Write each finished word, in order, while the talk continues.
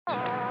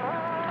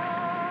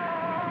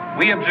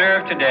We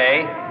observe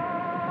today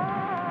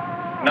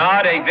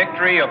not a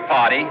victory of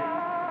party,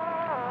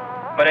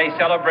 but a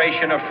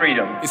celebration of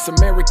freedom. It's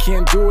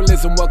American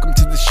dualism, welcome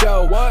to the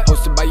show. What?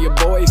 Hosted by your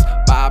boys,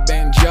 Bob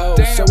and Joe.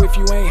 Damn. So if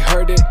you ain't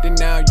heard it, then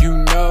now you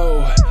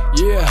know.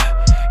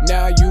 Yeah,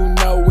 now you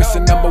know. It's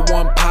the number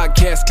one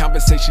podcast,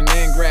 conversation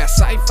and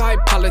grass, sci-fi,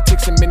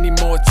 politics, and many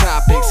more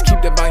topics.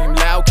 Keep the volume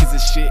loud, cause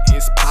this shit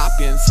is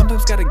poppin'.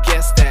 Sometimes got a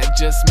guest that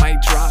just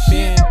might drop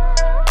in.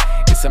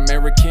 It's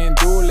American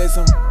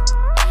dualism.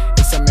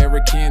 It's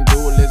American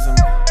dualism.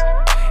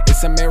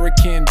 It's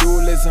American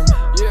dualism.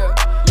 Yeah.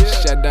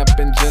 Shut up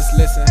and just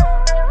listen.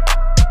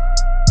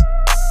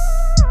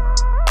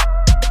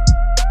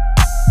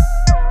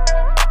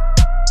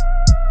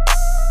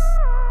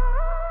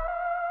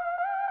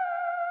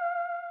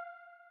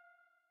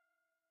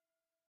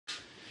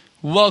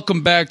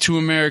 Welcome back to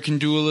American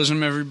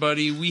Dualism,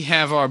 everybody. We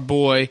have our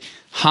boy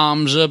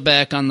Hamza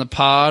back on the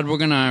pod. We're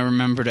going to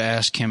remember to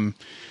ask him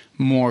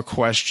more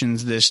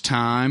questions this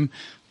time,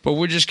 but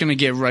we're just going to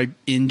get right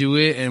into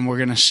it, and we're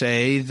going to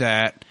say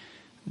that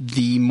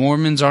the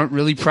Mormons aren't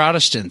really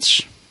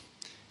Protestants,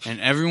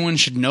 and everyone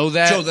should know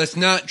that. Joe, that's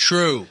not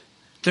true.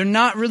 They're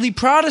not really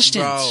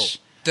Protestants.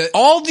 Bro,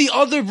 all the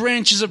other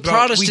branches of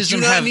Protestantism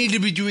we do not need to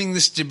be doing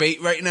this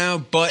debate right now,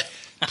 but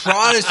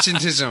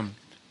Protestantism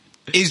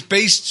is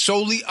based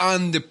solely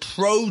on the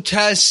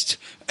protest,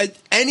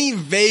 any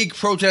vague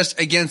protest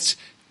against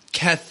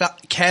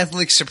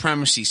Catholic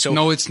supremacy. So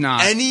no, it's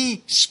not.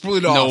 Any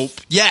split off. Nope.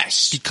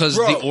 Yes. Because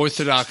the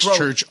Orthodox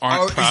Church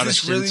aren't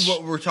Protestants. Is this really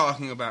what we're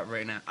talking about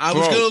right now? I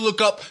was going to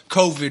look up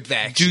COVID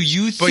vaccine. Do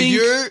you think... But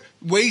you're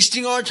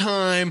wasting our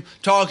time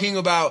talking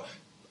about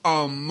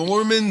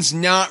Mormons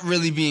not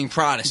really being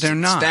Protestants. They're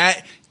not.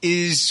 That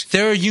is...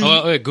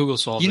 Google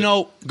solved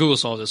it. Google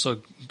solved it. So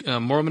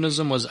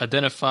Mormonism was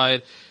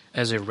identified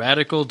as a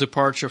radical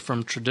departure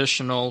from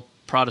traditional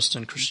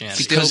Protestant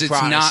Christianity. Because it's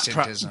not...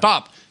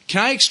 Bob...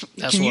 Can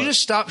you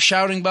just stop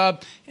shouting,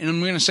 Bob? And I'm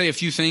going to say a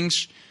few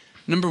things.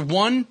 Number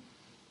one,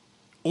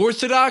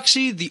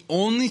 orthodoxy, the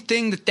only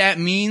thing that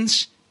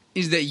means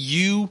is that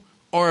you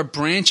are a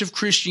branch of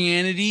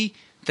Christianity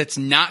that's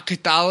not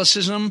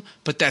Catholicism,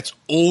 but that's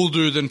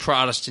older than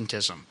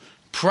Protestantism.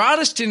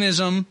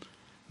 Protestantism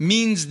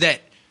means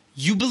that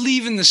you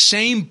believe in the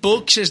same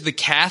books as the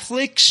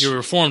Catholics. You're a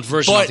reformed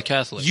version of the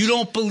Catholics. You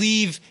don't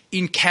believe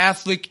in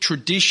Catholic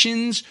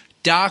traditions,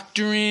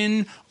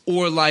 doctrine,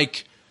 or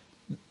like...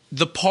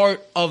 the part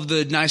of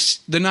the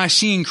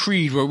Nicene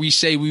Creed where we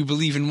say we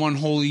believe in one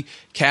holy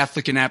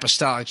Catholic and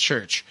Apostolic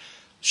Church.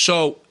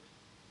 So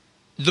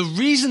the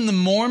reason the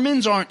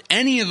Mormons aren't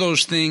any of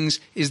those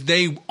things is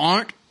they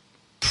aren't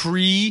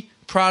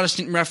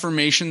pre-Protestant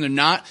Reformation. They're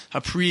not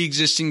a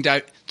pre-existing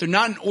they're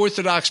not an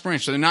Orthodox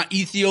branch. So they're not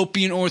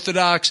Ethiopian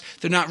Orthodox.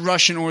 They're not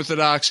Russian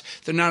Orthodox.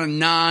 They're not a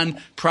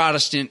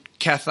non-Protestant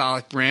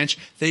Catholic branch.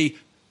 They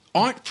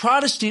aren't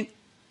Protestant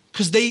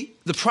because the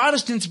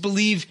Protestants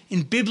believe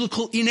in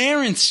biblical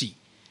inerrancy.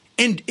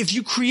 And if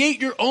you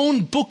create your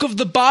own book of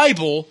the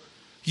Bible,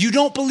 you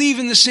don't believe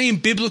in the same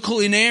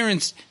biblical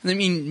inerrancy. I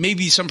mean,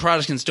 maybe some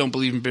Protestants don't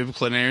believe in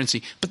biblical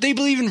inerrancy, but they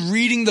believe in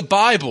reading the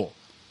Bible.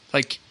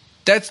 Like,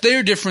 that's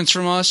their difference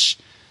from us.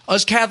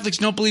 Us Catholics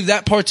don't believe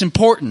that part's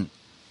important.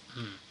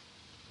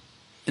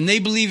 And they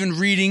believe in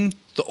reading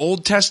the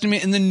Old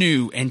Testament and the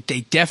New, and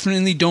they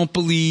definitely don't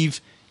believe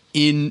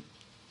in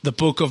the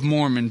Book of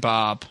Mormon,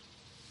 Bob.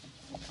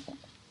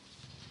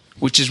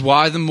 Which is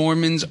why the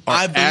Mormons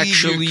are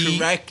actually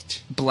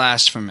correct.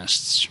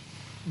 Blasphemists.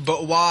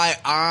 But why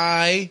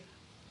I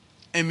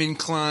am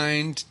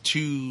inclined to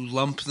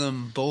lump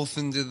them both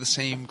into the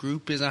same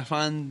group is I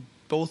find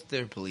both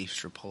their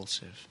beliefs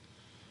repulsive.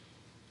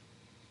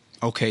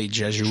 Okay,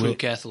 Jesuit. True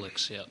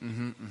Catholics, yeah.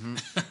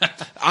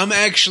 I'm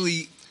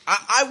actually...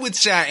 I would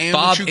say I am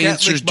Bob a true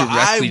Catholic, but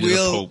directly to the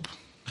Pope.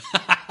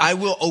 I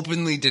will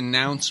openly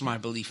denounce my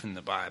belief in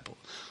the Bible.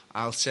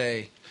 I'll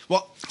say...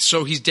 Well,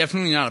 so he's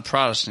definitely not a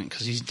Protestant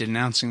because he's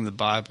denouncing the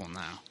Bible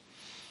now.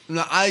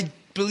 No, I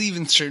believe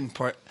in certain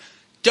part.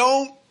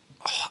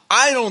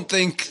 I don't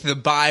think the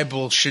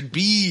Bible should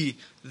be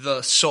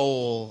the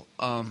sole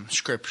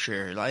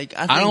scripture. Like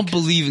I don't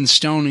believe in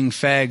stoning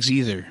fags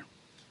either.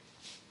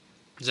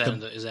 Is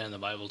that in the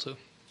Bible too?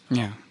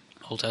 Yeah,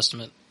 Old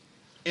Testament.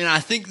 And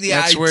I think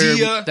that's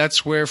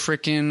where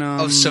freaking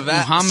of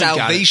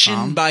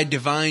salvation by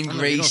divine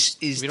grace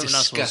is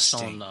disgusting. We're not supposed to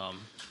stone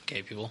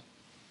gay people.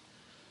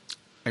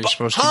 Are you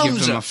supposed to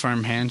give them a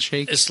firm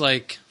handshake? It's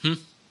like, Are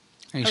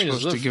you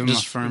supposed to give them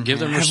a firm give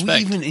them handshake? respect.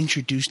 Have we even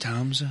introduced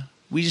Hamza?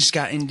 We just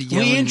got into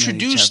yelling. We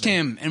introduced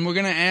him, and we're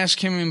going to ask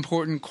him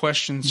important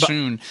questions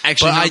soon.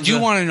 Actually, I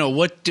do want to know,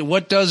 what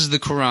does the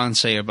Quran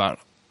say about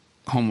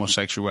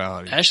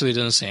homosexuality? Actually, it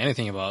doesn't say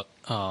anything about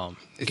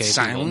gay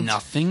people.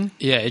 Nothing?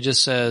 Yeah, it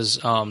just says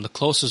the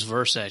closest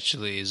verse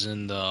actually is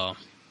in the...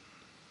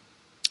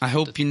 I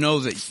hope you know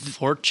that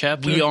 4th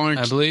chapter,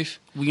 I believe.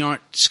 We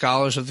aren't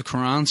scholars of the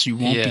Quran, so you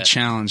won't be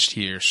challenged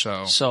here.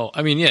 So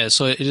I mean,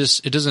 so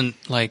it doesn't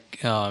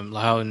like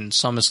how in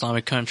some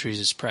Islamic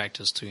countries it's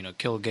practiced to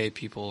kill gay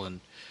people,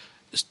 and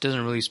it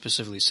doesn't really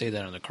specifically say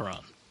that in the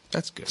Quran.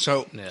 That's good.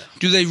 So,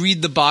 do they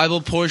read the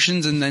Bible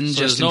portions and then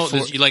So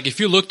just like if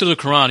you look through the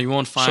Quran, you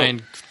won't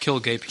find kill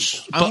gay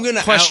people. I'm going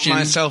to out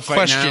myself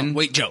right now.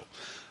 Wait, Joe.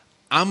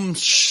 I'm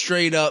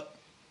straight up,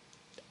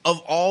 of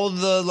all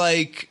the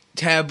like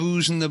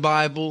taboos in the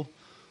Bible,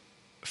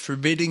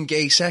 forbidding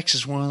gay sex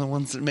is one of the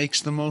ones that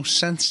makes the most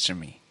sense to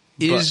me.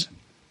 Is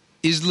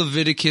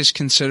Leviticus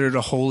considered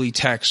a holy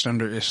text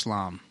under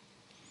Islam?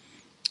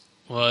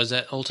 Well, is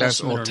that Old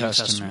Testament Old or New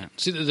Testament.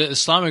 Testament? See, the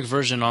Islamic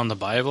version on the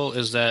Bible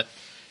is that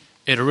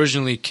it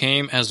originally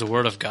came as the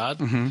Word of God,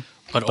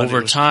 but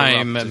over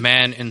time,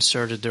 man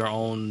inserted their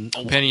own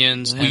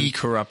opinions. We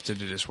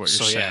corrupted it, is what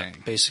you're saying.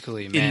 Yeah,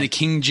 basically, in the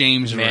King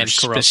James version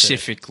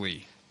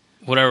specifically.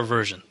 Whatever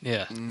version,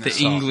 the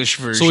English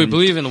version. So we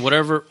believe in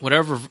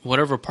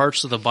whatever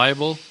parts of the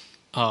Bible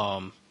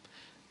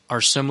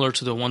are similar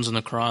to the ones in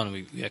the Quran.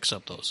 We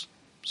accept those.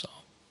 So,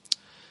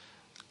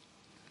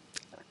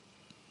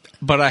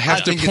 but I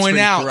have to point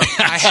out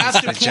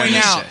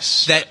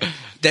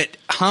that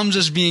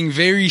Hamza's being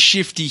very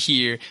shifty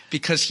here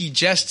because he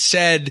just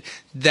said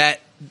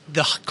that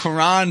the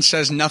Quran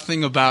says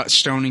nothing about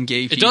stoning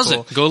gay people. It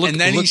doesn't. Go look. And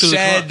then look he through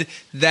said the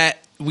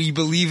that we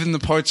believe in the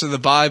parts of the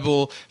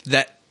Bible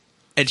that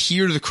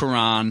adhere to the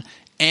Quran.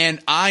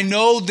 And I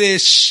know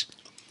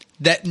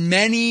that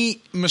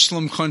many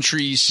Muslim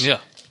countries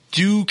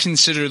do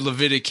consider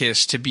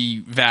Leviticus to be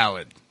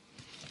valid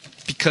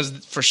because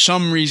for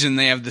some reason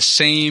they have the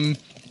same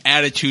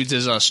attitudes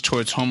as us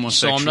towards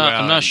homosexuality.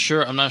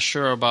 So I'm not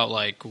sure about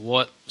like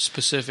what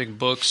specific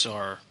books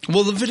are.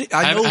 Well,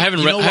 I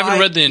haven't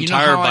read the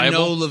entire Bible. I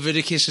know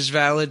Leviticus is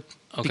valid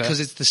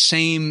because it's the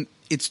same.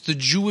 It's the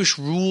Jewish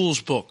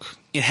rules book.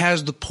 It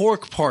has the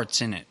pork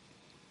parts in it.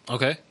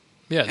 Okay.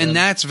 Yeah, and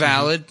that's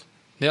valid.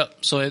 Yeah,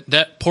 so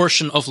that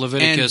portion of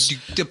Leviticus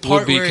and the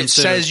part would be where it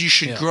says you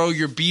should grow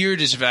your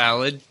beard is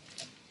valid.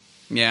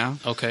 Yeah.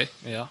 Okay.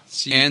 Yeah.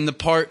 And the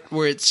part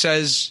where it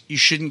says you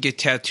shouldn't get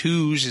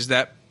tattoos is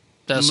that.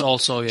 That's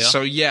also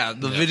So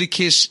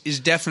Leviticus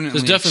is definitely.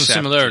 There's definitely accepted.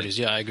 similarities.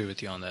 Yeah, I agree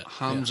with you on that.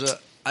 Hamza,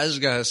 I just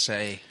gotta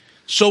say.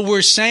 So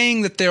we're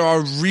saying that there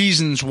are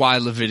reasons why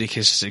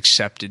Leviticus is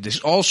accepted. There's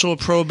also a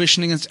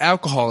prohibition against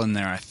alcohol in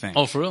there, I think.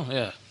 Oh, for real?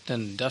 Yeah.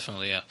 Then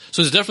definitely, yeah.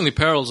 So there's definitely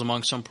parallels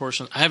among some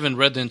portions. I haven't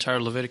read the entire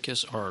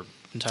Leviticus or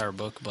entire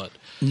book, but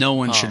no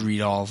one should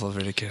read all of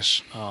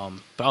Leviticus. But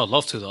I would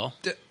love to, though.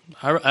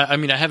 I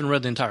mean, I haven't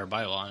read the entire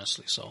Bible,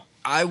 honestly. So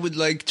I would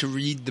like to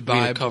read the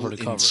Bible cover to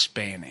cover. in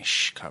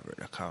Spanish, cover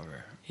to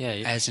cover. Yeah,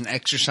 as an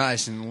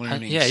exercise in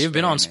learning. You've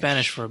been on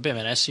Spanish for a bit,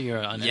 man. I see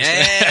you're on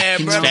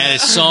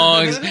Spanish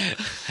songs.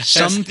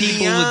 Some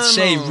people would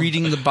say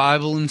reading the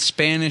Bible in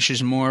Spanish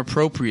is more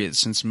appropriate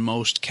since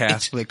most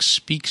Catholics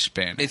speak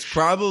Spanish. It's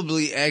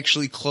probably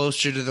actually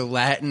closer to the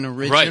Latin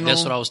original. Right,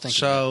 that's what I was thinking.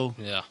 So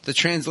the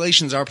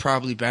translations are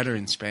probably better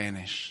in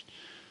Spanish.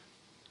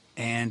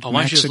 And why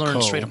don't you just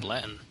learn straight up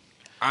Latin?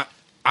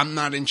 I'm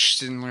not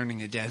interested in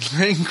learning a dead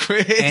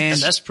language. And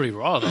that's pretty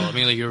raw, though. I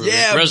mean, like you're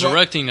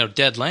resurrecting a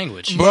dead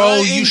language.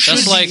 Bro,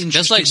 that's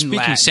like speaking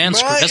Latin.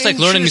 Sanskrit. That's like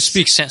learning to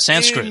speak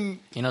Sanskrit.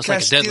 You know, it's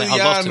like a dead language.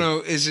 I'd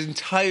love to. Is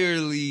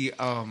entirely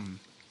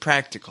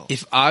practical.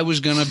 If I was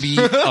going to be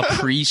a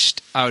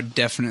priest, I would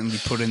definitely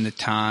put in the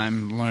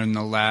time, learn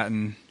the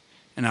Latin,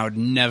 and I would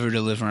never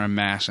deliver a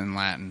mass in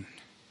Latin.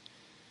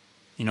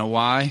 You know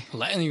why?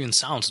 Latin even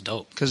sounds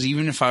dope. Because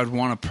even if I would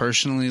want to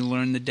personally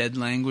learn the dead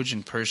language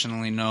and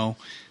personally know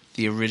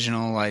the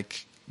original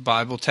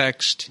Bible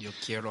text,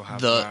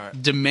 the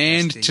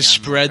demand to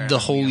spread the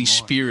Holy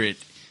Spirit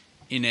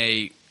in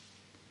a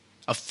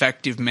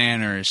effective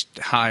manner is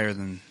higher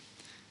than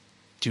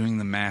doing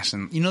the Mass.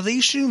 And they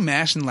used to do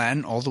Mass in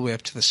Latin all the way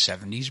up to the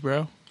 70s,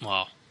 bro.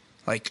 Wow.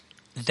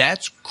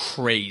 That's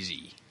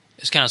crazy.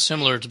 It's kind of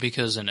similar to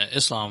because in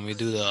Islam we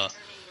do the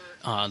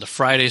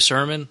Friday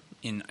sermon.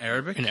 In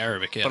Arabic? In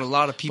Arabic, yeah. But a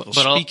lot of people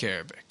speak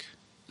Arabic.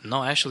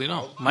 No, actually,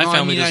 no. My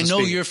family doesn't speak. I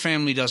know your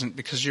family doesn't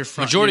because you're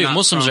from... Majority of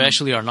Muslims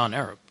actually are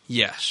non-Arab.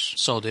 Yes.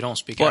 So they don't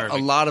speak Arabic. But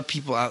a lot of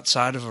people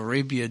outside of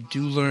Arabia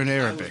do learn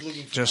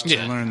Arabic just to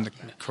learn the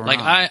Quran.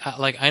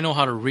 I know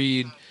how to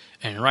read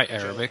and write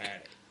Arabic.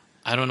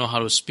 I don't know how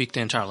to speak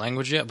the entire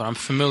language yet, but I'm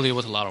familiar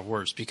with a lot of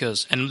words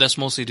and that's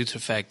mostly due to the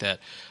fact that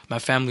my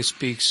family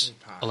speaks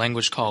a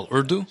language called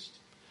Urdu.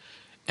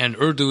 And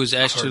Urdu is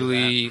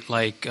actually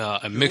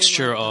a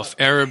mixture of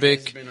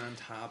Arabic,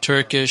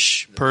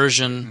 Turkish,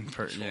 Persian,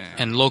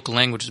 and local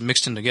languages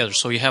mixed in together.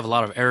 So you have a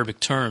lot of Arabic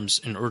terms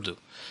in Urdu.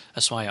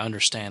 That's why I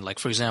understand.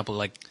 For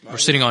example, we're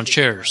sitting on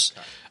chairs.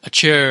 A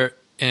chair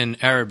in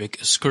Arabic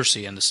is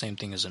kursi, and the same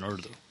thing is in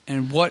Urdu.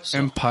 And what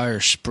empire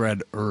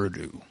spread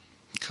Urdu?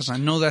 Because I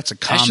know that's a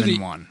common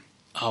one.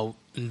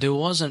 There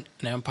wasn't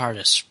an empire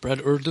that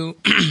spread Urdu.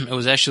 It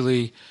was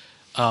actually...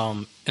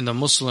 in the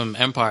Muslim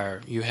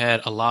empire, you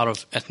had a lot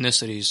of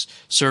ethnicities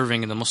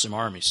serving in the Muslim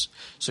armies.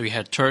 So you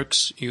had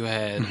Turks, you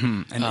had...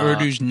 And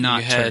Urdu's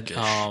not Turkish. You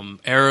had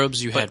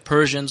Arabs, you had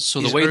Persians.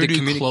 So the way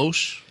Urdu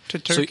close to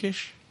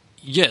Turkish?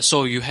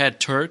 So you had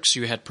Turks,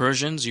 you had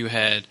Persians, you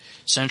had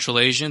Central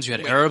Asians, you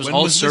had Arabs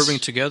all serving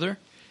together.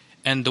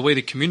 and the way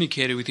they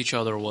communicated with each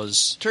other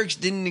was Turks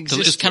didn't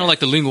exist. it's kind of yet. like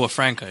the lingua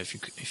franca,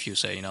 if you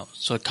say,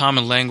 so a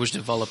common language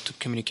developed to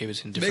communicate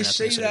between They different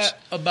say ethnicities. that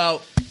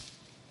about.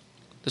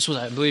 This was,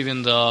 I believe,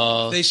 in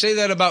the They say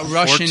that about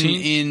Russian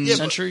 14th in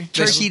century.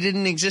 Turkey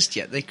didn't exist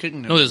yet. They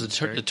couldn't. No, there's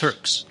the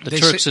Turks. The They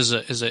Turks say- is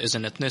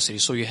an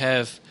ethnicity. So you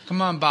have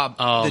Come on, Bob.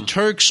 Um, the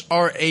Turks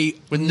are a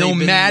Wouldn't they been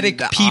nomadic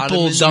the people.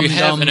 Ottomans? so you Dum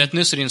have dum. an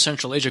ethnicity in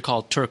Central Asia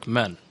called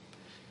Turkmen,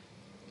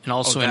 and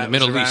also Oh, in that the was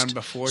Middle around East.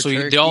 before So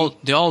Turkey?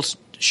 they all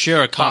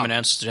share a common Bob.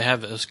 ancestor. They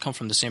have come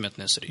from the same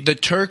ethnicity. The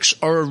Turks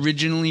are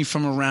originally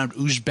from around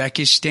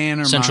Uzbekistan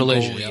or Central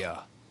Asia, Mongolia. yeah.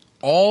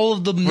 All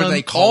of the Were they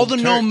all called the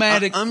Turk?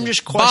 nomadic. I'm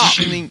just Bob,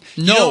 questioning.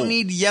 You No, don't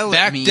need to yell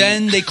back at me.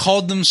 then they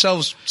called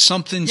themselves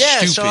something Yeah,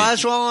 stupid. so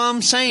that's what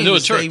I'm saying. They were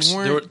is Turks. They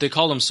weren't. They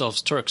call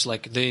themselves Turks.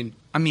 Like they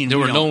I mean, they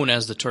we were don't- known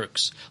as the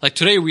Turks. Like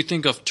today, we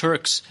think of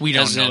Turks. We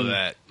don't as know in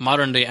that.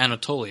 modern day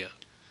Anatolia.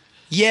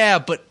 Yeah,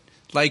 but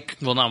like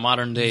Well, not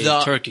modern day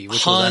the Turkey,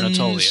 which Huns, was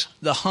Anatolia.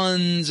 the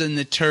Huns and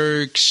the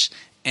Turks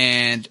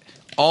and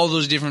all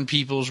those different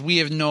peoples, we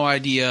have no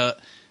idea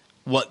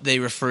what they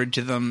referred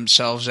to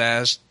themselves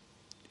as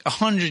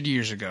 100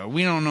 years ago.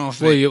 We don't know if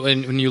Well, they,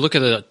 when you look at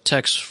the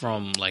text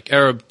from like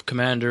Arab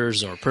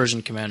commanders or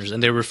Persian commanders,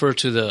 and they refer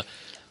to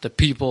the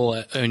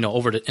people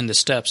over in the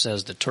steppes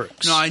as the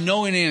Turks. No, I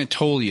know in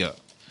Anatolia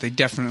they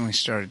definitely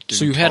started getting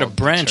So you had a called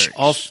the branch Turks.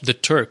 of the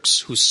Turks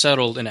who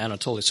settled in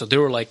Anatolia. So they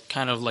were like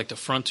kind of like the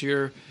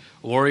frontier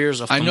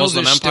warriors of the I know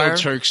Muslim there's Empire.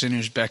 still Turks in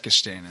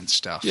Uzbekistan and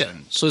stuff. Yeah.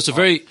 And So it's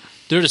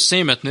they're the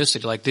same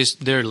ethnicity. Like this,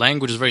 their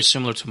language is very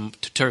similar to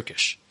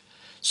Turkish.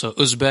 So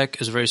Uzbek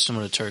is very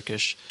similar to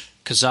Turkish.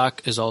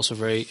 Kazakh is also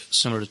very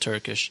similar to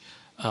Turkish.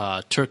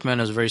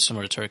 Turkmen is very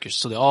similar to Turkish.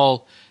 So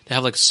they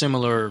have like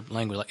similar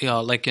language.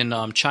 Like in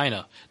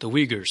China, the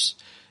Uyghurs,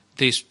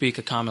 they speak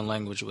a common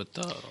language with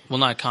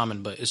not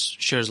common, but it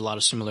shares a lot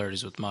of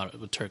similarities with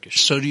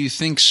Turkish. So do you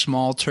think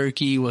small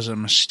Turkey was a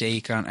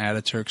mistake on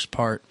Ataturk's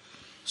part?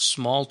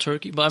 Small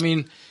Turkey, but I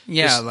mean,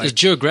 Yeah, it's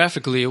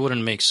geographically it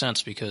wouldn't make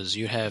sense because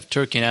you have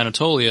Turkey and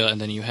Anatolia, and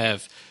then you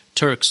have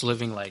Turks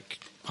living like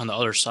on the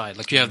other side.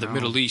 Like you have the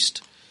Middle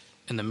East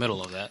in the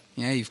middle of that.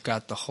 Yeah, you've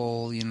got the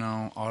whole,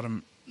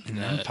 Ottoman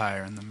Yeah.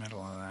 Empire in the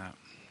middle of that.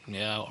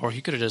 Yeah, or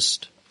he could have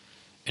just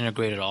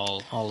integrated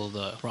all of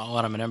the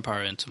Ottoman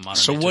Empire into modern.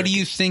 So day what do Turkey.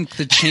 you think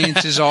the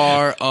chances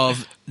are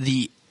of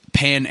the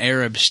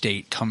pan-Arab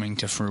state coming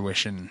to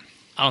fruition?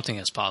 I don't think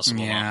that's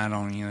possible. Yeah, I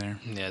don't either.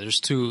 Yeah.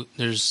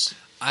 There's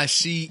I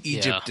see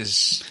Egypt Yeah.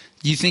 as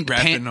You think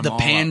Wrapping them the all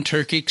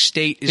pan-Turkic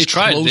state is they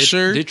tried.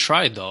 closer? They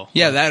tried though.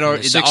 Yeah, In the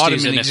 60s and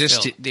Ottoman it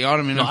existed. failed. The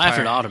Ottoman No, Empire.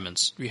 after the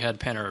Ottomans, we had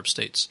pan-Arab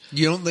states.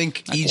 You don't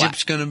think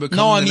Egypt's going to become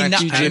No, I the mean,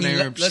 next not, I mean,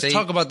 pan-Arab let's state?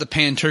 talk about the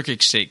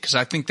pan-Turkic state because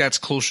I think that's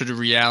closer to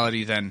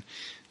reality than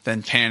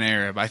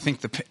pan-Arab. I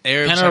think the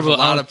Arabs have a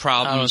lot of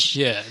problems.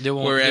 Yeah, they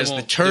won't. Whereas they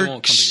the won't, they won't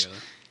come Turks together.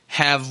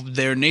 have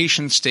their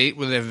nation state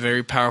where they have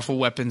very powerful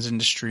weapons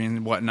industry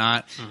and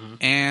whatnot,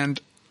 and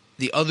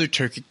the other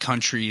Turkic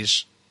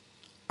countries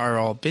are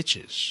all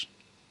bitches.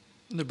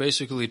 They're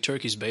basically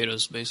Turkey's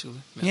betas,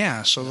 basically.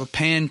 Yeah, so the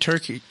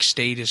pan-Turkic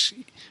state is.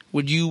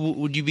 Would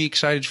you be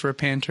excited for a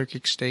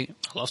pan-Turkic state?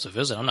 I love to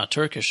visit. I'm not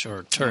Turkish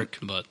or Turk,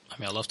 but I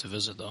mean, I love to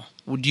visit though.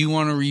 Would you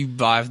want to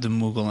revive the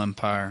Mughal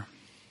Empire?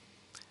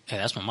 Hey,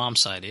 that's my mom's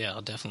side. Yeah,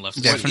 I'll definitely love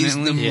to. What visit. is the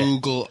Definitely. Yeah.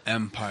 Mughal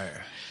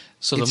Empire?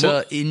 So It's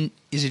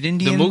is it the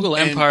Indian? Mughal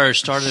And- Empire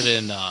started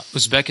in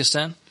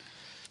Uzbekistan,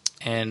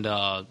 and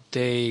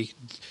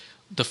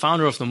the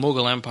founder of the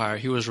Mughal Empire,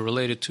 he was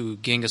related to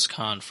Genghis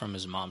Khan from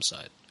his mom's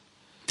side.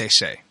 They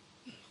say.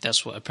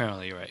 That's what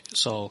apparently you're right.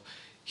 So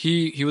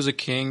he was a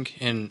king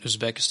in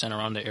Uzbekistan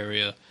around the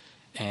area,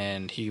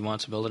 and he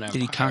wanted to build an empire.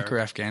 Did he conquer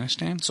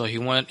Afghanistan? So he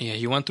went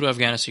through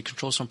Afghanistan. He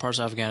controlled some parts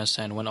of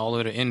Afghanistan, went all the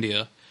way to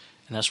India,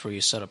 and that's where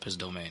he set up his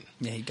domain.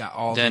 Yeah, he got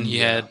all. Then of he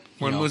them. had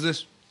When was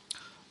this?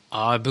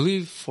 I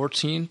believe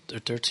 14th or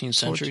 13th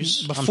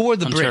centuries. 14th? Before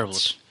the terrible.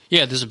 Brits.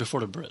 Yeah, this is before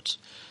the Brits.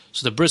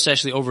 So the Brits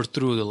actually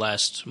overthrew the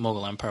last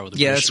Mughal Empire with the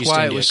Yeah, British that's East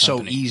why India it was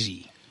Company. so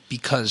easy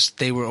because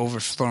they were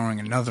overthrowing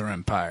another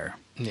empire.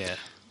 Yeah.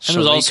 So And there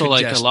was they also could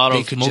like just- a lot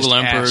they of could just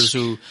Mughal emperors ask.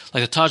 who,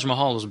 like the Taj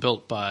Mahal was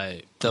built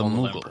by The Mughal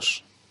Mughals.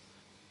 emperors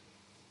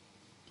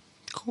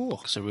Cool.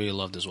 because he really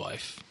loved his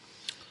wife.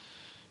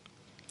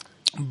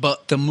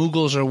 But the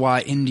Mughals are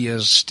why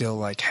India's still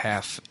like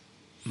half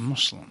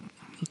Muslim.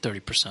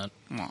 30%.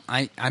 Well,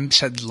 I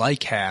said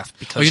like half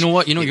because. Oh, you know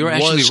what? You know, it you're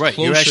actually was right.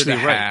 You're closer actually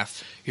to right.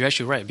 half. You're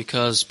actually right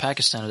because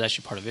Pakistan is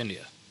actually part of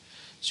India.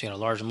 So you had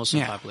a large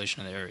Muslim Yeah.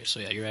 population in the area. So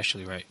yeah, you're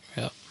actually right.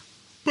 Yeah.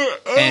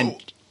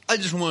 And I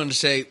just wanted to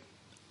say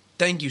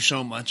thank you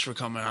so much for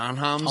coming on,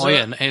 Hamza. Oh,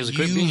 yeah, it was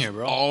great being here,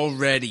 bro.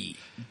 Already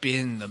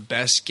been the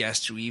best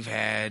guest we've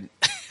had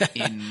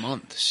in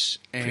months,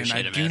 and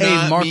Appreciate I it, do man.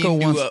 not Hey, Marco mean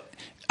to, wants.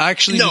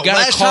 Actually, no, we gotta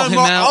last call time him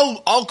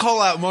out. I'll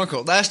call out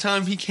Marco. Last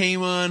time he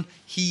came on,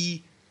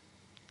 he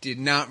did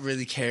not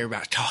really care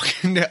about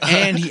talking to us.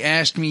 And he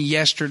asked me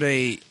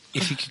yesterday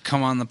if he could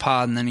come on the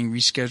pod, and then he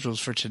reschedules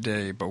for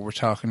today. But we're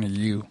talking to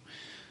you,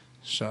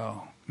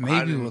 so Maybe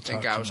didn't we'll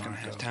think talk I to was going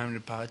to Marco. have time to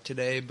pod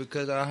today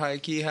because I high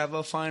key have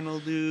a final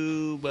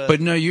due.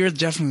 But no, you're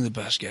definitely the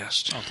best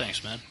guest. Oh,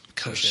 thanks, man.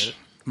 Because Appreciate it.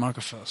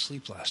 Marco fell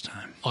asleep last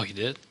time. Oh, you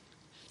did?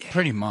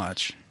 Pretty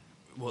much.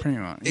 Pretty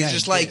much. It's Yeah,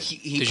 just he like did.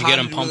 he Did you get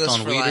him podded pumped with us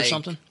on for weed or like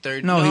something?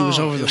 No, he was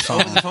over the it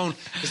phone. Over the phone.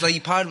 It's like he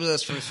podded with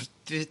us for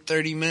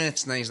 30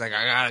 minutes, and then he's like,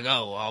 "I gotta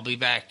go. I'll be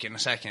back in a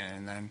second,"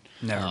 and then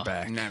Never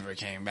back. never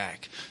came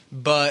back.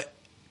 But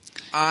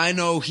I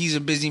know he's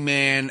a busy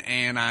man,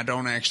 and I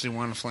don't actually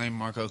want to flame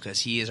Marco because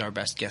he is our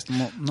best guest.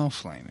 No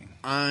flaming.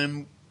 I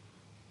We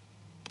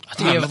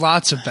think I have met,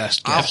 lots of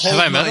best I'll guests. hold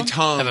have I met my him?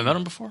 tongue. Have I met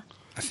him before?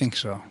 I think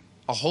so.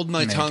 I'll hold my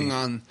Maybe. tongue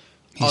on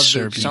He's other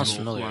Serbian. people Sounds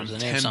familiar. who I'm The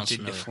name sounds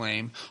tempted to familiar.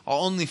 flame.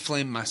 I'll only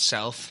flame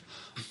myself.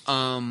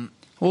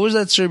 What was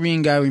that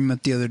Serbian guy we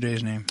met the other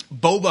day's name?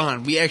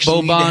 Boban. We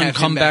actually need to Boban, have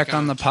come him back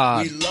on the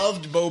pod. We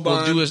loved Boban.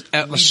 We'll do We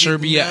a did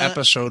Serbia not-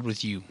 episode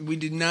with you. We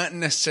did not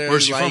necessarily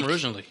Where's he like, from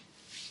originally?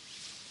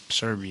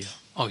 Serbia.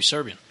 Oh, he's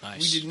Serbian.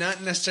 Nice. We did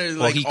not necessarily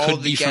Well, like he all could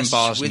the be from guests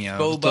Bosnia.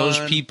 with Boban. Those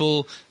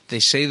people, they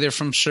say they're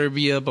from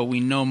Serbia, but we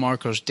know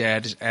Marco's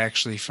dad is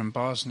actually from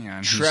Bosnia,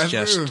 and Trevor he's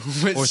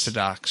just was-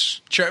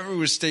 Orthodox. Trevor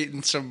was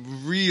stating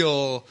some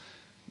real,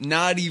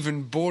 not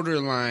even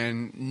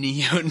borderline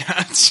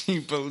neo-Nazi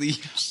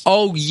beliefs.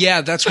 Oh,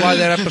 yeah, that's why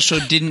that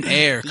episode didn't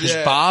air, because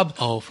Yeah. Bob,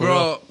 Oh, for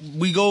bro,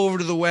 we go over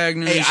to the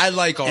Wagners. Hey, I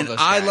like all and those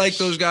I guys. like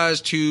those guys,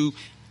 too,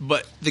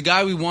 but the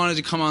guy we wanted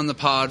to come on the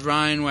pod,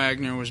 Ryan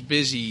Wagner, was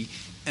busy.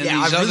 And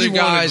Yeah, these I really other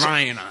guys, wanted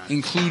Ryan on.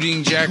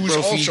 including Jack Who's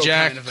Brophy, also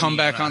Jack, kind of a come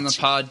back on the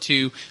neo-Nazi. pod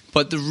too.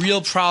 But the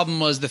real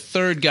problem was the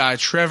third guy,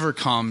 Trevor,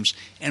 comes,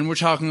 and we're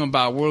talking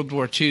about World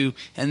War II,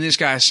 and this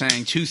guy's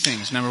saying two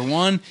things. Number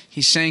one,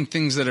 he's saying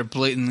things that are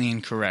blatantly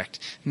incorrect.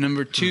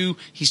 Number two,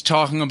 he's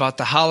talking about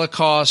the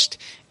Holocaust,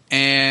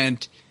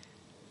 and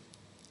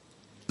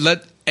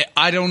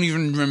I don't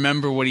even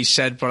remember what he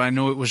said, but I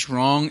know it was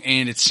wrong,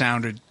 and it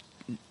sounded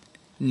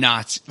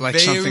Nazi, like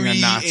something a Very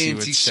Nazi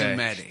would say.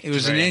 anti-Semitic. It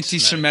was an Very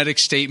anti-Semitic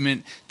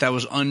statement that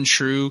was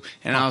untrue,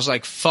 and I was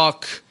like,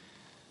 "Fuck!"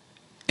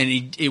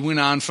 And it went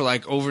on for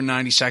like over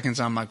 90 seconds.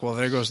 I'm like, "Well,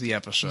 there goes the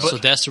episode." So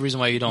that's the reason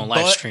why you don't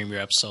live But- stream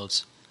your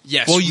episodes.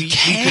 Yes, Well, we, you we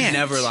can't. could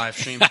never live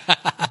stream.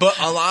 But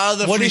a lot of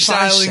the What if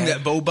I freestyling said-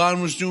 that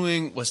Boban was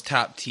doing was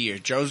top tier.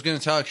 Joe's going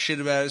to talk shit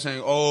about it,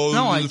 saying, "Oh,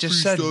 no, the I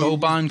just said freestyle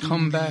Boban was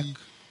come booty." back.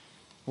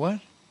 What?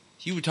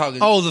 You were talking.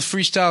 Oh, the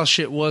freestyle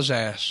shit was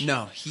ass.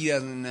 No, he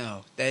doesn't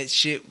know. That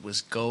shit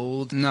was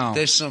gold. No,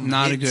 there's some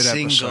not a hit good episode.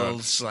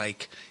 singles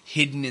like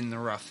hidden in the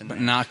rough, in But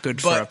there. not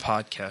good for But a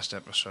podcast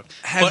episode.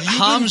 Have but you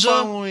Hamza, been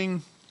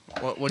following?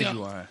 What do Yeah. you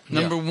want?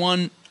 number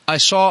one, I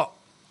saw,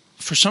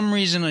 for some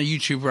reason, a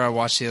YouTuber I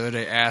watched the other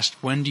day asked,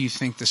 "When do you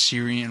think the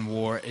Syrian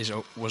war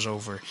was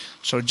over?"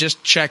 So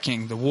just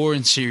checking, the war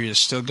in Syria is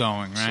still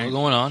going, right? Still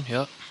going on,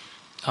 yep.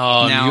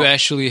 Now- You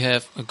actually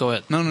have... Go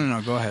ahead.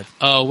 No, go ahead.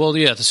 Well,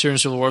 yeah, the Syrian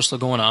Civil War is still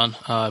going on.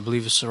 I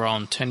believe it's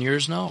around 10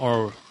 years now.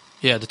 Or,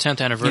 yeah, the 10th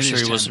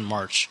anniversary was 10. in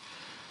March.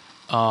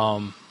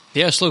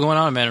 Yeah, it's still going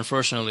on, man,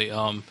 unfortunately.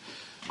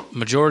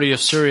 Majority of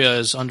Syria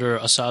is under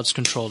Assad's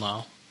control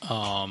now.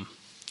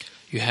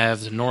 You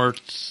have the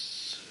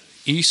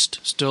northeast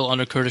still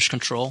under Kurdish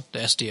control, the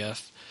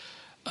SDF.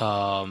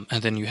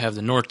 And then you have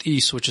the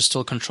northeast, which is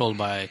still controlled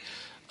by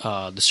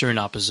the Syrian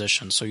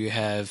opposition. So you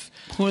have...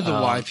 Who are the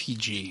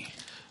YPG?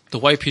 The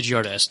YPG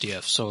are the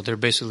SDF, so they're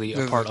basically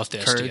They're a part the of the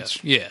Kurds? SDF.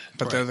 Yeah,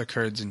 But right. they're the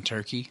Kurds in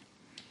Turkey.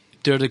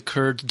 They're the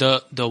Kurds.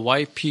 The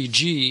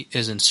YPG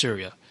is in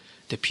Syria.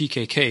 The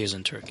PKK is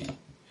in Turkey.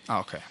 Oh,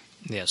 okay.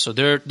 Yeah, so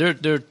they're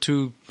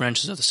two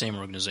branches of the same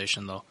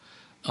organization, though.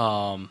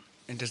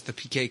 And does the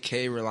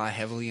PKK rely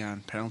heavily on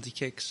penalty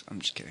kicks?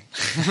 I'm just kidding.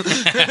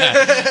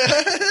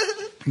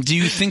 Do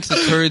you think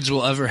the Kurds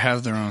will ever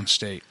have their own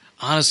state?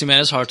 Honestly, man,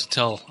 it's hard to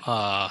tell.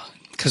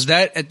 Because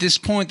that, at this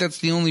point, that's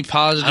the only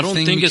positive I don't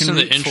thing think we it's can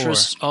in the root for.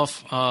 interest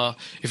of.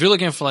 If you're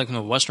looking for like from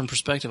a Western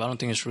perspective, I don't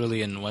think it's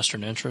really in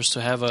Western interest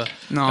to have a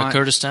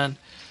Kurdistan.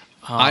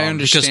 I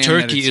understand because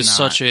that Turkey it's is not.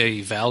 such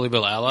a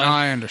valuable ally. No,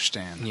 I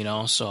understand. You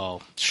know,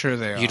 so Sure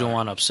they are. you don't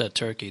want to upset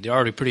Turkey. They're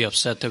already pretty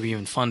upset that we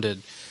even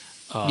funded.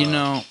 You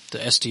know, the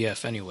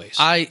SDF, anyways.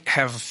 I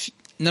have...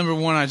 Number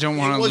one, I don't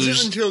want It to wasn't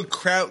lose... until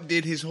Kraut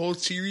did his whole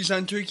series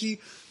on Turkey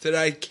that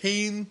I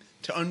came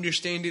to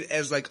understand it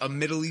as like a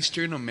Middle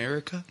Eastern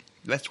America.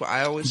 That's what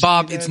I always.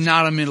 Bob, see it it's as.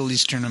 not a Middle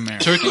Eastern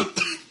America. Turkey? Are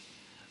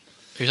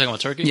you talking about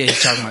Turkey? Yeah,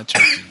 he's talking about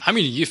Turkey. I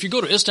mean, if you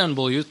go to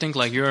Istanbul, you think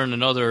like you're in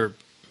another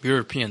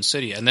European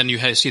city, and then you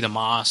see the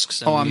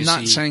mosques. And Oh, I'm you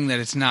not see, saying that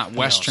it's not know,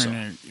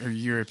 Western or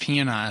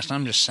Europeanized.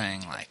 I'm just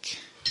saying, like...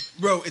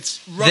 Bro,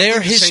 it's roughly Their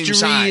the same history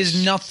size.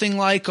 is nothing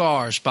like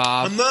ours,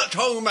 Bob. I'm not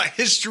talking about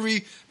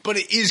history, but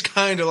it is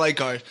kind of like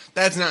ours.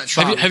 That's not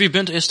true. Have you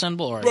been to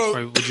Istanbul,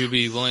 or would you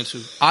be willing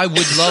to? I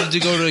would love to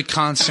go to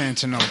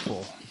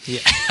Constantinople. Yeah.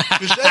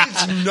 To say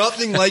it's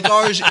nothing like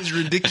ours is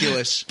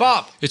ridiculous.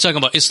 Bob, You're talking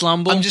about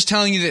Istanbul? I'm just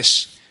telling you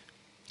this.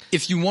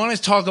 If you want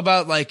to talk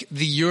about like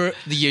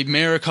the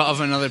America of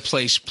another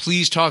place,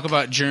 please talk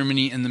about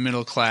Germany and the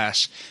middle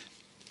class.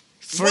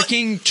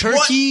 Freaking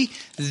Turkey,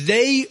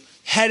 they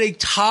had a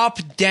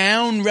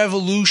top-down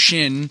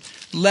revolution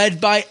led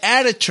by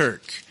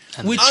Ataturk,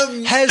 which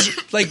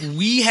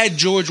we had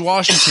George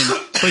Washington,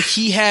 but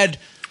he had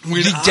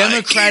the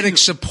democratic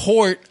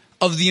support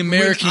of the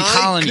American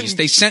colonies.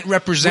 They sent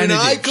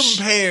representatives. When I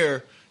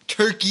compare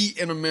Turkey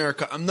and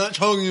America, I'm not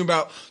talking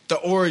about the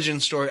origin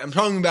story. I'm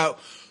talking about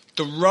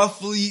the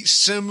roughly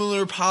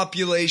similar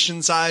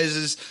population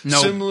sizes,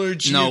 similar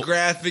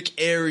geographic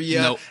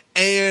area,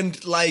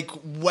 and like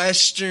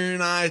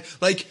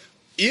westernized. Like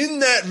in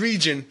that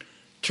region,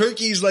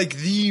 Turkey's like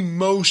the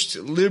most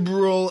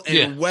liberal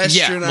and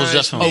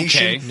westernized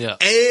nation,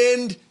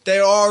 and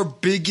they're our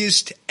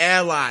biggest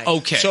ally.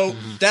 So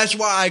that's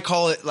why I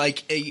call it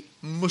like a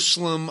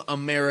Muslim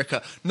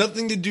America.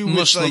 Nothing to do with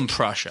Muslim like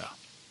Prussia.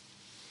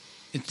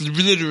 It's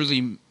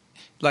literally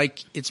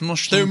like it's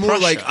Muslim. They're more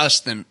Prussia. like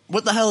us than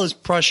what the hell is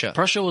Prussia?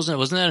 Prussia wasn't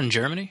that in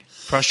Germany?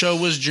 Prussia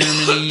was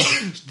Germany.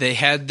 They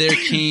had their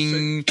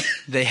king.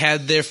 They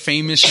had their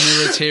famous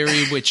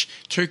military, which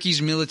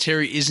Turkey's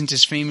military isn't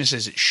as famous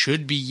as it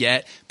should be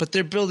yet. But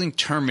they're building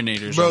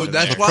Terminators. Bro, over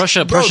that's there. why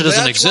Prussia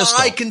doesn't exist.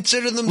 Why I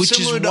consider them which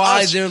similar is to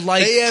why us. they're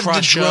like they have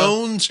Prussia. The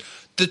drones.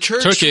 The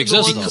Turkey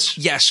exists,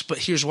 though. Yes, but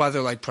here's why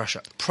they're like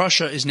Prussia.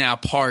 Prussia is now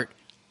part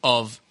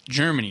of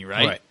Germany,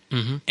 right? Right.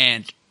 Mm-hmm.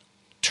 And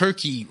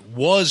Turkey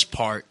was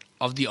part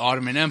of the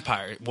Ottoman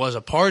Empire. It was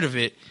a part of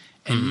it,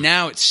 and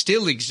now it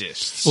still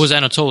exists. It was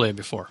Anatolia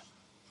before.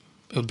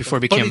 Before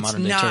it became but it's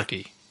modern day not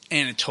Turkey.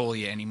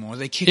 Anatolia anymore.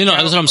 They kicked that's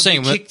what I'm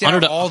saying. They kicked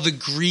Under out all the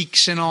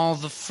Greeks and all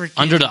the freaking...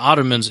 Under the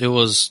Ottomans, it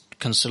was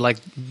considered like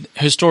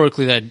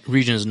historically that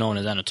region is known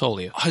as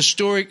Anatolia.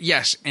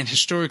 And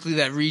historically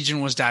that region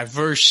was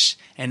diverse,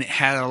 and it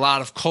had a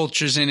lot of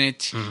cultures in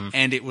it,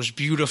 and it was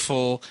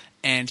beautiful.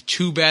 And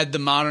too bad the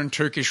modern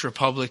Turkish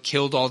Republic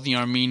killed all the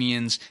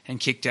Armenians and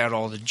kicked out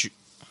all the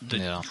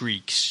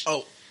Greeks.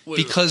 Oh,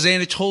 because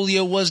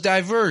Anatolia was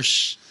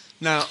diverse.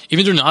 Now,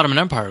 even during the Ottoman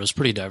Empire, it was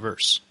pretty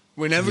diverse.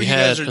 Whenever you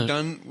guys are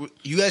done,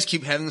 you guys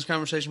keep having this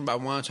conversation, but I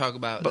want to talk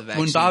about the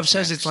vaccine. When Bob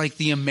says it's like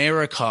the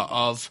America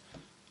of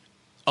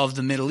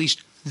the Middle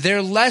East,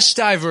 they're less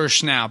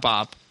diverse now,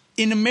 Bob.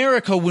 In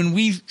America, when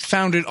we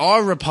founded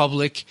our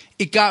republic,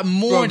 it got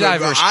more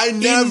diverse. I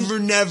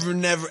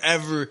never,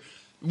 ever...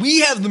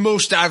 We have the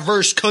most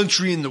diverse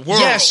country in the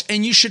world. Yes,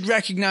 and you should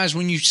recognize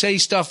when you say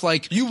stuff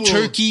like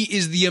Turkey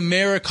is the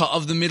America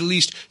of the Middle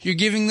East, you're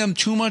giving them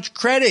too much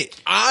credit.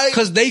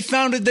 Because they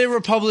founded their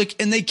republic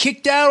and they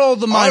kicked out all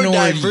the minorities.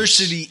 Our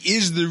diversity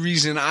is the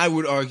reason I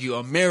would argue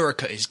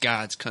America is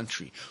God's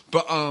country.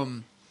 But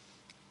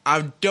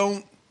I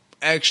don't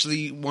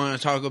actually want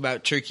to talk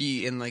about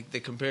Turkey and like the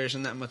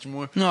comparison that much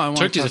more. No, I want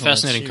Turkey's a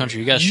fascinating country.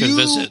 You guys should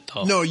visit,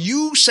 though. No,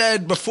 you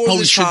said before this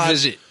we should pod,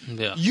 visit.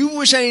 Yeah. You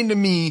were saying to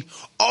me,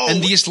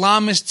 and the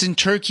Islamists in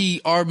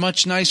Turkey are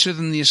much nicer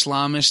than the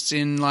Islamists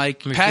in like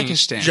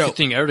Pakistan. If you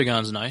think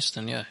Erdogan's nice,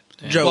 then yeah.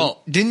 Joe,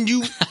 did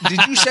you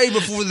say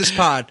before this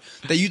pod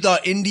that you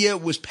thought India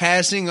was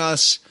passing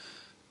us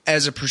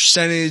as a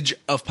percentage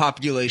of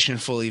population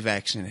fully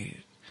vaccinated?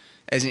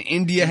 As in,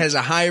 India has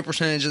a higher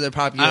percentage of their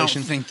population. I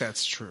don't think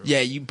that's true.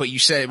 Yeah, but you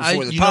said it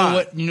before the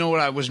pod. You know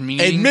what I was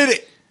meaning? Admit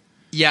it.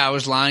 Yeah, I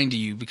was lying to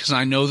you because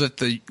I know that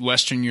the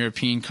Western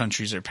European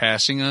countries are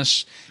passing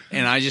us,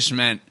 and I just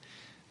meant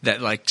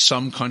that like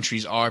some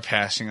countries are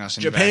passing us.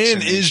 In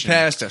Japan is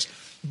past us,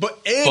 but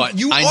I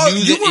knew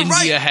that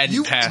India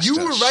hadn't passed us. You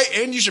were right,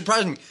 and you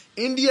surprised me.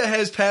 India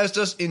has passed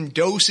us in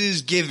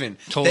doses given.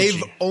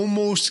 They've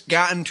almost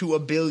gotten to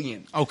 1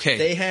 billion. Okay.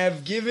 They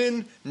have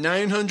given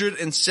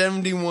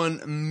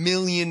 971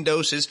 million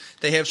doses.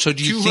 They have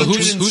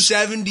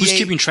 278 who's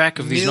keeping track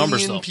of these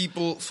numbers, though?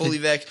 People fully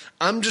vaccinated.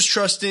 I'm just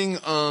trusting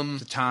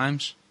the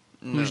Times.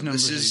 No, whose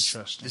numbers are you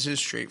trusting? This is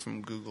straight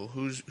from Google.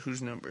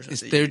 Whose numbers?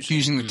 They're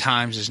using the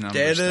Times as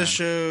numbers. Data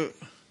show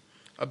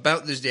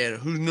about this data.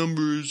 Whose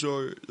numbers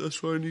are?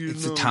 That's what I need to know.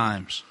 It's the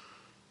Times.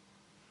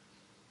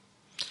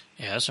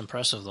 Yeah, that's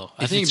impressive, though.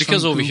 I think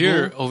because over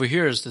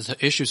here is the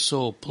issue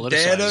so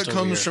politicized. Data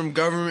comes from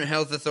government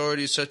health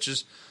authorities such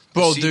as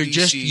Bro, the they're CDC.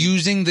 just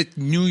using the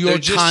New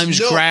York Times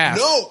graph.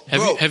 No,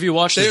 bro. Have you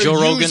watched the Joe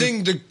Rogan? They're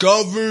using the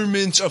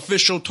government's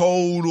official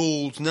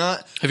totals,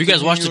 not... Have you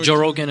guys watched the Joe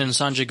Rogan and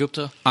Sanjay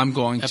Gupta I'm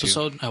going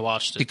episode? to. I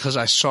watched it. Because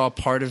I saw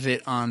part of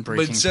it on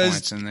Breaking But it says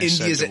Points, and they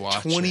India's said at to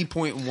watch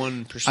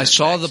 20.1%. I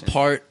saw the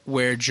part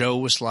where Joe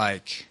was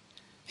like,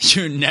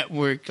 your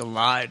network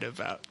lied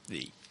about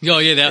the... Oh,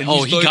 yeah,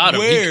 he got him.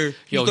 Where?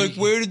 He's like,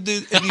 where did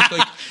the... And he's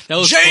like, that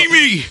was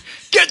Jamie,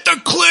 get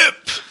the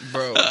clip!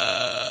 Bro.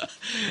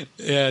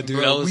 Yeah, dude,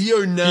 Bro, we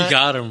are not... He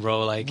got him,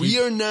 bro. Like we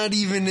are not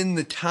even in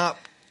the top,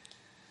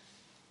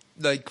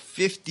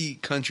 50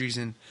 countries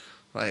in,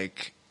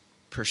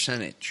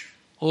 percentage.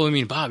 Well, I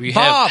mean, Bob, you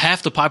have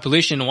half the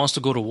population that wants to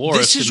go to war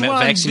This if is the what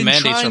I've vaccine been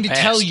mandates trying are to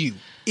passed. tell you.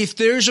 If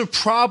there's a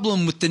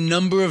problem with the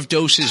number of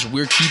doses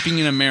we're keeping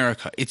in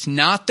America, it's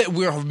not that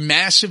we're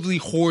massively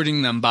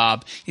hoarding them,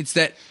 Bob. It's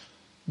that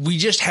we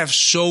just have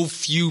so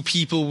few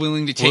people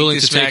willing to take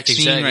this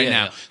vaccine right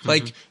now.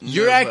 Like,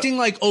 you're acting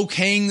like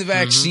okaying the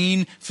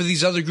vaccine for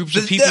these other groups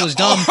of people is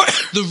dumb.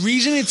 The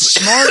reason it's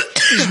smart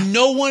is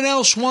no one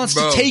else wants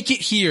to take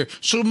it here.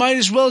 So might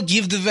as well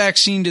give the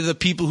vaccine to the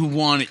people who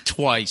want it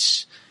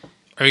twice.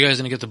 Are you guys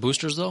going to get the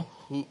boosters, though?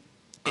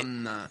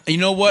 I'm not. You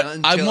know what?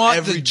 I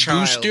want the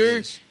booster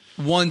is.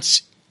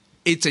 once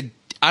it's a...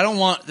 I don't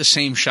want the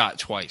same shot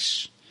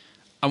twice.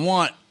 I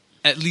want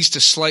at least a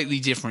slightly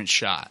different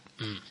shot.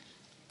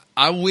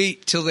 I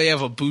wait till they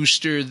have a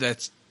booster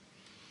that's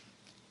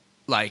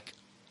like...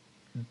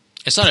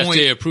 It's not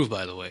FDA approved,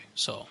 by the way,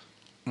 so...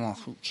 Well,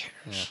 who cares?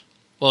 Yeah.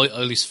 Well, at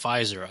least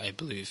Pfizer, I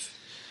believe.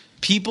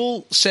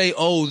 People say,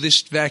 oh,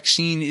 this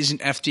vaccine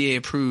isn't FDA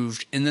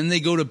approved, and then they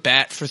go to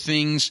bat for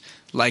things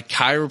like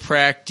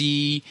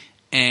chiropractic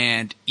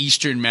and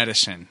Eastern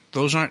medicine.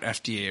 Those aren't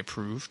FDA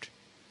approved.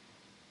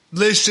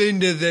 Listen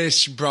to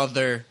this,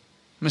 brother.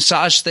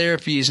 Massage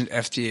therapy isn't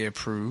FDA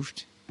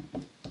approved.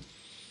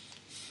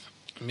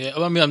 Yeah,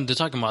 I mean, they're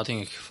talking about, I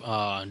think,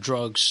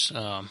 drugs,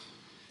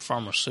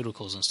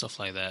 pharmaceuticals, and stuff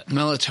like that.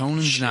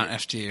 Melatonin's not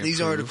FDA approved.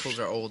 These articles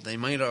are old. They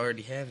might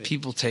already have it.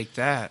 People take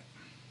that.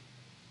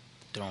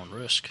 Their own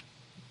risk.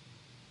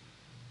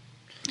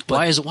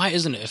 Why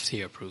isn't it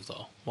FDA approved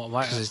though?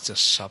 Why? Because it's a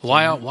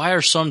supplement. Why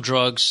are some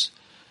drugs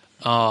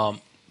not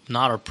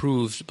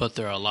approved, but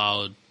they're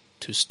allowed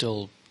to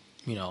still,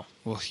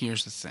 Well,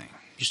 here's the thing.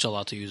 You're still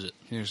allowed to use it.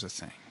 Here's the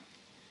thing.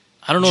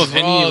 I don't know if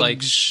any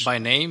Drugs- by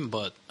name,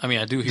 but I mean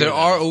I do hear There that.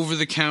 are over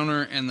the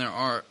counter and there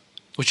are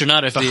which are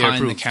not FDA behind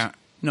approved. the counter.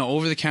 No,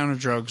 over the counter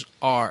drugs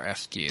are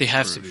FDA. They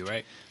have to approved. be,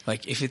 right?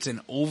 Like if it's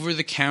an over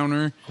the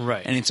counter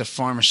Right. and it's a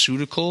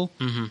pharmaceutical,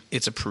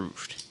 it's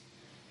approved.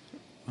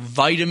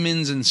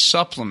 Vitamins and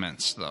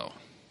supplements, though,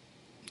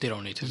 They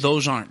don't need to.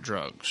 those aren't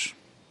drugs.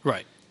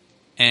 Right.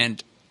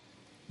 And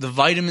the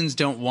vitamins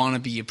don't want to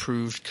be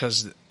approved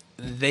because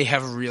they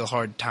have a real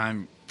hard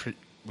time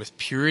with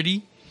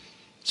purity,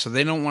 so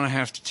they don't want to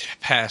have to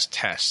pass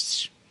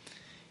tests.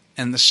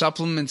 And the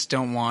supplements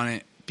don't want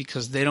it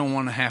because they don't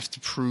want to have to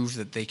prove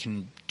that they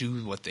can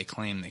do what they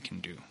claim they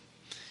can do.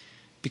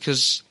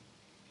 Because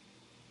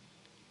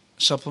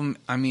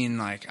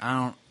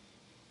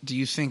do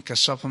you think a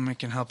supplement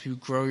can help you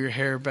grow your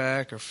hair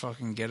back or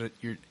fucking get it?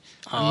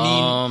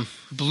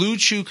 Blue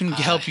Chew can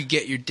help you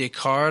get your dick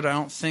hard. I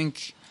don't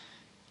think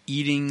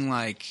eating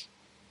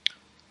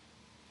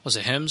was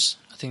it Hims?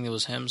 I think it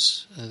was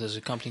Hims. There's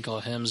a company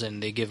called Hims,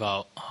 and they give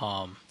out.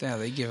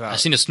 They give out. I've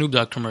seen a Snoop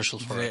Dogg commercial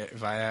for it.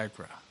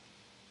 Viagra.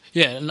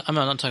 Yeah, I'm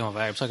not talking about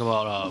Viagra. I'm talking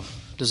about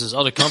there's this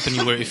other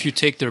company where if you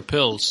take their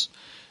pills,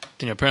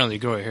 then you apparently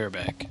grow your hair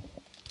back.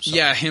 So.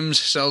 Yeah, Hims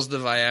sells the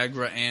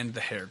Viagra and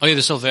the hair. Oh yeah,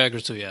 they sell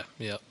Viagra too.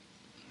 Yeah.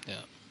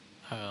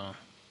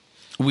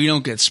 We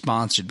don't get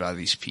sponsored by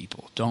these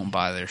people. Don't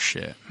buy their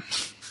shit.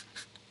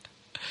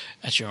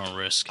 At your own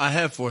risk. I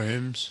have 4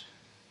 Hims.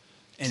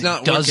 And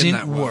not it doesn't working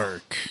that well.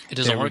 work. It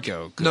doesn't work?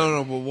 Go. Good.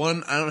 No, but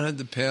one, I don't have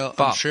the pill.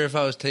 I'm sure if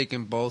I was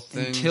taking both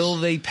things. Until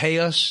they pay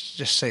us,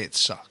 just say it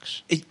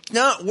sucks. It's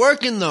not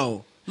working,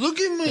 though. Look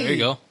at me. There you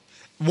go.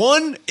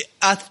 One,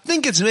 I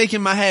think it's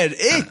making my head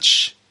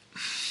itch.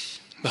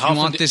 If you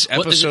want this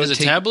episode, is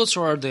it tablets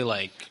or are they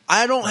like...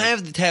 I don't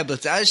have the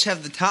tablets. I just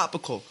have the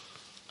topical.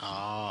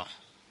 Ah.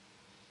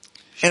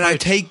 And I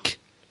take... You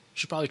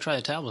should probably try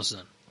the tablets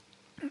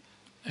then.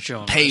 At your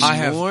own Pay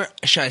risk. more?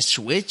 Should I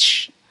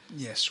switch?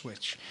 Yeah,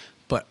 switch.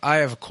 But I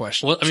have a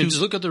question. Well, I mean,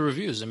 just look at the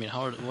reviews. I mean,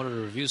 what are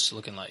the reviews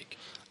looking like?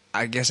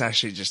 I guess I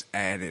should just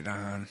add it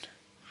on.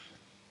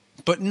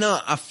 But no,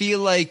 I feel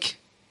like...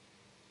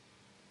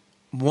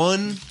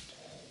 One...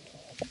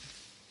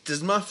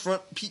 Does my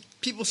front...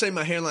 People say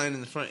my hairline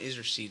in the front is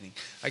receding.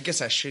 I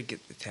guess I should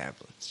get the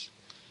tablets.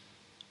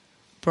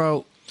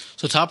 Bro.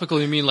 So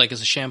topical, you mean like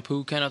it's a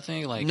shampoo kind of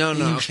thing? Like No,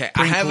 okay.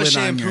 I sprinkle have a it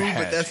on your shampoo,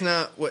 head. but that's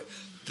not what...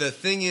 The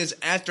thing is,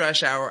 after I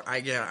shower, I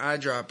get an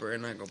eyedropper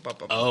and I go... Bop,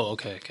 bop, bop. Oh,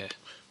 okay.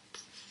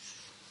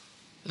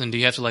 Then do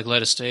you have to like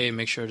let it stay,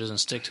 make sure it doesn't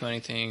stick to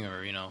anything,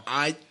 or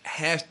I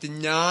have to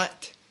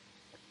not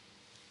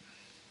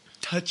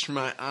touch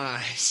my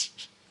eyes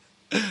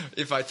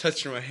if I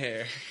touch my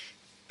hair.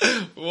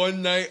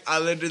 One night, I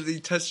literally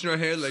touched my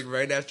hair like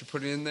right after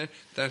putting it in there.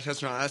 Then I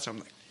touched my eyes, so I'm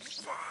like,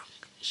 fuck.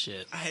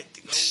 Shit. I had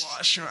to go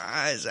wash my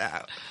eyes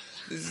out.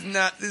 This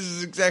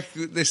is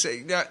exactly what they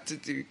say not to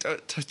do.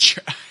 Don't touch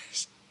your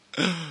eyes.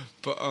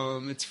 But,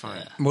 it's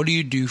fine. Yeah. What do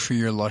you do for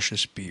your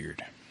luscious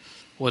beard?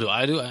 What do?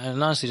 I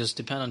honestly just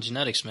depend on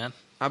genetics, man.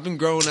 I've been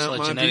growing Just out let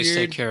my genetics beard.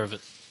 take care of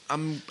it.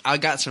 I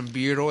got some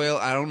beard oil.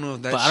 I don't know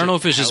if that. But I don't know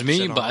if it's just helps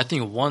me, at but all. I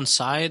think one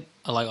side,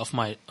 like of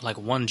my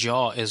one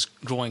jaw, is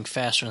growing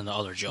faster than the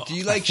other jaw. Do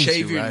you I think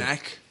shave you're your right.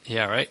 neck?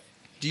 Yeah, right.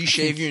 Do you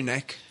shave your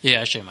neck?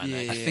 Yeah, I shave my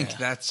neck. I think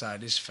that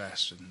side is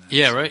faster than that.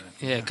 Yeah, side. right.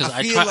 Yeah, because I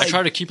I feel try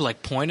like- to keep it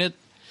like pointed,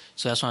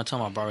 so that's why I tell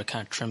my barber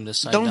kind of trim this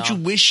side Don't down.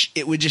 you wish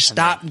it would just And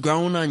stop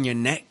growing on your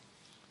neck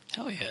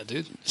Hell yeah,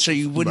 dude. so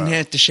you wouldn't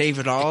have to shave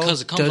it all?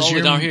 Because it comes Does all the way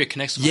your- down here, it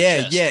connects to my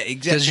Yeah, chest. yeah,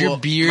 exactly. Does your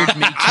beard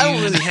make you... I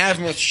don't really have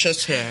much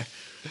chest hair.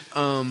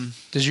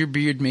 Does your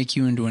beard make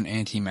you into an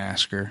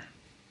anti-masker?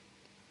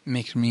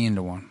 makes me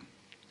into one.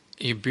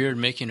 Your beard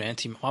making you an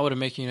anti. Why would it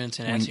make you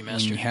into an When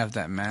anti-masker? you have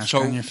that mask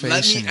So on your face,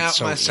 let me and out it's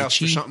so myself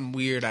itchy, for something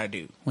weird I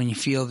do. when you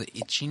feel the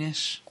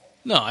itchiness.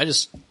 No, I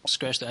just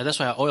scratch that. That's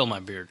why I oil my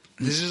beard.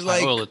 This is I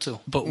like oil it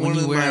too. But One when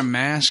you of wear my- a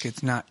mask,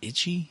 it's not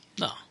itchy.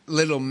 No,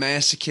 little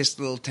masochist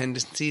little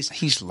tendencies.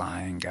 He's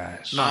lying,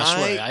 guys. no, I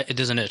swear, it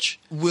doesn't itch.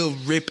 Will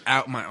rip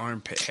out my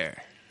armpit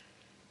hair.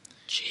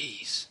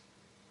 Jeez.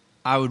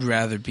 I would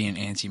rather be an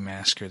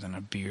anti-masker than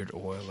a beard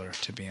oiler,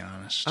 to be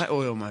honest. I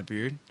oil my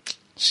beard.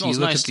 See, Smells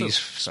look nice, at these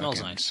too. Smells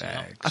fucking nice, you know?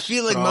 bags. I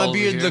feel like They're my all over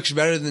beard here. looks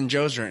better than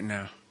Joe's right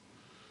now.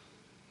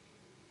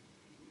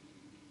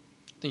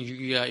 I think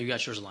you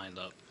got yours lined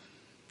up.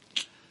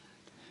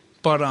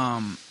 But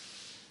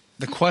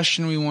the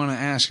question we want to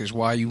ask is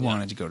why you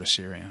wanted to go to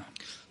Syria.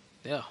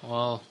 Yeah.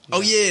 Well.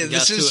 Oh yeah, we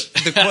this got is to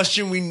it. the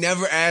question we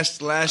never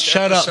asked last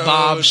Shut episode. up,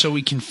 Bob, so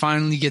we can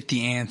finally get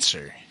the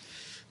answer.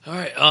 All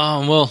right.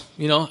 Well,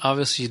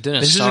 obviously you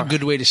didn't. This start. is a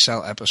good way to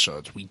sell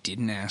episodes. We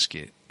didn't ask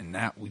it, and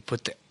that we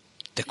put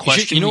the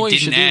question You know we what you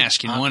didn't should do?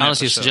 ask in one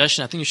Honestly, episode. a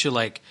suggestion. I think you should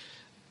make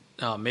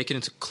it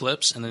into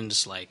clips and then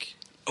just like.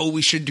 Oh,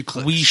 we should do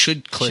clips. We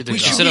should clip We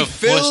it. should up. Instead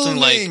of posting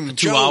like filming.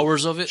 2 Joe,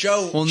 hours of it.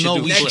 Joe, Well, should no,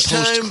 do we clips. should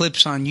post Next time-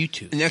 clips on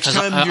YouTube. Next 'Cause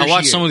time I you're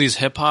watched here, some of these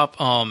hip hop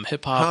Hamza,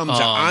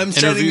 I'm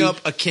setting interview,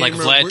 up a camera. like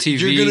Vlad We're- TV.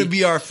 You're going to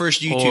be our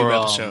first YouTube or,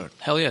 episode.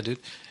 Hell yeah, dude!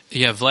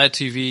 You have Vlad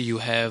TV. You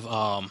have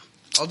I'll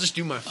just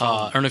do my I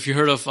phone. don't know if you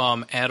heard of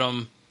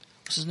Adam.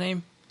 What's his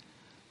name?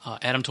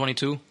 Adam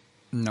 22.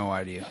 No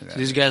idea who that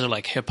These is. guys are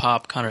like hip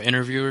hop kind of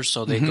interviewers,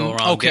 so they go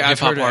around. Okay, get I've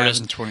hip-hop heard of artists.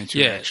 Adam 22,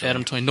 Yeah, actually.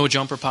 Adam 20. No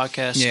Jumper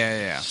podcast.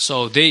 Yeah.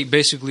 So they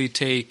basically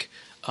take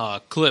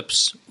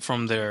clips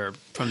from their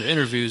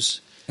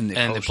interviews And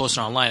and they they post post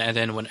it online, and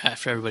then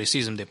after everybody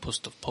sees them, they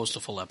post a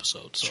full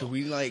episode. So. Should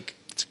we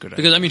It's a good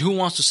Because idea. who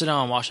wants to sit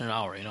down and watch an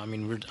hour?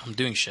 I'm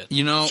doing shit.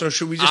 You know, So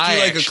should we just do I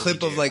like a actually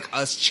clip of do. like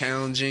us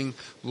challenging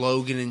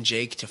Logan and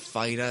Jake to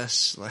fight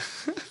us? Like,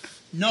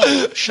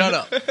 No, shut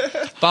up,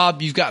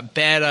 Bob. You've got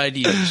bad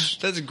ideas.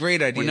 that's a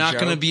great idea. We're not Joe.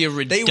 going to be a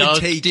They would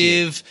take it.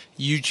 reductive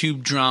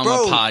YouTube drama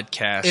Bro,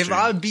 podcast. If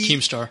I beat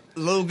Keemstar.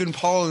 Logan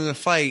Paul in a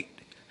fight,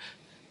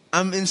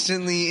 I'm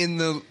instantly in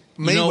the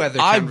Mayweather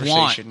I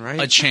conversation, want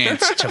right? a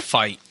chance to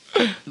fight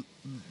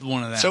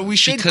one of them. So we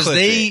should because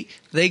clip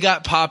they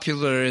got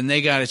popular and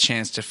they got a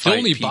chance to They fight.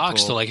 only people.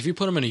 box though. Like if you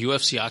put them in a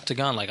UFC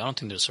octagon, I don't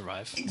think they'll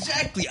survive.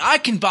 Exactly. I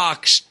can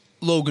box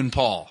Logan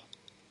Paul.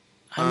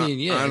 I mean,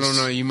 yeah. I don't it's-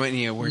 know. You might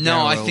need to work. No, out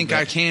a I little think bit.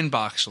 I can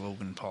box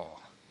Logan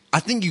Paul. I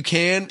think you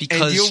can,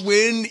 Because- and you'll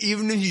win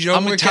even if you don't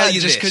I'm gonna work tell out you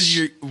just this. because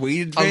you're weight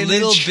A advantage.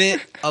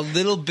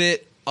 little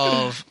bit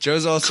of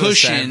Joe's also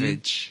cushion a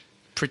savage.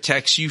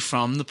 protects you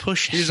from the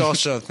pushing. Here's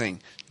also a thing.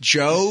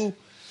 Joe's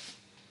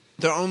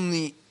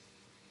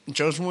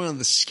one of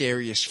the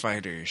scariest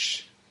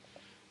fighters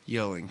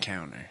you'll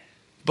encounter.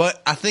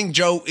 But I think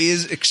Joe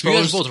is exposed.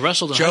 You guys both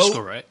wrestled in high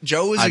school, right?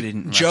 I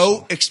didn't Joe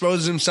wrestle.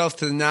 exposes himself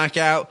to the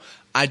knockout.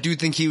 I do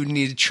think he would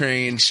need to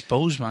train.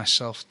 expose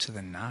myself to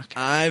the knockout.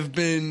 I've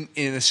been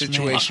in a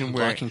situation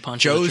where Blocking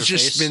punches with Joe's your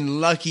just face. been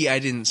lucky I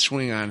didn't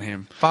swing on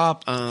him.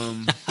 Bob,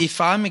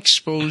 if I'm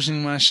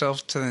exposing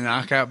myself to the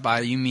knockout by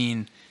you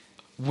mean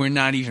we're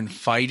not even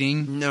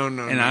fighting? No, And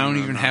I don't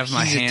even have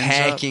my he's hands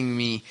attacking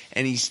me,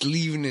 and he's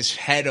leaving his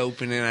head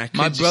open, and I could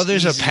My just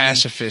brother's a easily-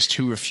 pacifist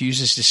who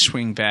refuses to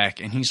swing back,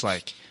 and he's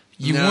like,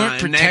 you Nah,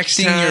 weren't protecting next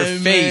your time,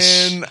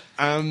 face. man,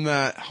 I'm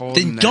not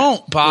holding Then that. don't,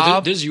 Well,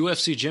 Bob. there's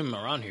UFC gym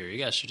around here. You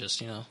guys should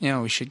just Yeah,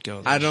 we should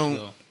go there. I don't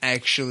So-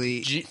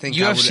 actually think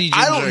UFC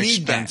I gyms don't are need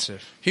expensive.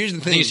 that. Here's the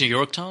I think it's thing. in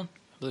Yorktown.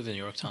 I live in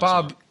Yorktown.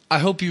 Bob, somewhere. I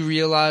hope you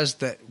realize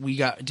that we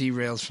got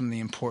derailed from the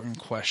important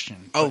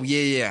question. Oh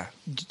yeah.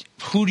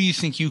 Who do you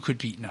think you could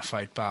beat in a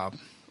fight, Bob?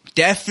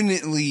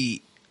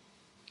 Definitely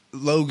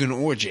Logan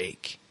or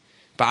Jake,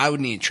 but I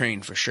would need to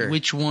train for sure.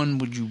 Which one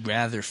would you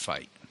rather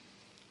fight?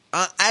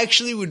 I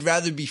actually would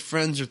rather be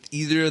friends with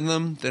either of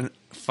them than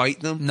fight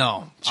them.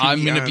 No, To I'm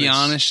be going to be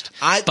honest. honest.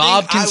 I think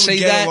Bob I can would say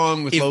get that.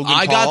 along with If Logan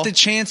I Paul. got the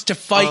chance to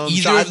fight So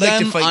either I'd of like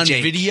to them fight on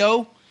Jake.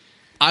 video,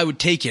 I would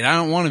take it. I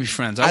don't want to be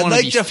friends. I I'd want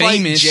like be to fight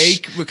famous.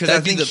 Jake because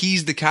That'd I be think the-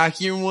 he's the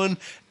cockier one.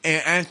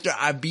 And after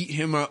I beat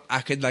him up, I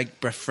could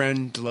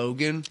befriend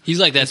Logan. He's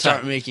like that and start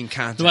type. making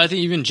content. No, I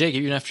think even Jake,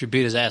 even after you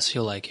beat his ass,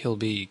 he'll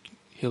be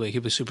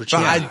super chill.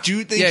 But I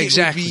do think yeah, it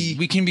exactly. would be.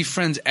 We can be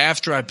friends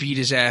after I beat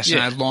his ass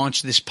Yeah. and I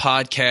launch this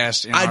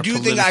podcast. And I our do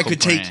think I political could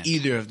brand. take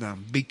either of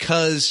them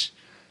because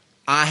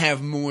I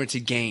have more to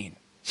gain,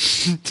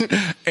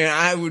 and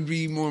I would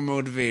be more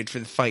motivated for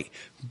the fight.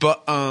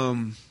 But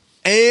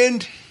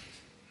and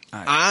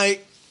I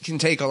can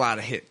take a lot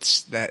of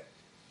hits that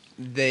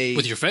they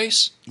with your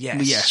face.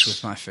 Yes,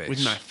 with my face.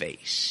 With my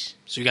face.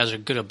 So you guys are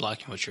good at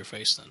blocking with your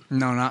face, then.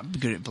 No, not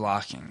good at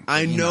blocking.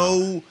 I You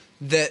know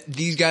that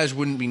these guys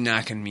wouldn't be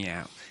knocking me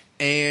out,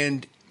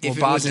 and if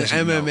Well, Bob it was an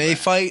doesn't know MMA that.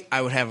 fight,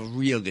 I would have a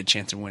real good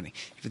chance of winning.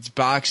 If it's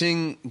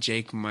boxing,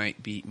 Jake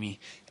might beat me.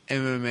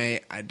 MMA,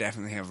 I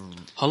definitely have.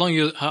 How long do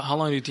you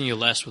think you'll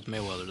last with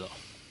Mayweather though?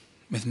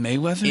 with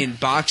Mayweather. In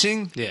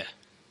boxing, Yeah,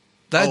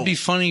 That'd Oh. be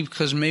funny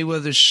because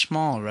Mayweather's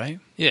small, right?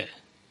 yeah.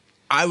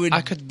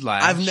 I could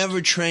last. I've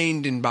never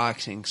trained in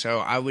boxing, so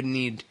I would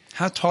need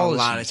How tall a is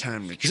lot he? of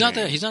time to He's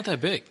train. not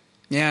that big.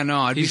 Yeah, no,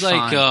 I'd He's be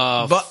like,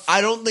 fine. But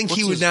I don't think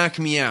he what's would his- knock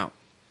me out.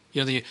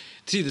 you know, the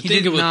He thing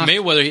didn't with knock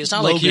Mayweather, it's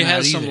not like he Logan out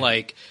has some either.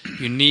 like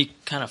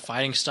unique kind of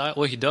fighting style.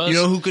 Well, he does. You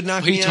know who could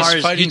knock he me out?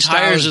 tires, Fighting he style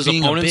tires is his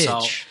being a opponents bitch.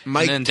 out.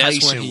 Mike and then that's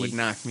Tyson when he, would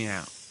knock me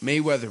out.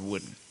 Mayweather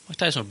wouldn't. Mike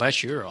Tyson would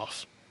bite your ear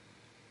off.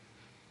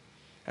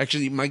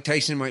 Actually, Mike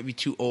Tyson might be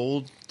too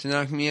old to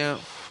knock me out.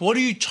 What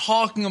are you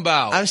talking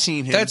about? I've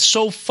seen him. That's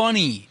so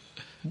funny.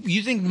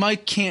 You think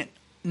Mike can't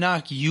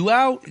knock you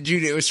out?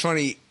 Dude, it was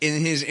funny.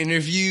 In his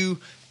interview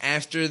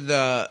after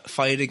the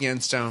fight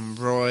against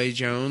Roy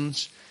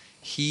Jones,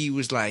 he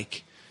was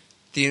like,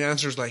 the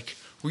announcer was like,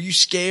 were you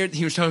scared?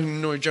 He was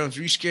talking to Roy Jones.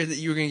 Were you scared that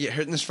you were going to get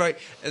hurt in this fight?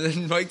 And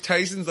then Mike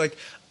Tyson's like,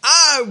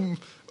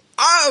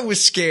 I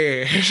was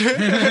scared. He's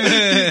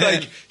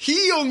like,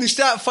 he only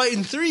stopped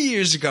fighting 3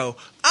 years ago.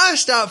 I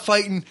stopped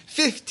fighting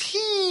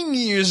 15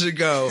 years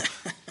ago.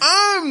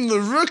 I'm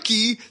the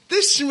rookie.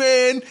 This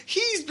man,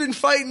 he's been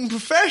fighting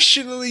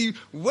professionally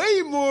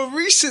way more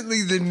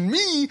recently than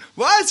me.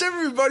 Why is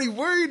everybody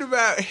worried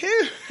about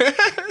him?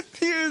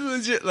 He was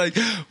legit like,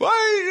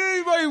 why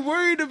ain't anybody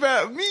worried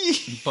about me?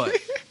 But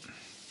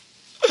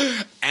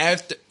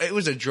After it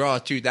was a draw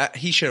too. That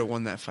he should have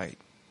won that fight.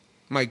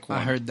 Mike won.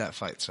 I heard that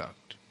fight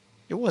sucked.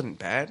 It wasn't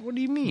bad. What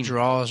do you mean?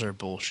 Draws are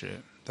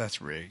bullshit.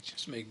 That's rigged.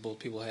 Just make both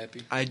people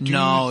happy. I do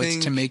No, think,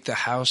 it's to make the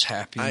house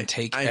happy and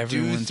take I do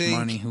everyone's think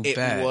money who it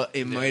bet.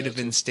 It might have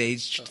been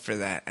staged for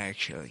that,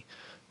 actually.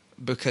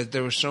 Because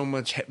there was so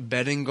much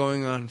betting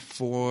going on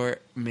for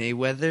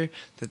Mayweather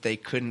that they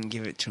couldn't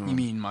give it to him. You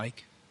mean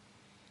Mike?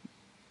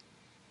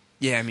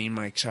 Yeah, I mean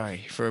Mike,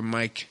 sorry. For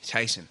Mike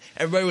Tyson.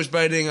 Everybody was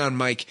betting on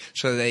Mike,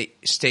 so they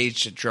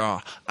staged a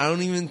draw. I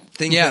don't even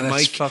think Yeah, that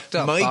that's Mike fucked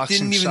up. Mike Boxing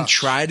didn't even sucks.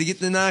 try to get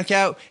the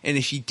knockout, and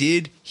if he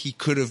did, he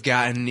could have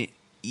gotten it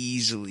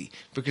easily.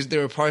 Because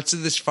there were parts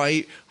of this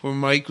fight where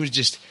Mike was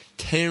just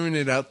tearing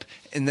it up,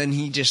 and then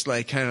he just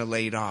like kind of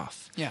laid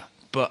off. Yeah.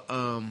 But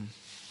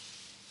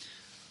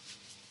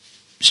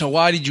So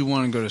why did you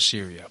want to go to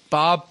Syria?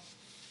 Bob,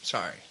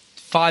 sorry.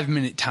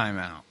 5-minute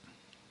timeout.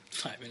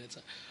 5 minutes.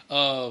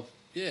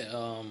 Yeah.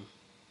 Well,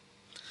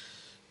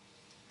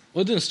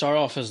 it didn't start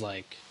off as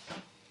like,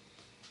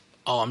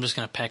 oh, I'm just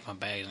gonna pack my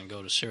bags and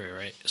go to Syria,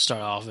 right? It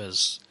started off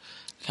as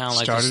kind of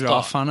like Started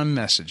off on a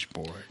message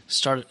board.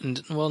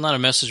 Well, not a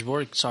message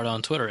board. It started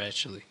on Twitter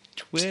actually.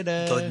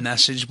 Twitter. The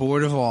message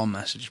board of all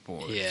message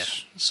boards. Yeah.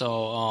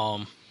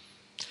 So,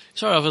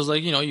 started off as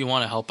like, you know, you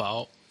want to help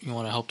out, you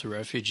want to help the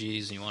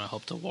refugees, and you want to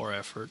help the war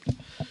effort.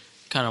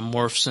 Kind of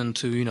morphs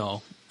into, you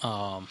know,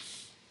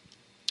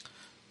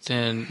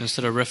 then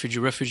instead of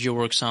refugee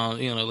work sound,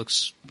 you know, it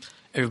looks,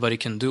 everybody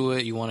can do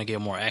it. You want to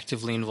get more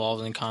actively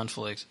involved in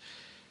conflict.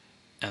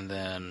 And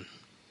then,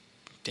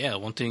 yeah,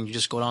 one thing, you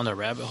just go down the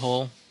rabbit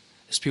hole.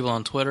 There's people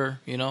on Twitter,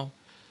 you know,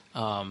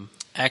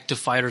 active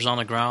fighters on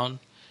the ground.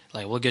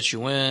 Like, we'll get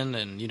you in,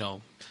 and, you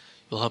know,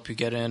 we'll help you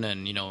get in,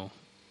 and, you know,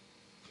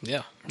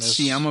 yeah.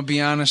 See, I'm going to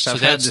be honest. So I've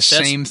had the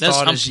same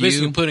thought as I'm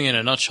basically you. putting in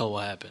a nutshell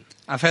what happened.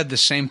 I've had the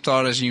same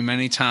thought as you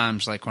many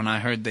times. Like when I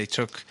heard they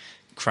took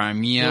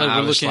Crimea, Well, like,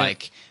 I we're was looking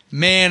like,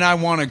 man, I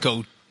want to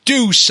go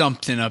do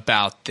something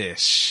about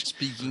this.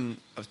 Speaking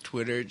of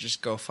Twitter,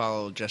 just go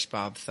follow Just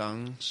Bob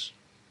Thungs.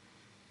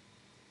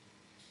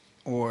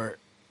 Or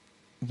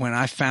when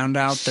I found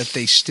out that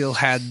they still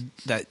had,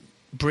 that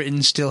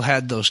Britain still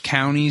had those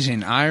counties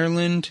in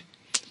Ireland,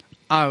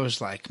 I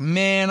was like,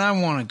 man, I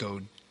want to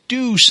go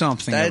do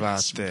something about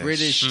That's this.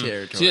 British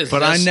territory. See, But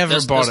I That's- never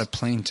that's- bought that's- a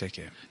plane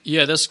ticket.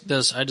 Yeah,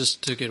 that's. I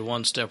just took it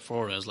one step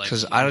forward. As like,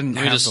 'Cause I didn't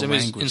let me have just- the let me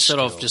language instead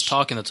of skills. just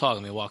talking the talk,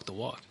 let me walk the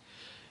walk.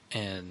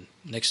 And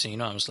next thing you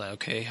know, I was like,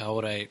 okay, how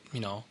would I? You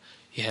know,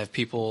 you have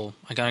people.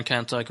 I got in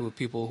contact with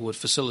people who would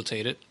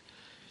facilitate it.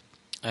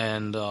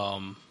 And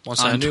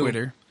once I On knew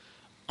Twitter.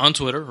 on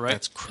Twitter, right?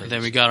 That's crazy. And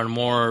then we got on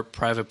more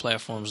private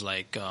platforms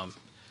like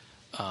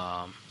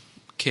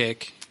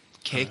Kick.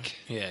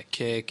 Yeah,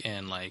 Kick,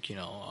 and like, you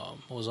know,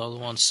 what was the other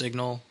one?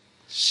 Signal.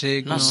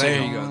 Signal. Not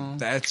There Signal. you go.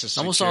 That's a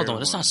Almost secure all the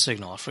one. It's not one.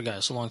 Signal. I forgot.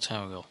 It's a long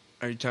time ago.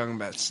 Are you talking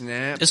about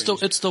Snap?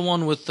 It's the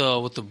one with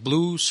the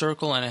blue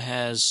circle, and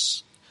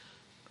it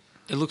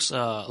looks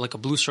like a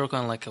blue circle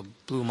and like a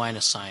blue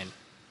minus sign.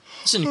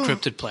 It's an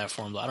encrypted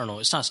platform, though. I don't know.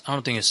 It's not. I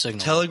don't think it's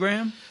Signal.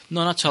 Telegram?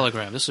 No, not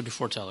Telegram. This is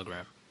before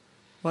Telegram.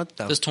 What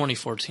the? This is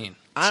 2014.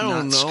 I don't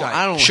not know. Skype.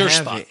 I don't Sure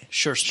have Spot. it.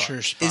 Sure Spot.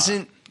 Sure Spot.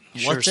 Isn't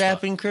Sure WhatsApp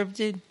Spot.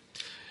 encrypted?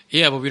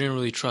 Yeah, but we didn't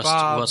really trust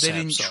Bob, WhatsApp. they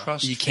didn't so.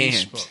 trust You can't.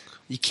 Facebook.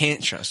 You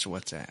can't trust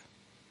WhatsApp.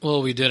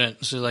 Well, we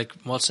didn't. So, like,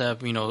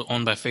 WhatsApp, you know,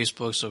 owned by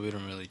Facebook, so we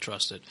didn't really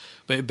trust it.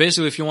 But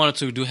basically, if you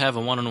wanted to have a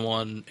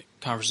one-on-one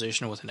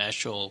conversation with an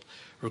actual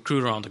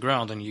recruiter on the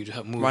ground, then you'd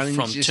have Why moved didn't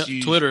from you just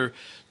use Twitter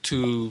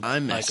to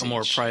like iMessage? a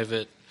more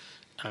private.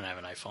 I don't have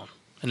an iPhone.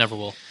 I never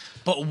will.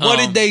 But what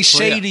did they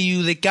say yeah. to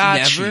you that got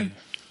Never? you?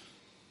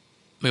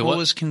 Wait, What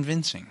was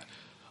convincing?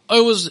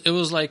 Oh, it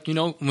was like, you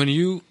know, when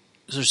you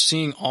are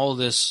seeing all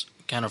this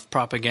kind of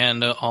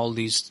propaganda, all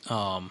these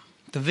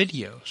The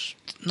videos.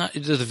 Not the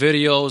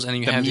videos, and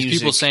you The have these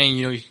people music. saying,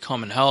 you can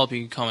come and help. You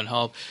can come and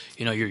help.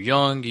 You're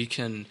young. You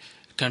can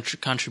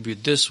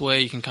contribute this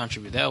way. You can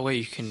contribute that way.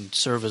 You can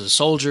serve as a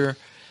soldier.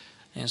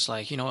 And it's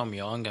like, I'm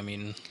young. I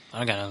mean, I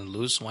don't got nothing to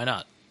lose. Why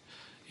not?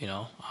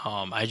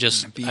 I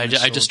just Being a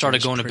started soldier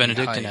is going to pretty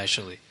Benedictine, hype.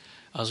 actually.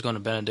 I was going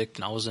to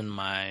Benedictine. I was in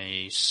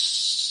my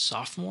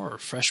sophomore or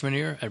freshman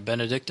year at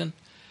Benedictine.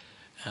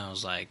 And I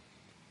was like,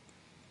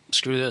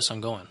 screw this,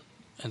 I'm going.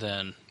 And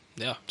then,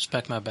 just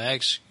packed my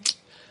bags,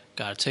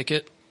 got a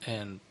ticket,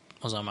 and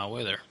was on my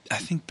way there. I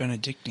think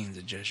Benedictine's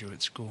a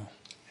Jesuit school.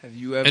 Have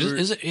you ever?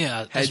 Is it?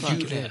 Yeah. That's Had what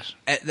you it is.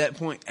 at that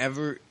point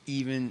ever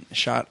even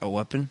shot a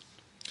weapon?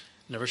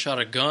 Never shot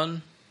a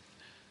gun.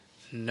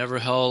 Never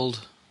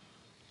held.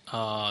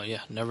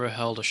 Never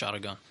held or shot a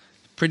gun.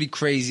 Pretty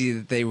crazy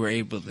that they were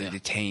able to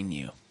detain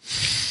you.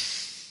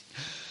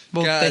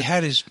 Well, God. they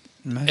had his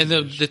And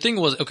the thing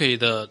was, okay,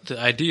 the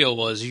idea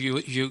was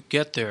you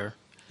get there,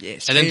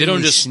 Yes, and then they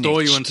don't just throw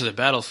you into the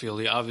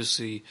battlefield.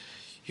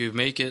 You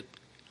make it.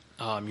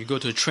 You go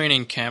to a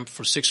training camp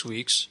for 6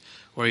 weeks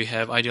where you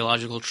have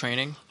ideological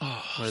training,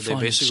 where they fun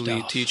basically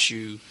stuff. teach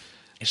you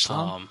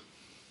Islam.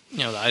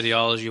 the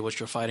ideology, what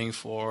you're fighting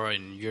for,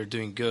 and you're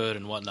doing good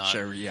and whatnot.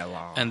 Sharia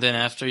law. And then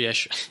after,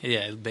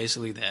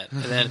 basically that.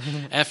 And then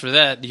after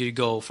that, you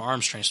go for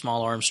arms training,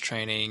 small arms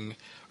training,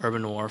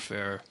 urban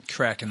warfare,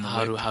 Cracking the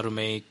whip. how to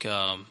make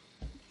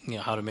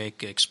how to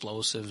make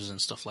explosives and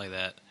stuff like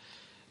that.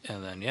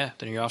 And then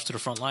then you're off to the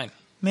front line.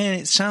 Man,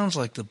 it sounds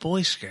like the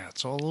Boy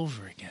Scouts all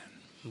over again.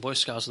 Boy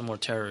Scouts are the more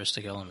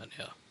terroristic element,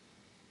 yeah.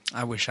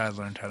 I wish I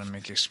learned how to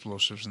make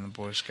explosives in the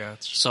Boy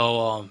Scouts.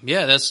 So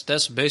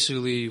that's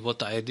basically what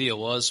the idea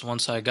was.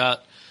 Once I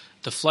got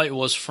the flight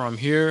was from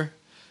here,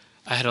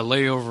 I had a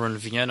layover in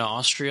Vienna,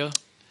 Austria.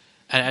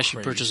 I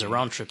actually purchased a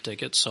round trip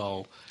ticket,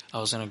 so I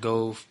was going to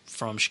go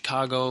from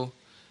Chicago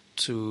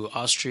to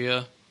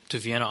Austria, to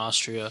Vienna,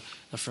 Austria,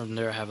 and from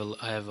there I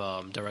have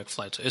a direct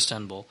flight to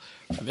Istanbul.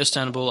 From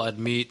Istanbul, I'd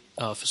meet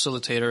a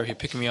facilitator. He'd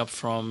pick me up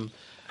from.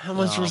 How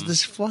much was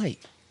this flight?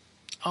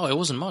 Oh, it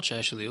wasn't much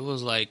actually. It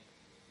was like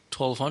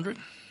 1,200,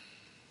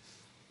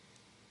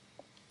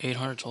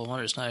 800,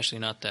 1,200. It's not actually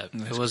not that.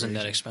 That's it wasn't that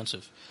crazy.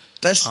 expensive.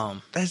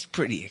 That's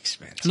pretty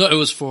expensive. No, it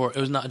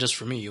was not just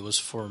for me. It was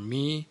for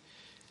me,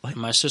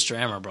 my sister,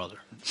 and my brother.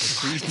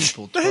 Three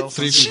people, That's 12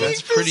 people.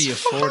 That's pretty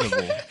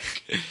affordable.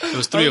 It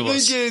was three of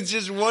us. Thinking it's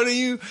just one of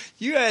you.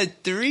 You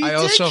had three. I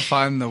also tickets?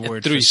 find the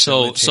word Three.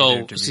 So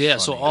facilitator to be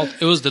funny.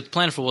 it was the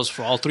plan was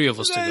for all three of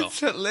us to go. That's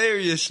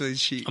hilariously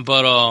cheap.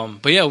 But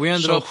yeah, we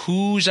ended So up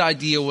whose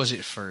idea was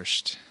it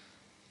first?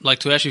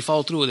 to actually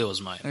follow through with it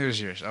was mine. It was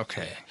yours.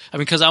 Okay. I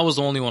mean, because I was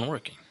the only one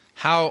working.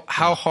 How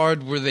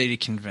hard were they to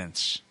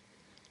convince?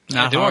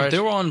 Not they hard.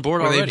 were on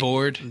board Were already. they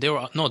bored? They were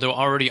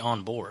already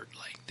on board.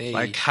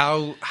 Like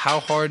how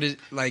hard is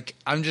like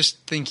I'm just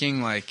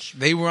thinking like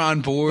they were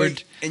on board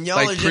Wait, and y'all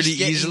are like just pretty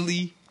getting-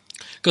 easily.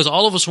 because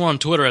all of us were on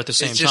Twitter at the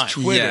same It's just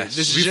time. Twitter. Yes.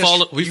 This is We just,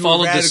 follow- we you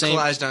followed were the same-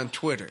 radicalized on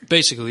Twitter.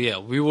 Basically, yeah,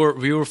 we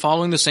were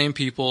following the same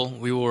people.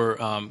 We were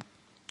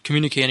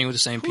communicating with the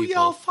same Who people.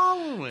 y'all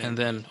following? And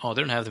then, they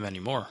don't have them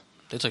anymore.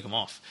 They took them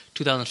off.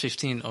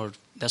 2015, or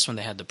that's when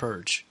they had the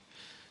purge.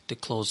 They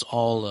closed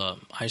all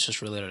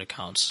ISIS-related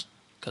accounts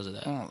because of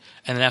that. Oh.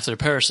 And then after the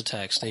Paris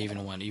attacks, they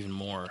even went even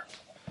more.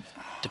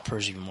 They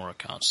purged even more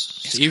accounts.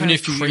 It's So even kinda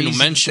if you crazy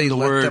mention they the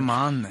let word them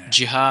on there.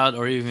 jihad,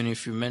 or even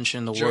if you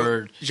mention the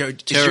word is your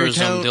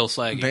terrorism, account they'll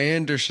flag you.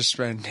 banned or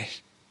suspended?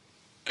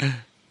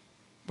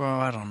 Well,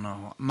 I don't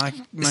know. My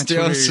Still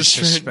Twitter is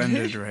suspended?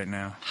 suspended right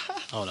now.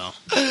 Oh no.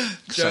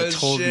 'Cause I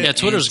told shit. you- Yeah,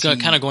 Twitter's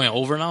anti- kind of going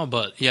over now,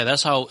 but yeah,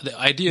 that's how the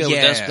idea.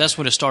 Yeah. That's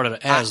what it started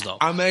as, though.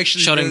 I'm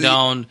actually shutting really-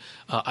 down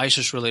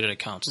ISIS-related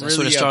accounts. That's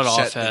what Really it started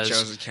upset off that as,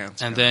 Joe's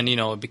account's and gone. then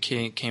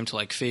it came to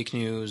like fake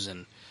news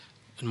and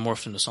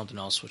morphed into something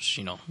else, which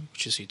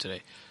which you see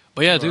today.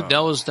 But yeah, dude,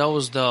 that was the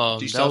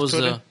Do you still have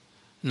Twitter?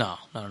 no,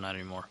 not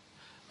anymore.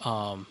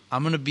 I'm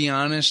gonna be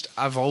honest.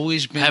 I've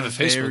always I been have a a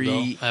Facebook very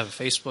though. I have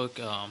a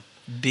Facebook.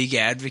 big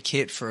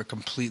advocate for a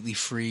completely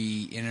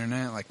free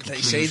internet. Like They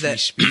completely say free that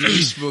speech.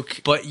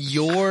 Facebook. But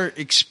your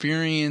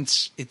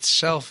experience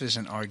itself is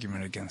an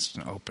argument against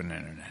an open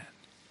internet.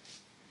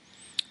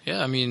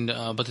 Yeah, I mean,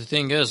 but the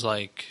thing is,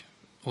 like,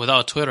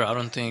 without Twitter, I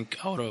don't think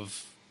I would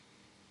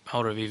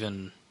have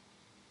even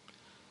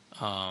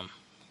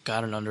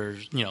gotten under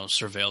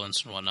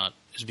surveillance and whatnot.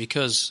 It's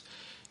because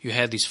you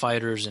had these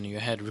fighters and you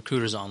had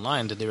recruiters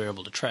online that they were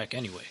able to track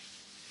anyway.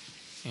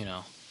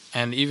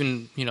 And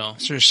even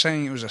So you're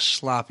saying it was a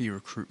sloppy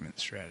recruitment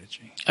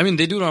strategy. I mean,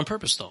 they do it on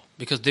purpose, though,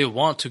 because they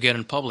want to get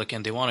in public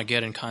and they want to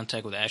get in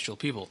contact with actual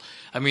people.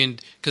 I mean,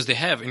 because they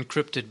have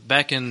encrypted,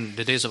 back in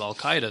the days of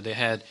Al-Qaeda, they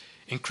had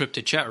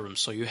encrypted chat rooms.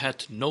 So you had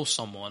to know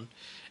someone,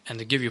 and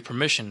they give you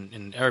permission.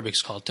 In Arabic,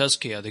 it's called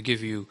tazkiyah. They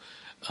give you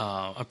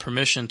a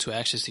permission to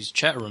access these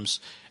chat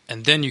rooms,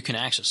 and then you can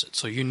access it.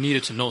 So you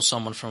needed to know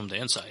someone from the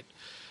inside.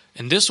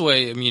 And this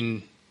way, I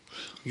mean,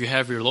 you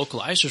have your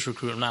local ISIS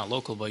recruiter, not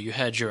local, but you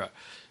had your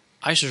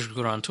ISIS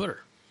recruiter on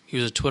Twitter. He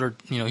was a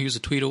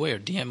tweet away or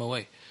DM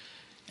away.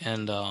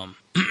 And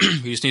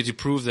you just need to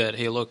prove that,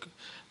 hey, look,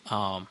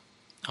 I'm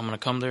gonna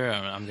come there.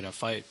 And I'm gonna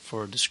fight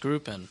for this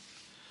group, and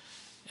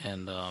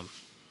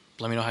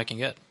let me know how I can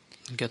get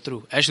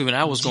through. Actually, when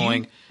I was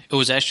going, it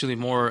was actually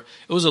more.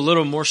 It was a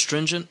little more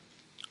stringent.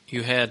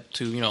 You had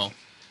to,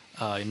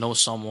 know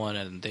someone,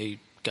 and they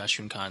got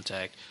you in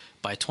contact.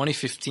 By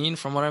 2015,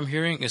 from what I'm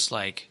hearing, it's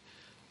like,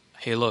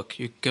 hey, look,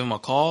 you give them a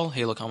call.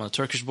 Hey, look, I'm on the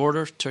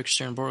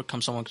Turkish-Syrian border.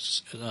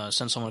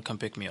 Send someone to come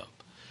pick me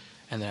up,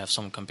 and then have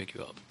someone come pick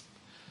you up.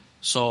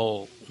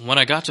 So when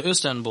I got to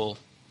Istanbul,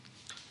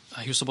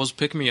 he was supposed to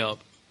pick me up,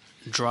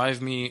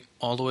 drive me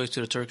all the way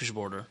to the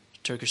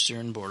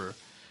Turkish-Syrian border,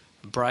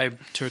 bribe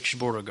Turkish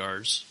border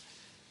guards,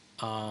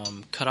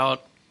 cut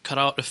out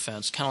a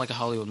fence, kind of like a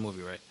Hollywood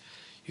movie, right?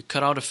 You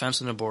cut out a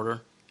fence in the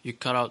border,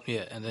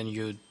 and then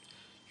you'd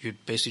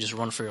basically just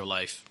run for your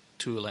life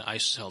to an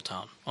ISIS held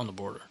town on the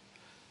border.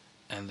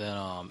 And then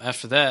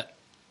after that,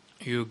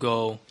 you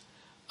go,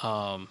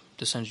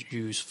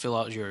 you fill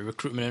out your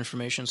recruitment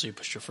information, so you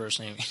put your first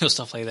name,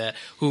 stuff like that.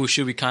 Who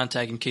should we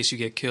contact in case you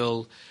get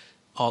killed,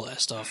 all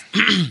that stuff.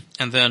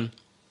 And then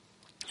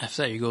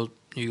after that, you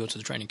go to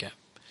the training camp.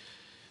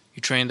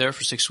 You train there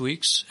for 6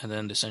 weeks, and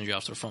then they send you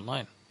off to the front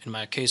line. In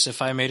my case,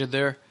 if I made it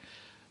there,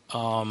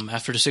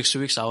 after the 6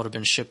 weeks, I would have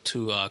been shipped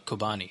to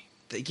Kobani.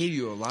 They gave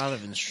you a lot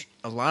of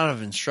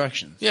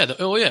instructions. Yeah,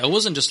 it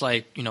wasn't just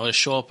like to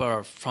show up at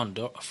our front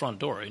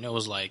door. It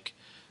was like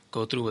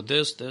go through with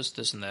this,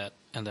 and that,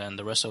 and then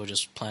the rest I was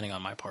just planning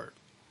on my part.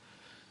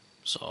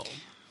 So,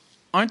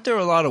 aren't there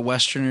a lot of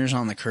Westerners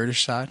on the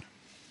Kurdish side?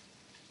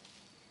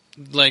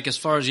 Like as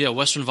far as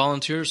Western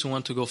volunteers who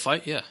want to go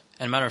fight, yeah.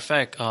 And matter of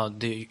fact,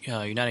 the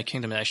United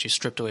Kingdom actually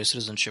stripped away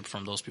citizenship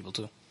from those people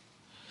too.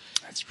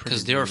 That's pretty.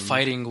 Because they were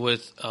fighting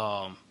with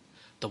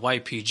the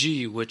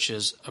YPG, which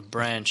is a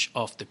branch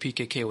of the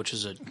PKK, which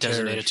is a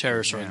designated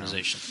terrorist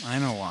organization. I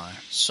know why.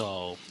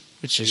 So,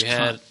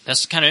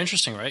 that's kind of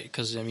interesting, right?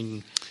 Because I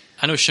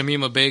know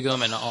Shamima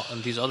Begum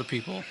and these other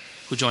people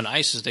who joined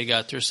ISIS, they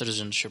got their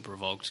citizenship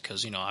revoked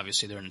because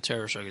obviously they're in a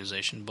terrorist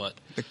organization. But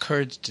the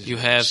Kurds did. You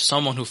have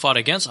someone who fought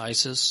against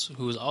ISIS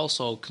who is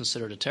also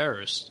considered a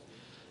terrorist,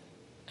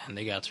 and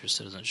they got their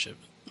citizenship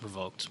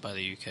revoked by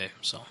the UK.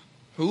 So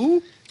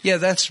who? Yeah,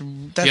 that's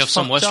you have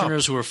some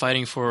Westerners up. who were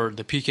fighting for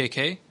the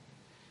PKK,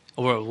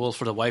 or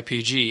for the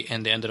YPG,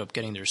 and they ended up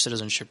getting their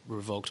citizenship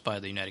revoked by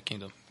the United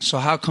Kingdom. So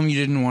how come you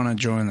didn't want to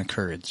join the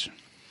Kurds?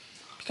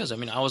 Because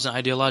I wasn't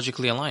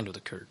ideologically aligned with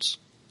the Kurds.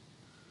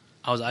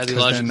 I was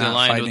ideologically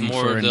aligned with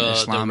more of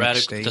the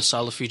radical, the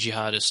Salafi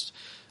jihadist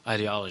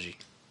ideology.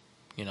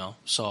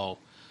 So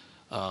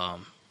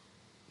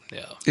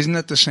yeah. Isn't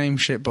that the same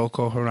shit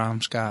Boko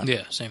Haram's got?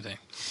 Yeah, same thing.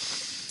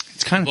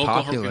 It's kind of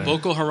popular.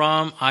 Boko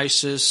Haram,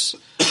 ISIS,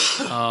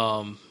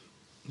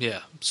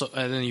 yeah. So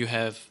and then you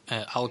have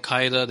Al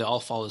Qaeda. They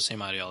all follow the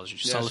same ideology.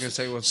 Yeah, I was going to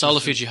say,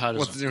 Salafi jihadism.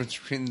 What's the difference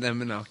between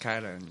them and Al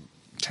Qaeda and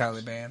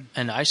Taliban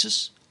and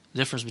ISIS? The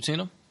difference between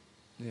them?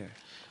 Yeah.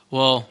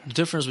 Well, the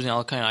difference between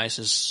Al Qaeda and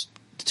ISIS,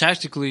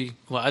 tactically,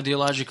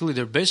 ideologically,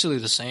 they're basically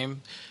the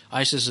same.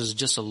 ISIS is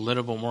just a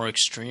little bit more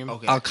extreme.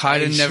 Okay. Al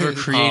Qaeda never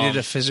created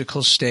a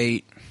physical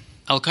state.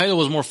 Al Qaeda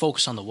was more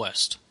focused on the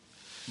West.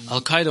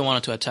 Al Qaeda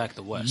wanted to attack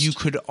the West. You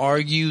could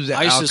argue that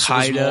ISIS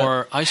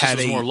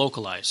was more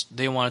localized.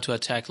 They wanted to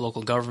attack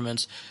local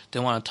governments. They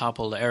wanted to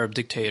topple the Arab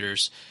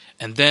dictators.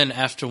 And then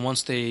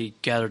once they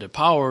gather their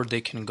power,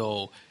 they can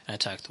go and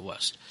attack the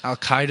West. Al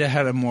Qaeda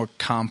had a more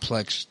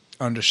complex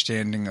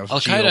understanding of Al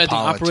Qaeda, I think,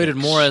 geopolitics. operated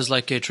more as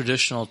like a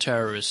traditional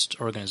terrorist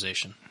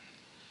organization.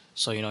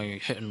 So you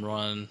hit and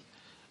run,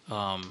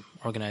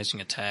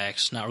 organizing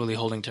attacks, not really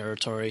holding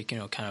territory.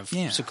 Kind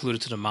of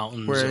secluded to the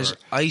mountains. Whereas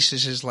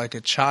ISIS is like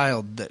a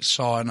child that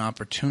saw an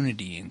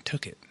opportunity and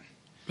took it.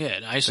 Yeah,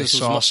 and ISIS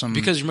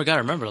because you got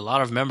to remember, a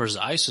lot of members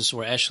of ISIS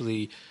were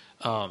actually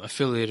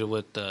affiliated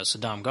with the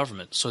Saddam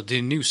government, so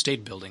they knew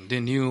state building. They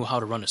knew how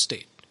to run a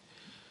state.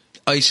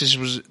 ISIS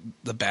was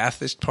the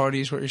Ba'athist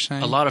party, is what you're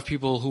saying? A lot of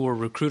people who were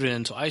recruited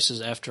into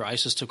ISIS after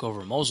ISIS took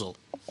over Mosul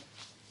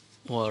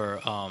were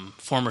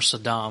former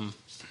Saddam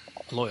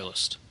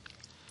loyalists.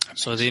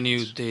 So they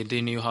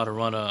knew how to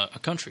run a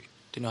country.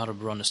 They knew how to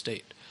run a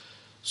state.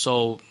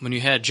 So when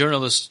you had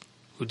journalists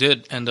who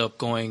did end up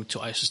going to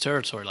ISIS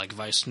territory, like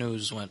Vice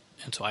News went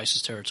into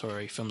ISIS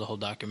territory, filmed a whole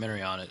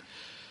documentary on it.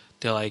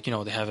 They're like,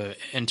 they have an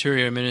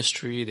interior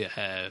ministry, they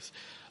have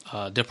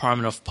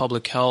Department of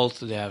Public Health,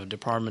 they have a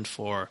department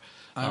for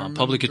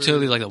public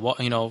utility, like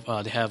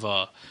they have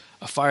a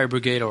fire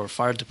brigade or a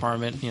fire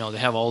department. They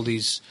have all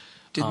these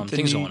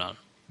things going on.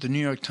 The New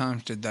York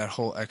Times did that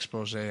whole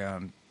expose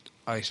on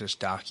ISIS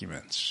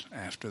documents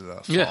after the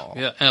fall.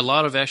 Yeah, and a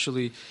lot of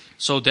actually.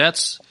 So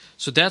that's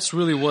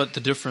really what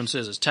the difference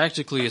is.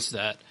 Tactically, it's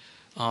that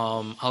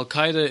Al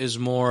Qaeda is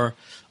more.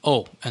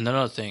 Oh, and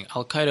another thing,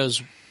 Al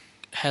Qaeda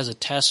has a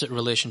tacit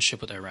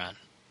relationship with Iran.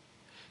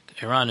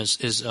 Iran is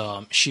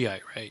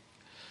Shiite, right?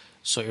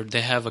 So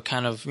they have a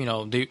kind of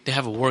they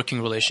have a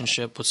working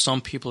relationship with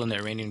some people in the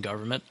Iranian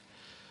government.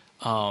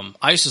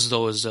 ISIS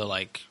though is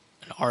like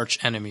an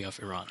arch enemy of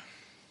Iran.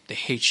 They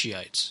hate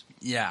Shiites.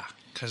 Yeah,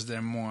 because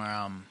they're more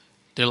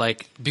They're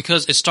like,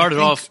 because it started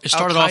off in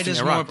Al-Qaeda's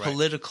Iraq, more right?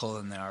 political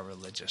than they are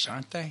religious,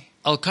 aren't they?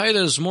 Al-Qaeda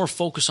is more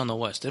focused on the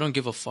West. They don't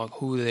give a fuck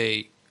who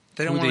they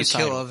They don't who want to side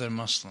kill with. other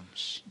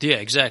Muslims. Yeah,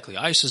 exactly.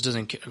 ISIS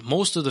doesn't care.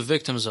 Most of the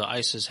victims of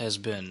ISIS has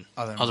been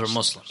Other other Muslims.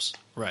 Muslims.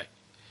 Right.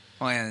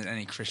 Well, and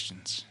any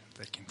Christians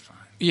they can find.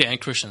 Yeah,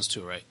 and Christians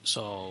too, right?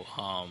 So,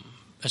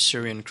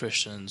 Assyrian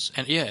Christians,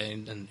 and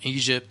in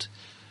Egypt,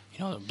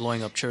 they're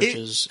blowing up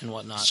churches and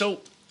whatnot.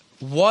 So,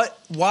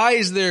 why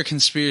is there a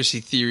conspiracy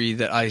theory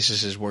that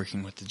ISIS is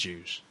working with the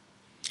Jews?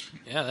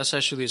 yeah,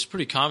 it's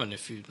pretty common.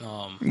 If you,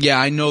 Yeah,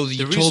 I know that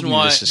you told me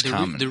this is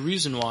common. The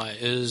reason why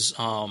is,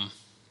 out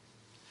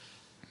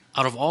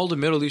of all the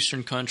Middle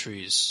Eastern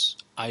countries,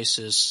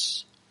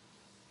 ISIS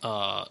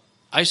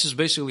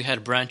basically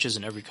had branches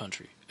in every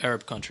country,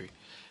 Arab country.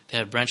 They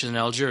have branches in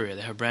Algeria.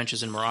 They have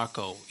branches in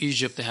Morocco.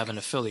 Egypt, they have an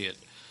affiliate.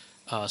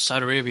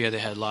 Saudi Arabia, they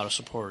had a lot of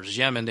supporters.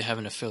 Yemen, they have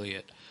an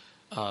affiliate.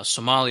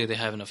 Somalia, they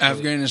have an affiliate.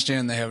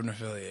 Afghanistan, they have an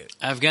affiliate.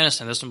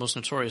 Afghanistan, that's the most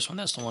notorious one.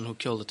 That's the one who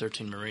killed the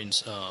 13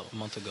 Marines a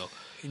month ago.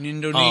 In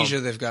Indonesia,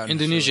 they've got an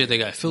Indonesia, affiliate. they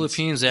got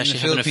Philippines. They In actually the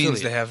have an Philippines,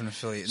 affiliate. they have an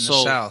affiliate. In So-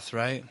 the South,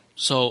 right?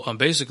 So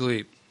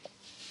basically,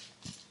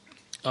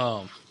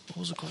 what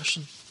was the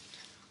question?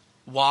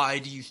 Why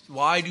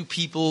do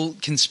people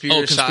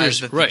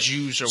conspiracize that the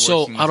Jews are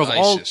so working with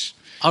ISIS?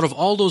 Out of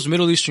all those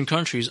Middle Eastern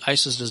countries,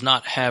 ISIS does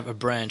not have a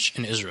branch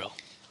in Israel.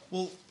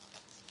 Well,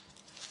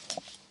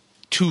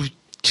 two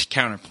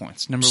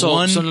counterpoints. Number So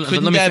one, let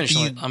couldn't me that finish.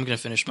 be? I'm going to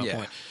finish my Yeah.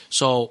 point.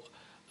 So,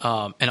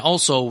 and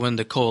also when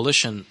the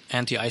coalition,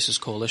 anti-ISIS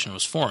coalition,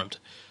 was formed,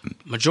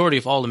 majority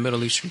of all the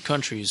Middle Eastern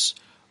countries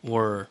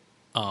were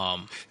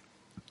part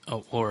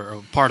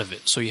of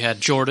it. So you had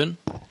Jordan,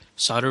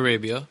 Saudi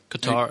Arabia,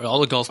 Qatar,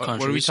 all the Gulf countries.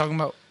 What are we talking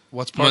about?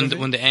 What's part of it?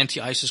 When the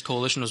anti-ISIS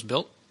coalition was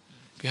built,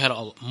 you had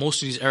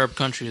most of these Arab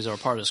countries that were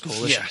part of this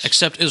coalition, Yes.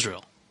 except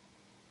Israel.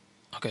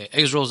 Okay,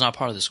 Israel is not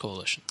part of this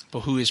coalition.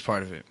 But who is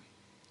part of it?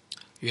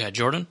 You had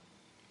Jordan,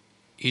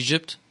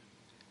 Egypt,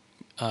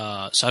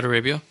 Saudi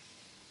Arabia,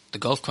 the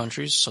Gulf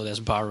countries, so that's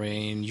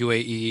Bahrain,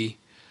 UAE,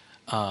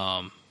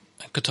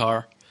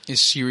 Qatar. Is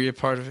Syria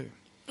part of it?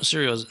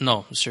 Syria is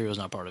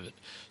not part of it.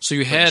 So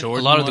you had a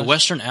Jordan lot of the was?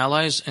 Western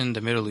allies in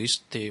the Middle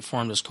East. They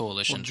formed this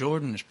coalition. Well,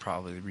 Jordan is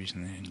probably the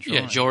reason they didn't join.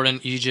 Yeah, Jordan,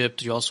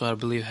 Egypt. You also, I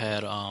believe,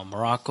 had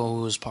Morocco,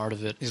 who was part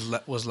of it.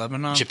 Was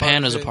Lebanon?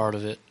 Japan part is of a it? part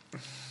of it.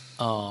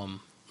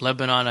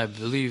 Lebanon, I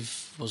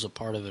believe, was a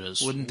part of it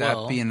as Wouldn't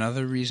well. that be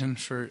another reason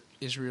for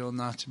Israel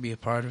not to be a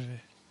part of it?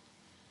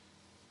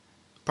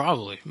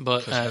 Probably,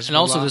 but 'Cause and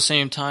also Hezbollah- at the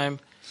same time,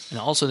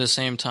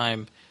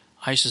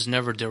 ISIS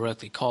never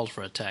directly called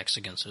for attacks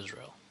against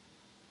Israel.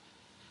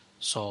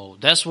 So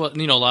that's what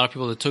a lot of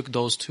people that took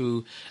those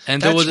two,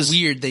 and there That's was this,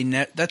 weird.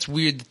 That's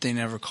weird that they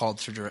never called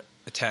for direct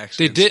attacks.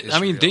 They against did. I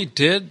mean, Israel. they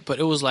did, but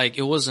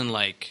it wasn't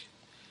like,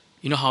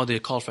 how they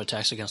called for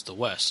attacks against the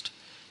West.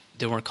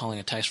 They weren't calling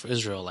attacks for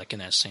Israel like in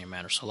that same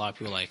manner. So a lot of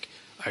people are like,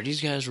 are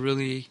these guys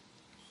really?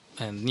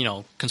 And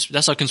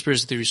that's how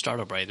conspiracy theories start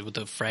up, right? With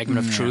the fragment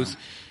of truth,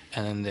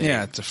 and then they,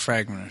 Yeah, it's a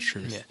fragment of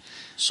truth. yeah.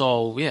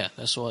 So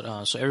that's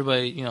what. So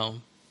everybody,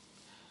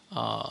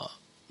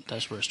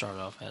 that's where it started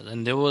off as.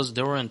 And there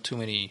weren't too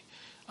many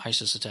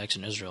ISIS attacks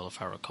in Israel,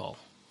 if I recall.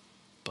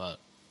 But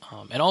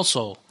and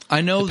also,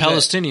 I know the that-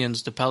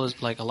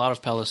 Palestinians, like a lot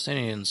of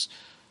Palestinians,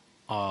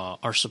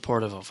 are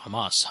supportive of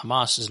Hamas.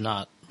 Hamas is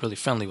not really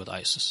friendly with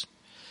ISIS.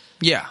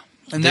 Yeah,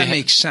 and that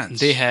makes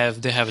sense. They have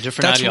a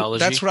different ideology.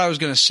 That's what I was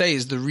going to say.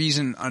 Is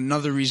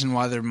another reason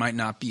why there might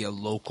not be a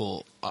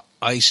local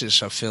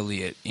ISIS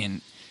affiliate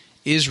in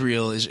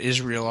Israel is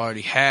Israel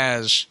already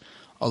has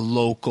a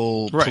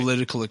local Right.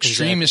 political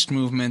extremist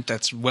movement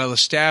that's well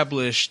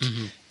established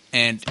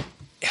and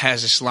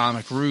has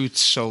Islamic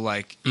roots. So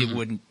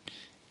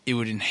it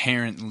would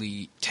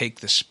inherently take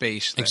the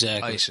space that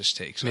Exactly. ISIS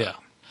takes. Yeah.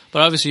 up.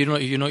 But obviously,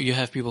 you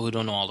have people who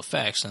don't know all the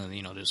facts, and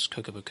then just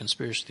cook up a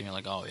conspiracy theory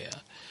like, oh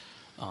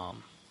yeah,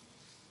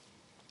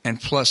 And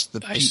plus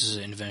ISIS is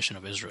an invention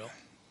of Israel.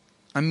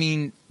 I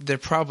mean, there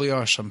probably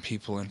are some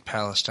people in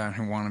Palestine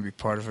who want to be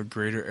part of a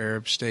greater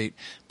Arab state,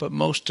 but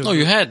most of No,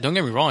 don't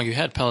get me wrong, you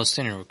had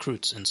Palestinian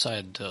recruits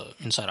inside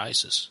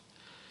ISIS.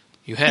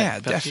 You had, yeah,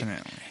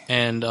 definitely.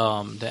 and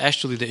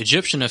the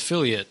Egyptian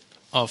affiliate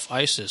of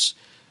ISIS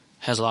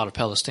has a lot of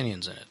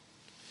Palestinians in it.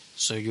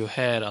 So you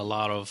had a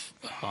lot of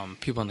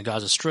people in the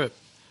Gaza Strip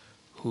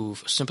who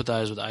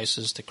sympathized with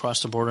ISIS. They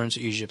crossed the border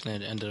into Egypt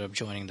and ended up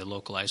joining the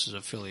local ISIS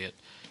affiliate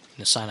in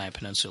the Sinai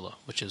Peninsula,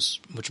 which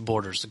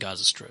borders the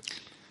Gaza Strip.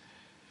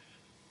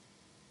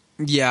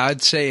 Yeah,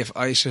 I'd say if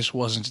ISIS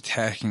wasn't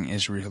attacking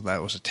Israel,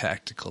 that was a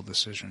tactical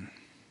decision.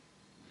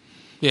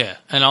 Yeah,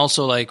 and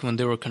also when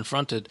they were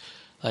confronted,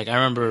 I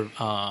remember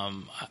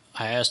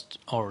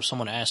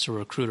someone asked a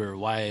recruiter,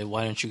 why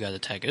don't you guys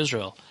attack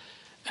Israel?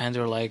 And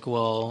they're like,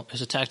 well,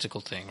 it's a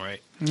tactical thing,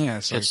 right? Yeah,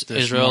 it's like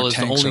there's Israel more is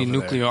the tanks only over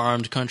there.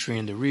 nuclear-armed country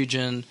in the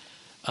region.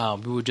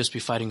 We would just be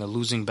fighting a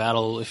losing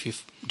battle if you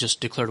just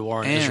declared war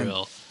on And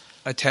Israel.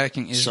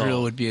 Attacking Israel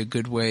So- would be a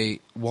good way,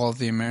 while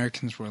the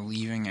Americans were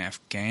leaving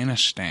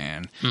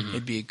Afghanistan, Mm-hmm.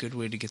 it'd be a good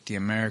way to get the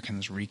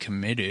Americans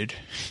recommitted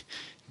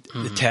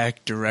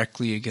attack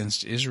directly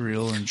against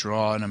Israel and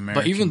draw an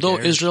American. But even though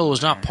garrison Israel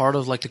was not there. part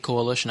of like the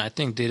coalition, I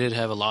think they did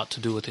have a lot to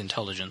do with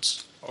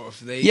intelligence. Or if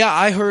they, Yeah,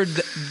 I heard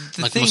the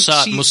Like thing.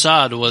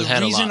 Mossad was the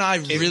had a reason lot. I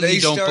they really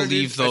don't started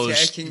believe those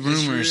attacking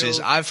rumors is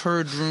Israel- I've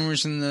heard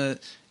rumors in the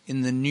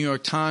New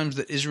York Times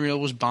that Israel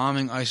was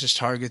bombing ISIS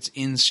targets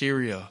in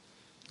Syria,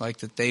 like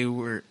that they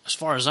were. As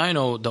far as I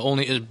know, the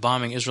only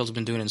bombing Israel's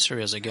been doing in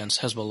Syria is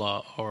against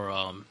Hezbollah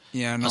or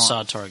Yeah, no,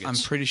 Assad targets. I'm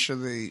pretty sure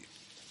they.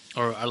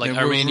 or like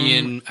there were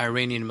Iranian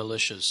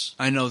militias.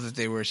 I know that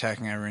they were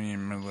attacking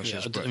Iranian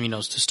militias, Yeah, but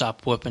to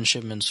stop weapon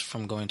shipments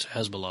from going to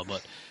Hezbollah.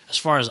 But as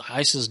far as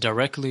ISIS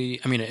directly,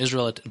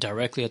 Israel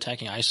directly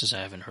attacking ISIS, I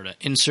haven't heard it.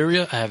 In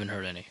Syria, I haven't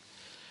heard any.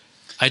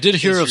 I did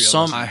hear of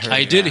Israel, some. I heard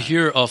I did that.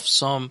 hear of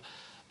some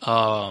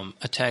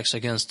attacks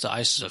against the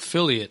ISIS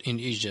affiliate in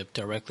Egypt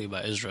directly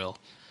by Israel.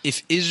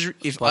 if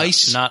But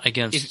ISIS not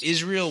against. if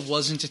Israel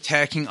wasn't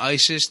attacking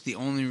ISIS, the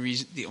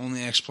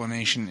only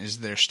explanation is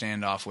their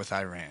standoff with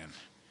Iran.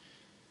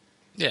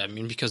 Yeah,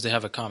 because they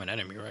have a common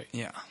enemy, right?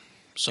 Yeah,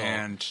 So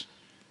and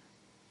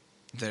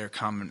their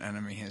common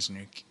enemy is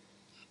gonna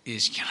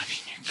be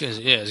nuclear. because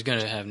it's going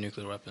to have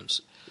nuclear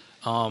weapons.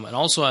 And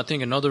also, I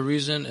think another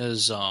reason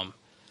is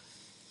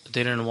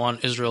they didn't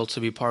want Israel to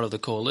be part of the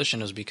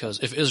coalition is because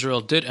if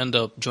Israel did end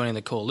up joining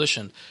the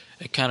coalition,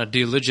 it kind of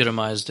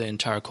delegitimized the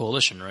entire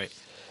coalition, right?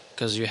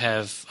 Because you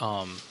have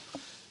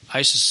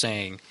ISIS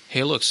saying,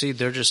 "Hey, look, see,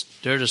 they're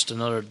just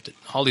another.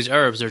 All these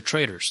Arabs, they're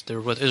traitors.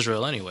 They're with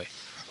Israel anyway.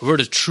 We're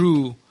the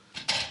true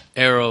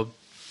Arab.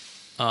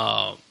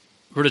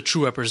 We're the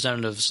true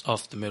representatives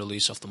of the Middle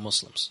East, of the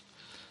Muslims."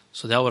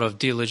 So that would have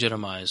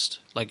delegitimized,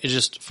 like, it's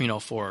just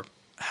for.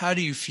 How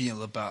do you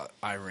feel about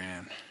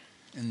Iran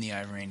and the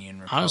Iranian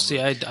Republic? Honestly,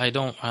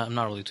 I'm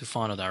not really too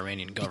fond of the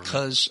Iranian government.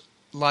 Because,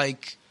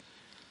 like,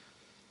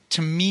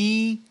 to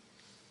me,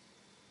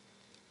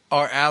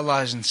 our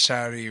allies in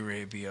Saudi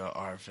Arabia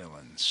are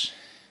villains,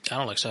 I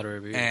don't like Saudi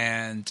Arabia.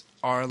 and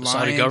our The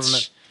Saudi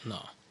alliance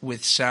government, no.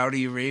 with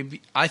Saudi Arabia,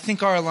 I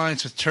think our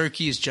alliance with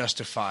Turkey is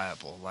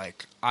justifiable.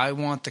 Like, I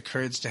want the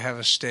Kurds to have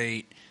a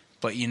state,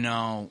 but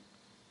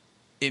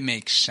it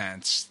makes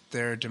sense.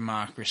 They're a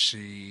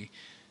democracy.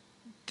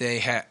 They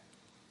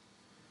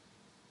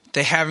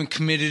haven't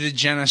committed a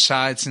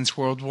genocide since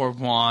World War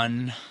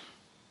I.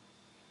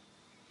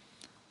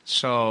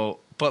 So,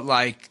 but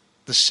like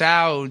the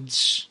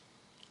Sauds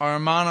are a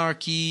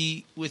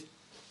monarchy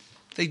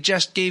they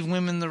just gave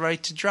women the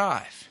right to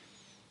drive.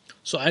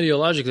 So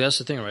ideologically, that's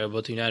the thing, right?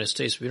 About the United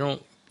States, we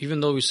don't. Even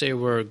though we say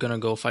we're gonna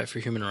go fight for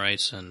human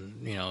rights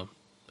and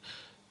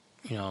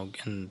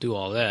and do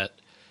all that,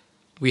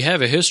 we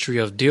have a history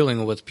of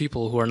dealing with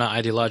people who are not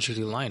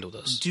ideologically aligned with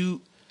us.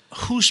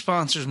 Who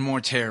sponsors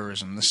more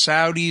terrorism, the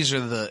Saudis or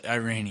the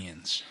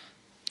Iranians?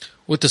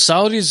 With the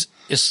Saudis,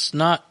 it's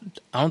not.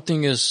 I don't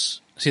think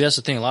it's. See, that's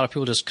the thing. A lot of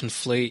people just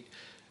conflate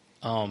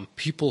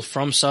people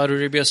from Saudi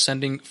Arabia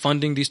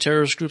funding these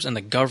terrorist groups and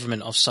the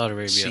government of Saudi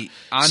Arabia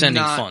I'm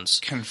sending not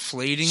funds.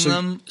 conflating So-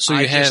 them. so you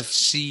I have- just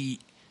see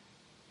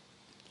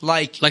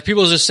like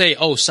People just say,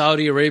 "Oh,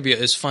 Saudi Arabia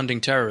is funding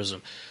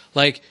terrorism."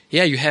 Like,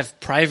 yeah, you have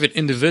private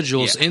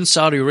individuals Yeah. in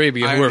Saudi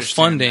Arabia I who are understand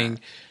funding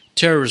that.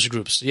 terrorist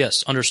groups.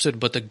 Yes, understood.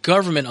 But the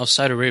government of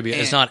Saudi Arabia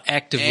is not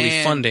actively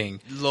and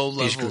funding low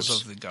these levels groups.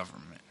 of the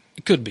government.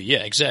 It could be, yeah,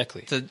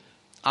 exactly.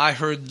 I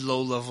heard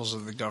low levels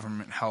of the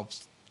government helped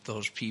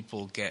those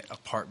people get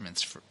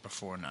apartments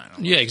before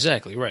 9/11. Yeah,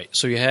 exactly, right.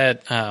 So you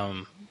had,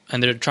 and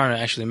they're trying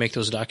to actually make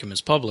those documents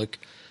public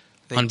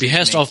on did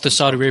behest make of the them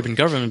Saudi public. Arabian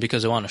government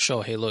because they want to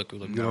show, hey, look, we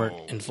No.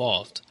 weren't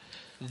involved.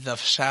 The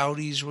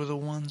Saudis were the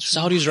ones who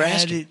Saudis are had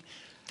asking. it.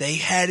 They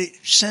had it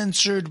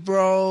censored,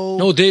 bro.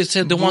 No, they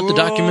said they want the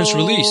documents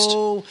released.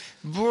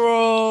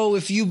 Bro,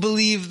 if you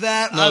believe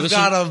that, No, I've this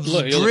got is- a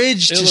look,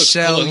 bridge to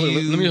sell look,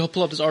 you. Let me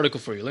pull up this article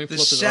for you. Let me The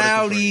pull up this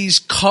article for you.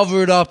 Saudis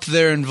covered up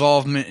their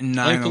involvement in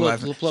Let me pull up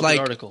 9/11. the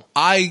article.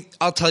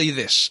 I'll tell you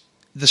this.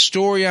 The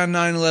story on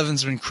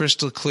 9/11's been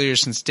crystal clear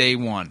since day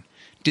one.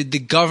 Did the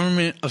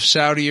government of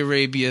Saudi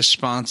Arabia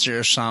sponsor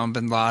Osama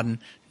bin Laden?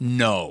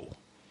 No.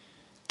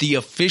 The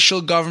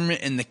official government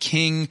and the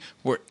king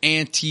were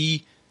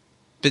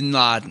anti-bin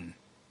Laden.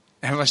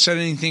 Have I said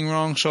anything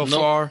wrong so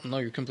far? No,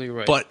 you're completely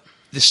right. But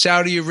the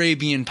Saudi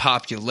Arabian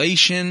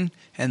population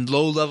and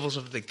low levels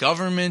of the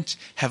government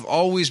have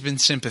always been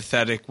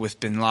sympathetic with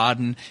bin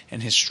Laden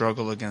and his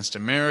struggle against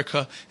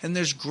America, and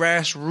there's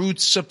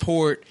grassroots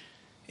support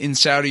in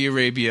Saudi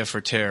Arabia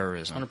for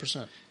terrorism.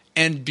 100%.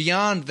 And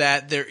beyond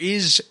that, there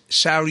is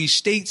Saudi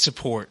state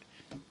support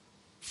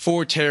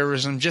for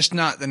terrorism, just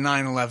not the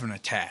 9/11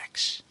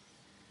 attacks.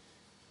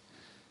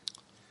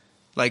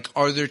 Like,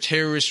 are there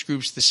terrorist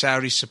groups the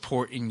Saudis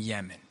support in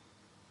Yemen?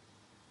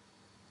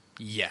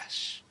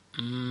 Yes.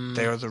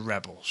 They are the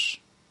rebels.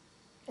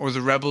 Or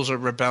the rebels are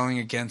rebelling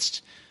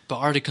against... But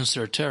are they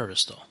considered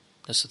terrorists, though?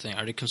 That's the thing.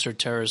 Are they considered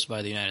terrorists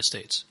by the United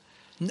States?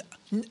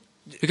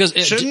 Because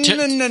Stop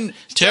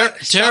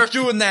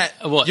doing that.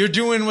 What? You're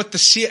doing what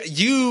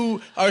you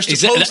are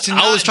supposed to.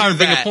 I was trying to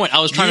bring that. a point.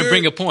 I'm trying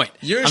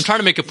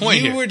to make a point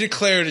here. You were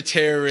declared a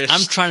terrorist. I'm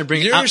trying to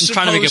make a point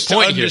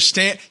here.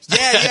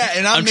 Yeah,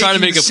 and I'm trying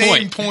to make the a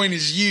same point. point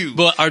as you.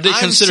 But are they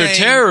considered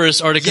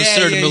terrorists or are they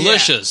considered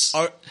militias?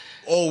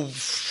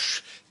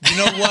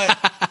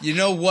 You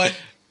know what?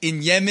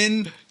 In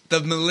Yemen,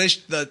 the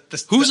militia,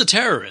 who's a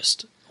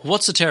terrorist?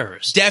 What's a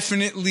terrorist?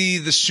 Definitely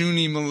the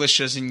Sunni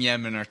militias in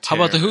Yemen are terrorists. How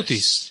about the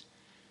Houthis?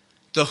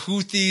 The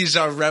Houthis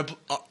are rebel.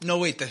 No,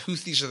 wait. The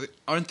Houthis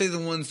aren't they the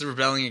ones that are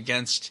rebelling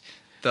against?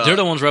 They're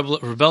the ones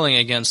rebelling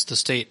against the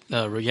state,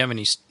 the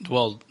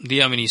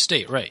Yemeni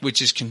state, right?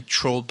 Which is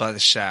controlled by the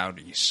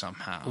Saudis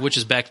somehow. Which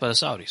is backed by the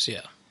Saudis,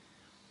 yeah.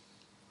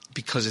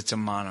 Because it's a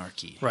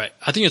monarchy, right?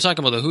 I think you're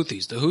talking about the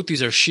Houthis. The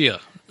Houthis are Shia,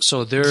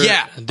 so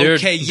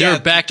they're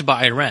backed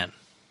by Iran.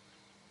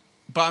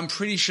 But I'm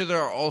pretty sure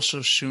there are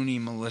also Sunni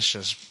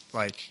militias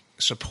like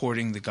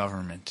supporting the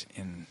government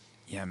in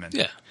Yemen.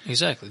 Yeah,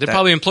 exactly. They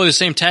probably employ the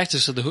same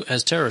tactics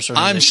as terrorist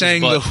organizations. I'm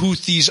saying the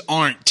Houthis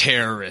aren't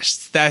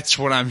terrorists. That's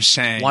what I'm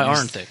saying. Why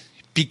aren't they?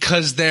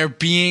 Because they're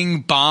being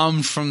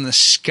bombed from the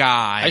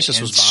sky ISIS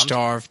and was bombed.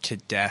 Starved to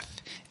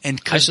death. And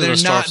because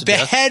ISIS they're not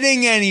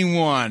beheading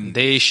anyone.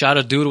 They shot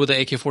a dude with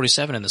an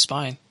AK-47 in the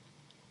spine.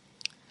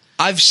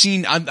 I'm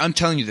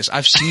telling you this.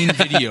 I've seen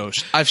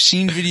videos. I've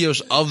seen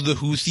videos of the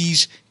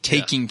Houthis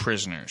taking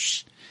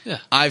prisoners. Yeah.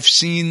 I've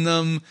seen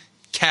them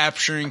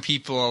capturing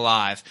people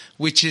alive,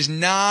 which is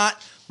not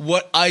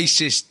what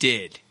ISIS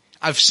did.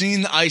 I've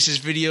seen the ISIS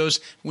videos.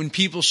 When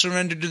people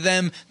surrendered to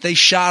them, they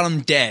shot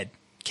them dead.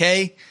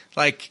 Okay?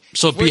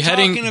 So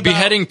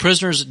beheading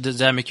prisoners, does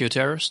that make you a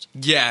terrorist?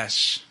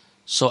 Yes.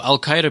 So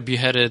Al-Qaeda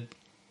beheaded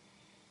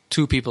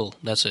 2 people.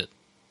 That's it.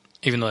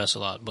 Even though that's a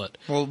lot, but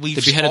they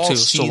beheaded 2.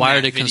 So why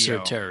are they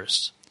considered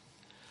terrorists?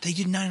 They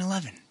did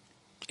 9/11.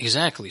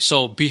 Exactly.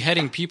 So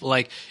beheading people,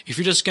 if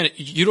you're just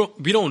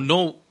we don't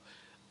know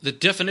the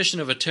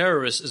definition of a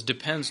terrorist.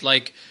 Depends.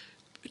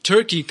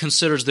 Turkey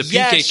considers the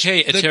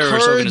PKK a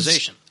terrorist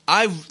organization.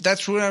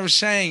 That's what I was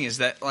saying. Is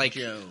that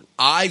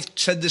I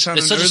said this on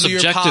an earlier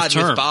pod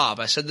with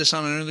Bob. I said this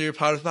on an earlier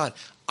pod with Bob.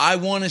 I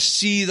want to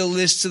see the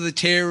lists of the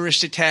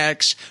terrorist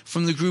attacks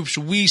from the groups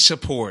we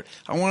support.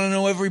 I want to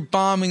know every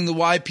bombing the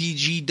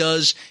YPG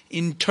does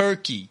in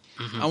Turkey.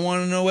 Mm-hmm. I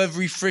want to know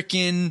every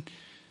freaking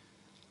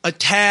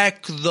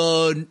attack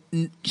the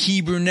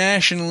Hebrew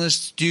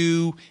nationalists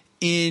do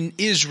in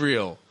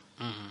Israel.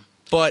 Mm-hmm.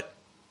 But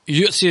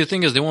the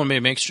thing is, they won't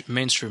make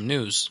mainstream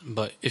news.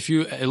 But if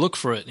you look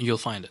for it, you'll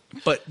find it.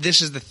 But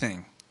this is the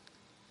thing.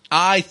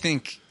 I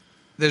think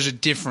there's a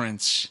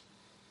difference.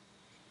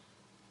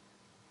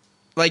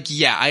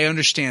 I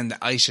understand that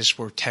ISIS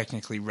were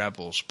technically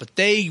rebels, but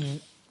they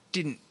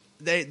didn't.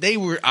 They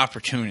were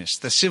opportunists.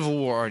 The civil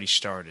war already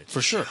started.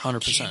 For sure,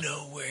 100%. Do you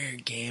know where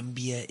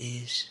Gambia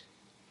is?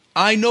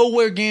 I know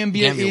where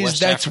Gambia is.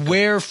 West That's Africa.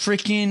 where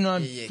freaking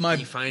my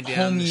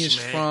homie is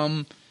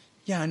from.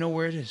 Yeah, I know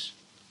where it is.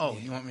 Oh,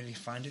 you want me to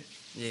find it?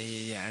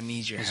 Yeah. I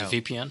need your help. Is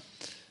it VPN?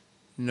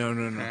 No.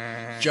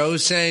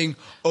 Joe's saying,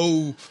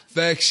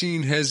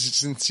 vaccine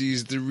hesitancy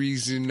is the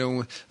reason no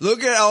one...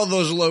 Look at all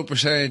those low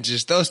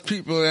percentages. Those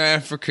people in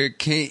Africa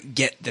can't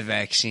get the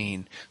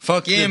vaccine.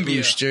 Fuck Gambia, the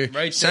booster.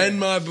 right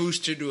Send there. my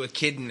booster to a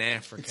kid in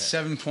Africa. It's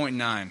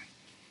 7.9.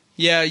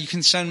 Yeah, you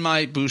can send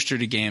my booster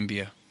to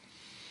Gambia.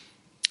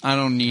 I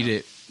don't need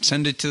it.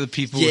 Send it to the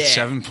people with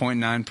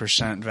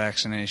 7.9%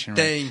 vaccination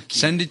rate. Thank you.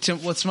 Send it to...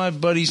 What's my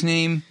buddy's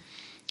name?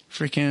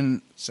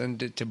 Freaking...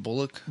 Send it to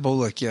Bullock.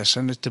 Bullock, yeah.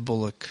 Send it to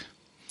Bullock.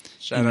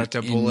 Shout out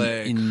to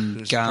Bullock, in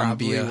who's Gambia.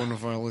 probably one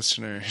of our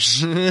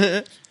listeners.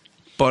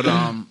 But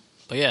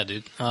yeah,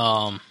 dude.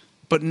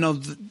 But no,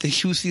 the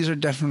Houthis are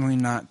definitely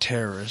not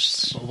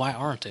terrorists. But why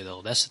aren't they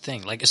though? That's the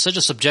thing. It's such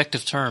a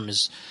subjective term.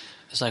 It's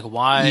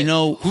why?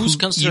 Who's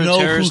considered a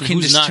terrorist and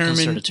who's not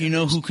considered a terrorist? You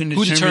know who can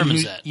Who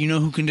determines that? You know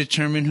who can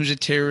determine who's a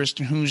terrorist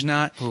and who's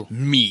not? Who?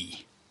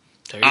 Me.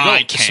 There you go.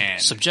 I can.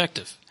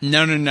 Subjective.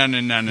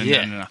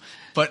 No.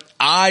 But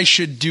I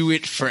should do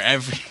it for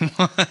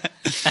everyone.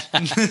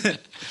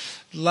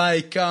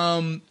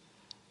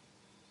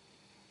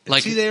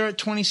 See, they're at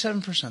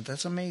 27%.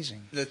 That's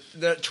amazing.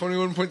 That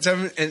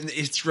 21.7, and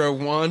it's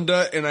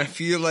Rwanda, and I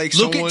feel like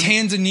Look at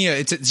Tanzania.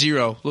 It's at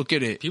 0. Look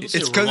at it. People say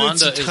It's 'cause Rwanda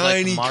it's a is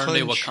tiny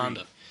modern-day country.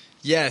 Wakanda.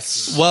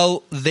 Yes.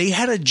 Well, they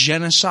had a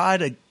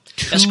genocide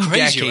 2 That's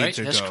crazy, decades right?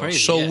 ago. That's crazy,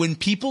 So yeah. when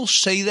people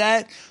say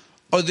that,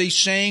 are they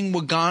saying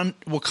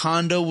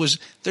Wakanda was...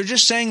 They're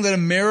just saying that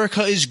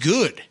America is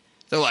good.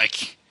 They're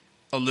like,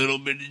 a little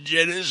bit of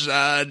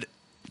genocide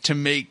to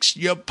make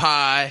your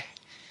pie.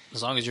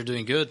 As long as you're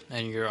doing good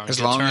and you're on As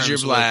good long terms as you're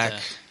black.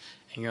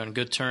 and you're on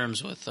good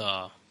terms with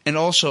And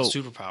also,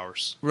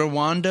 superpowers.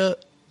 Rwanda,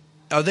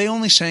 are they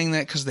only saying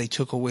that because they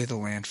took away the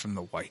land from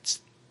the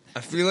whites?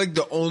 I feel like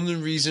the only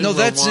reason No,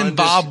 that's Rwanda's-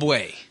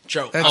 Zimbabwe.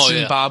 Joe. That's yeah.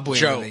 Zimbabwe.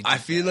 Joe, where they I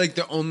did feel that. like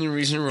the only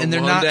reason Rwanda And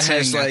they're not has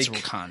saying that's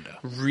like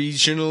Wakanda.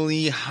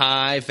 regionally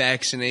high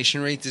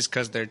vaccination rates is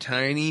because they're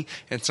tiny,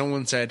 and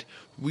someone said,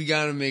 we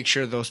got to make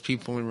sure those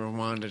people in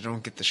Rwanda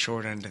don't get the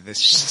short end of this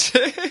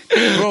stick.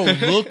 Bro,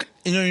 look,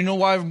 you know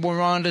why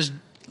Rwanda's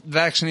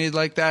vaccinated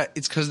like that?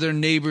 It's because their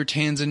neighbor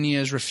Tanzania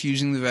is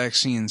refusing the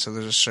vaccine, so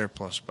there's a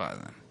surplus by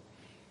them.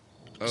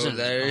 Oh,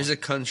 there is a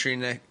country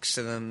next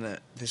to them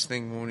that this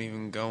thing won't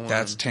even go on.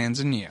 That's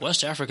Tanzania.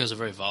 West Africa is a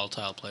very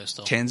volatile place,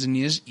 though.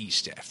 Tanzania's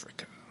East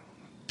Africa.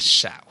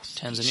 South.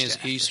 Tanzania's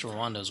East,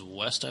 Rwanda's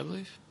West, I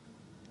believe.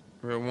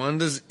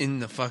 Rwanda's in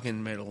the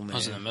fucking middle, man. Oh,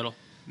 it's in the middle?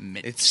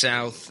 It's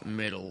south,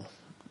 middle.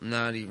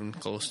 Not even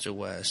close to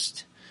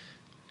west.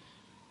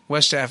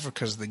 West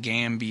Africa's the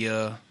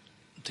Gambia.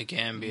 The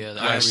Gambia,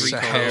 the West Ivory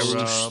Sahara,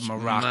 Coast,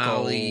 Morocco,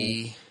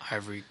 Mali,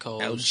 Ivory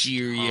Coast,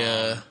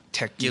 Algeria,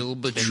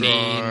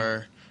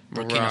 Gibraltar,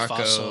 Burkina Morocco,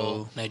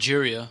 Faso,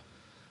 Nigeria.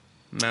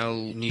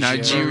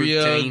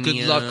 Nigeria,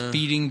 good luck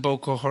beating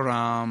Boko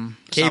Haram.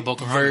 Cape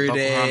Boko Haram. Boko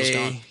Haram's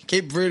gone.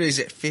 Cape Verde's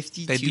at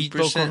 52% They beat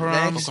Boko Haram? Boko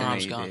Haram's gone.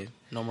 vaccinated.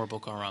 No more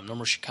Boko Haram. No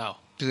more Shikau.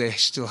 Do they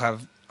still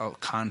have a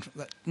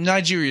conflict?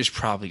 Nigeria's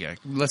probably got.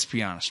 Let's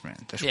be honest, man.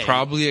 There's Yeah,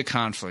 probably a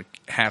conflict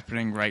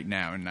happening right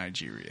now in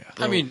Nigeria.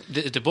 I mean,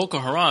 the Boko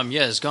Haram,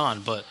 yeah, is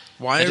gone, but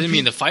Why that are didn't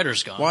mean the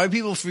fighter's gone. Why are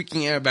people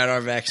freaking out about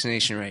our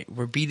vaccination rate?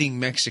 We're beating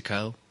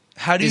Mexico.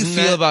 How do you Isn't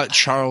feel that- about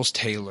Charles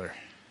Taylor?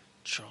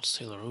 Charles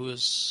Taylor, who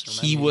is...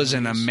 He was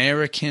an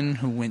American. American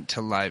who went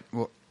to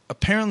Well,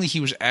 apparently he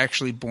was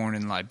actually born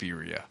in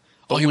Liberia.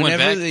 Oh, he went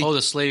back? They,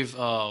 the slave...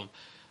 what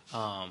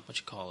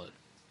you call it?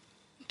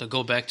 The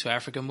Go Back to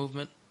Africa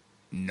movement?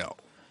 No.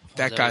 is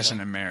That that guy's what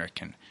an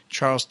American.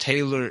 Charles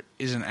Taylor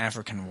is an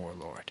African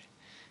warlord.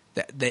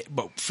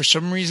 But for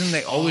some reason,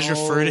 they always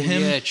refer to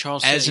him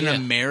as an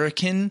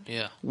American.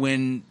 Yeah.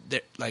 When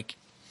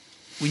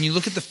when you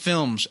look at the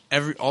films,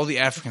 all the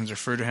Africans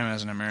refer to him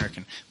as an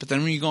American. But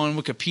then when you go on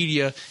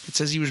Wikipedia, it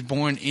says he was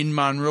born in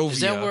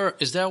Monrovia.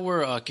 Is that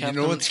where Captain?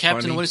 You know what's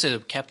Captain? funny? What is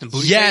it? Captain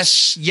Booty?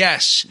 Yes.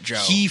 Joe.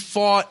 He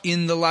fought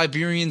in the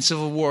Liberian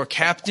Civil War.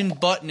 Captain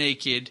Butt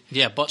Naked.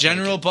 Yeah, Butt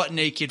General Naked. Butt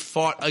Naked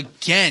fought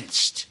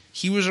against.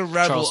 He was a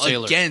rebel Charles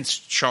Taylor.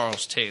 against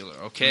Charles Taylor.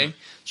 Okay,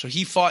 so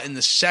he fought in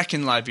the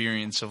second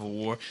Liberian Civil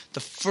War. The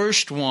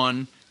first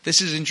one. This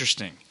is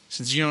interesting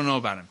since you don't know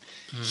about him.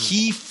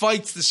 He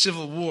fights the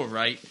Civil War,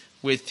 right,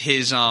 with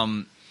his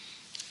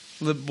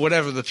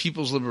whatever, the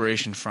People's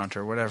Liberation Front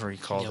or whatever he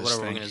called this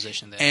whatever thing.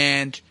 organization they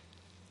And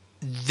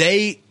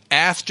they,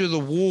 after the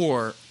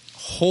war,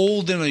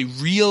 hold in a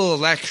real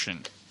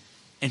election,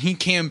 and he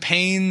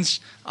campaigns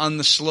on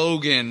the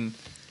slogan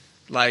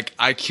like,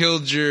 "I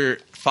killed your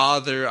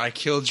father, I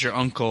killed your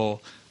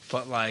uncle,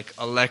 but like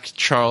elect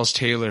Charles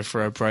Taylor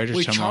for a brighter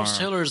Wait, tomorrow." Charles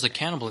Taylor is the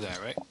cannibal guy,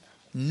 right?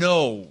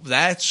 No,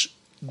 that's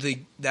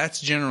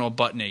General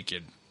Butt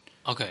Naked.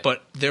 Okay.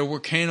 But there were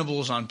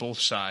cannibals on both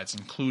sides,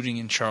 including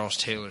in Charles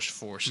Taylor's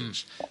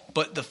forces.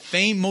 But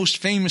the most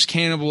famous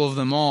cannibal of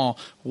them all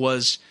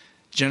was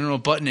General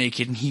Butt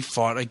Naked, and he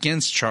fought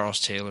against Charles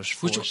Taylor's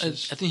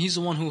forces. I think he's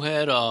the one who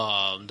had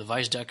the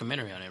Vice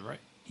documentary on him, right?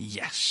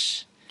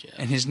 Yes. Yeah.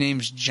 And his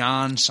name's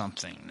John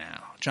something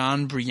now.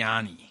 John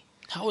Briani.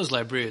 How is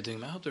Liberia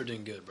doing? I hope they're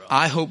doing good, bro.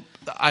 I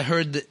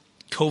heard that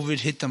COVID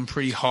hit them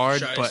pretty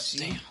hard, but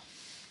Damn.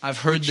 I've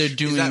heard they're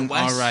doing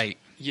all right.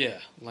 Yeah,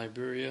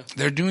 Liberia.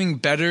 They're doing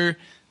better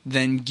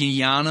than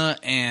Guyana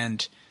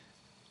and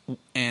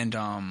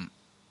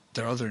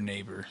their other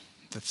neighbor.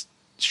 That's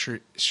Sri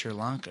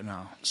Lanka.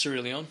 No,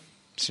 Sierra Leone.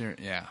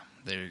 Yeah,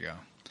 there you go.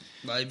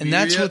 Liberia, And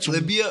that's what's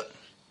Libya.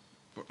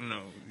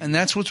 No. And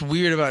that's what's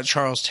weird about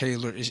Charles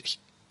Taylor is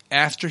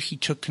after he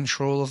took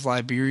control of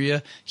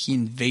Liberia, he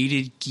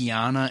invaded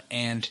Guyana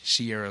and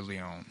Sierra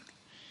Leone.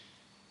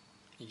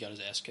 He got his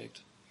ass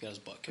kicked. He got his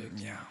butt kicked.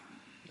 Yeah.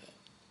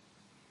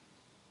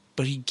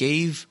 But he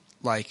gave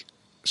like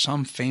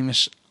some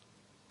famous.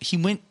 He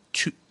went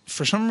to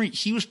for some reason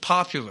he was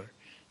popular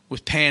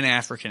with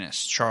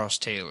Pan-Africanists. Charles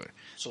Taylor.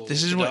 So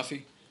This is what-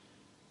 Gaddafi?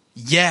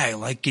 Yeah,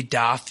 like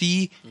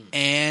Gaddafi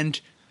and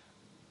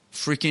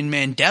freaking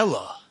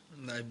Mandela.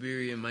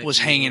 Liberia might Was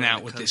be hanging one of out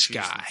the with this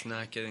countries guy. that's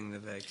not getting the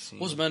vaccine.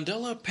 Was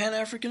Mandela a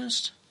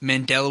Pan-Africanist?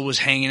 Mandela was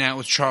hanging out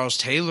with Charles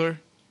Taylor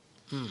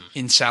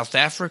in South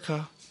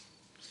Africa.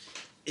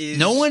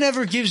 No one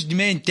ever gives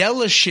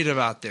Mandela shit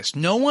about this.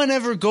 No one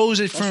ever goes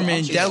it for what I'm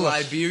saying. Mandela.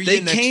 Liberia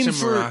They next came to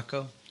for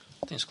Morocco.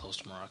 I think it's close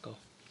to Morocco.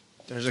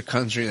 There's a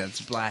country that's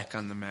black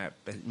on the map,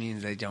 but it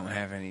means they don't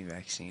have any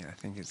vaccine. I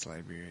think it's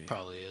Liberia.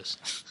 Probably is.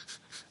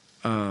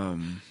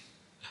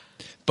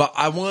 But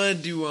I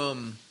wanted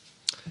to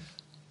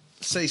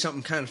say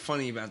something kind of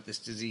funny about this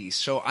disease.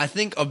 So I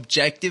think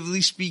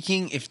objectively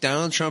speaking, if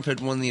Donald Trump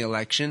had won the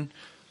election,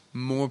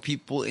 more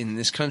people in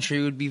this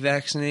country would be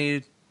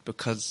vaccinated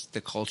because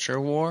the culture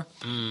war.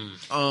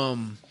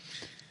 And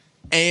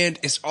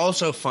it's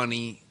also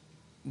funny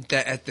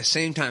that at the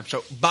same time,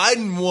 so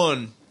Biden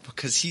won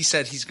because he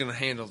said he's going to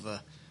handle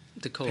the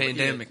COVID,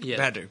 pandemic yeah,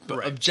 better. But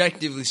right.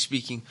 objectively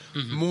speaking,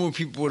 more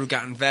people would have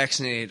gotten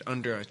vaccinated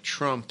under a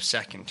Trump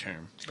second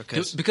term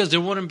Because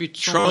there wouldn't be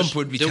so Trump much,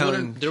 would be there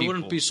telling there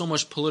wouldn't people. be so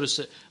much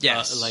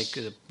Yes.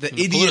 The the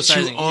idiots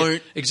who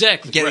aren't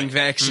exactly getting right.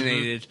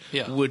 vaccinated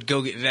Yeah. would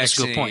go get That's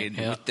a good vaccinated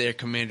point, yeah. with their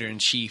commander in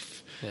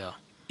chief Yeah.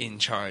 in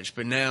charge.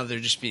 But now they're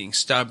just being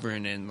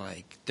stubborn and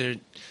like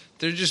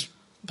They're just.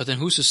 But then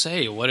who's to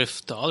say? What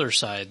if the other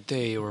side,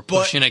 they were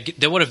pushing...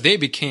 What if they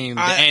became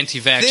the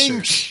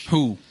anti-vaxxers?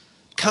 Who?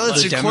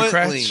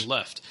 Consequently.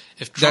 Left.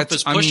 If Trump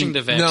is pushing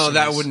the vaccines... No,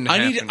 that wouldn't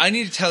happen. I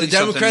need to tell you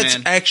something, Democrats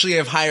man. actually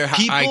have higher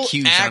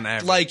IQs on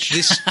average. Like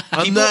this.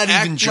 I'm not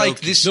even joking.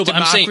 Like this no, but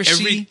democracy. I'm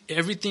saying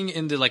everything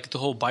in the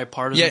whole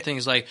bipartisan thing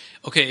is like,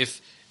 okay,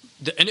 if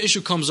an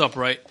issue comes up,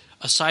 right,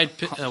 a side,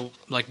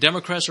 like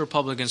Democrats or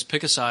Republicans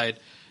pick a side,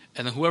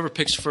 and then whoever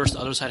picks first, the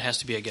other side has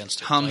to be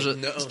against it. Hamza,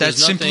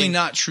 that's simply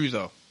not true,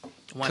 though.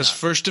 Because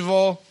first of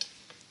all,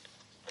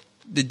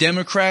 the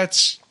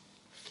Democrats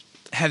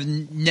have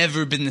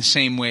never been the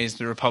same way as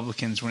the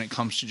Republicans when it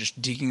comes to just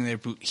digging their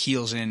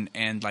heels in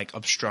and like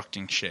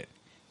obstructing shit.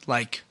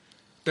 Like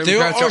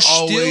Democrats are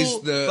always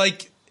still,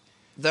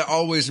 they're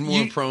always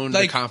more prone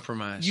to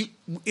compromise.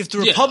 If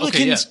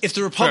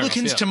the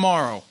Republicans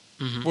tomorrow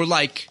were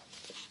like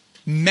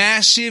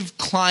massive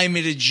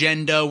climate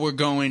agenda, we're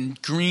going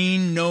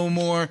green, no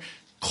more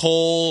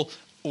coal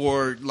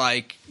or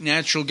like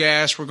natural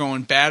gas, we're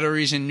going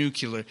batteries and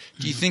nuclear.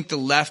 Do you think the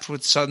left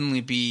would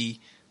suddenly be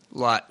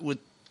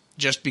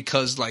just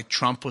because like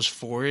Trump was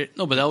for it?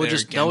 No, but that would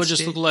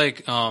just look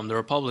like the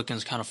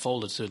Republicans kind of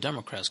folded to the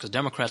Democrats because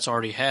Democrats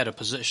already had a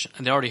position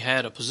and they already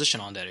had a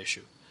position on that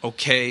issue.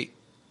 Okay,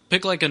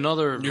 pick like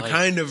another. You're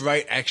kind of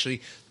right,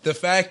 actually. The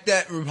fact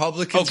that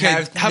Republicans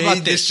have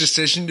made this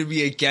decision to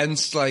be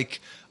against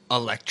like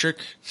electric,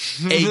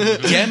 a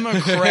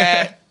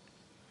Democrat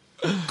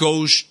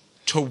goes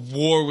to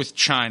war with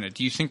China.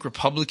 Do you think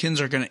Republicans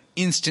are going to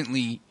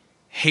instantly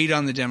hate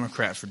on the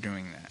Democrat for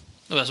doing that?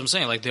 No, that's what I'm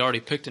saying. Like, they already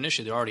picked an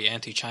issue. They're already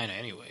anti-China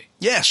anyway.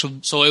 Yeah, so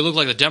it looked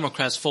like the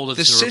Democrats folded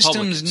to the Republicans.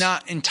 The system's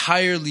not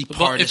entirely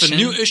partisan. But if a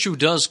new issue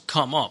does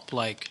come up,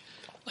 like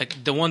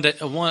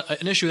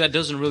an issue that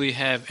doesn't really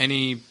have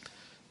any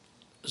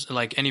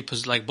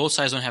both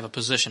sides don't have a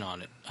position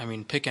on it. I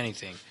mean, pick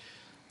anything.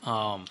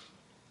 I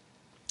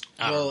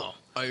don't know.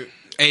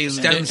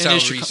 Stem cell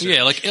research.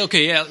 Yeah,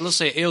 let's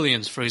say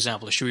aliens, for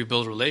example. Should we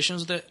build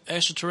relations with the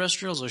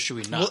extraterrestrials or should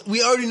we not? Well,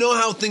 we already know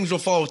how things will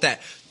fall with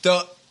that.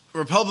 The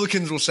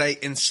Republicans will say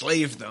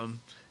enslave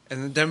them,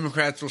 and the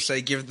Democrats will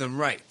say give them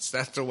rights.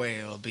 That's the way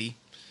it'll be.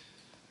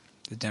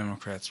 The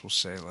Democrats will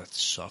say let's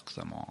suck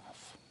them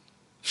off.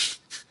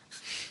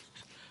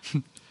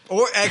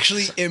 Or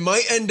actually, it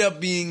might end up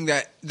being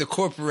that the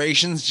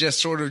corporations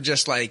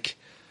just like,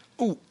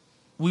 oh,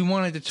 we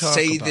wanted to talk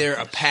say about they're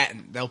this. a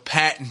patent. They'll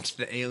patent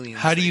the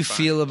aliens. How do you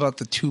feel about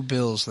the 2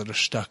 bills that are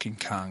stuck in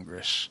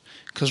Congress?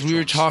 Because we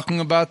were talking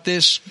about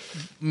this,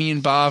 me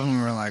and Bob, and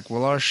we were like,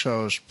 well, our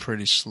show's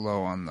pretty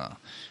slow on the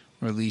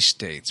release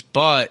dates.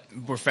 But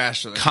we're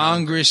faster than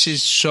Congress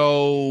is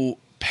so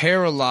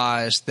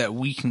paralyzed that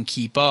we can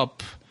keep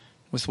up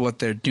with what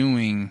they're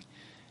doing.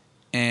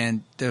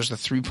 And there's the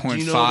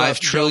 $3.5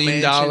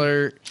 trillion.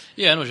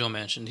 Yeah, I know Joe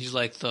Manchin. He's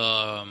like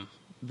the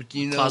but do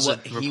you know closet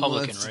what he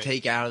Republican, wants to right?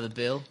 take out of the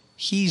bill?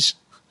 He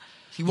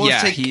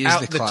wants to take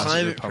out the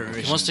climate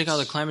He wants to take out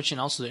the climate change,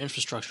 also the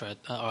infrastructure.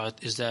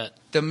 Is that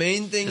the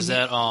main thing? Is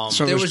that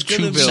so there was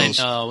 2 bills?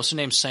 What's her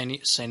name?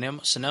 Cinema.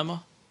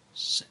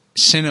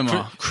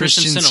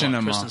 Kristen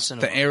Sinema,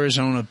 the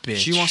Arizona bitch.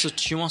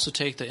 She wants to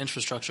take the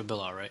infrastructure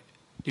bill out, right?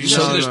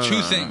 So there's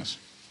 2 things.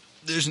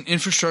 There's an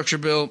infrastructure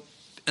bill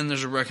and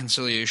there's a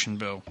reconciliation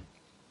bill.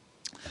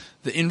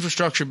 The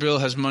infrastructure bill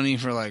has money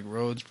for like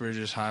roads,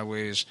 bridges,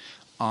 highways.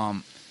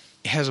 It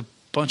has a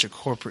bunch of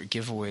corporate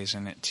giveaways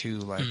in it too.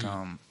 Like,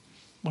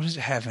 what does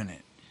it have in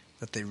it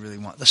that they really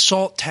want? The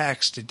salt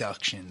tax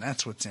deduction.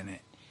 That's what's in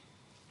it.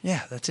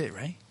 Yeah, that's it,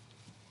 right?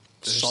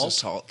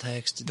 Salt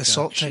tax deduction. The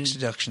salt tax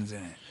deduction's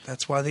in it.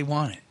 That's why they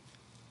want it.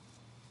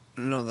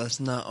 No, that's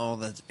not all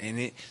that's in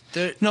it.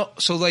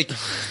 So like,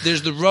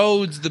 there's the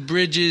roads, the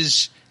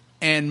bridges,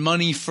 and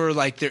money for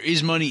like there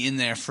is money in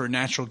there for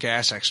natural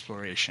gas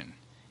exploration,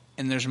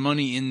 and there's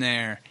money in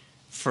there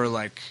for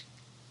like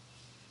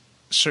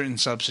certain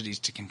subsidies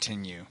to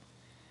continue.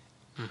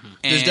 Mm-hmm.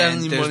 There's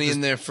definitely money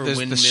in there for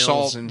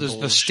windmills and there's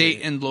the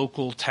state and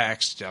local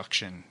tax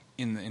deduction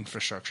in the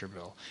infrastructure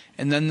bill.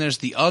 And then there's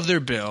the other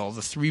bill,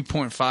 the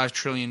 $3.5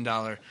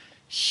 trillion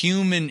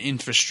human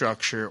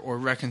infrastructure or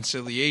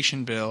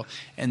reconciliation bill,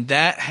 and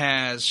that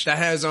has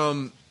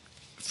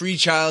free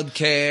child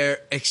care,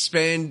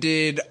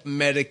 expanded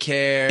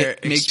Medicare,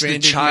 it makes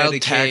expanded the child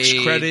Medicaid. tax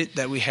credit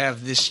that we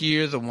have this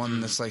year, the one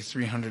that's like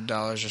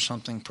 $300 or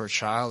something per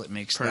child. It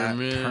makes that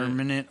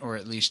permanent, or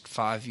at least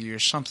 5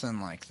 years,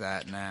 something like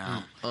that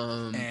now.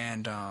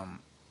 And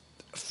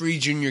free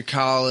junior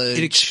college.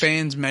 It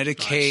expands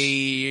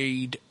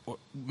Medicaid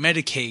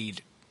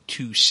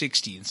to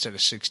 60 instead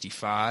of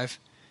 65,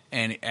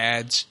 and it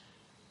adds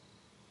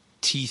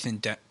teeth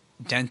and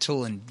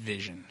dental and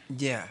vision.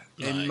 Yeah.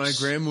 And Nice. my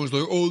grandma was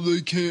like, "Oh,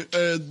 they can't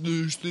add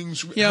these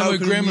things." Yeah, How my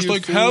can grandma's we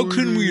like, how afford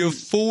can we it?"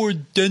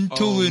 afford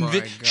dental Oh and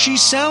my She God.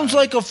 sounds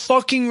like a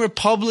fucking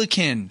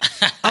Republican.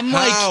 I'm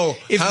like,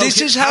 if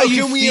this is how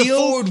you can we feel,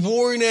 afford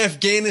war in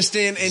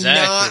Afghanistan and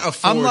Exactly. not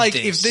afford I'm like,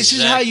 this? if this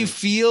is how you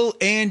Exactly. feel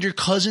and your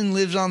cousin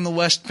lives on the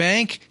West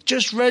Bank,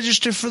 just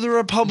register for the The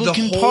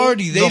Republican whole-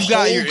 Party. They've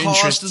got whole your cost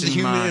interests of the in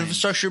human mind.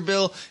 infrastructure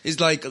bill is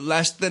like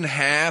less than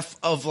half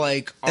of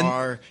like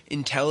our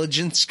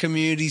intelligence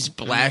community's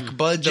black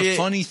budget. The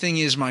funny thing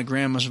is, my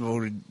grandma's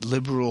voted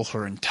liberal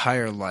her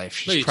entire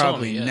life. No, She's you told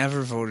probably me, yeah.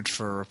 never voted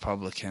for a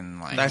Republican.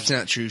 Like, That's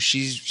not true.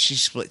 She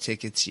split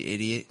tickets, you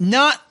idiot.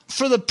 not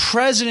for the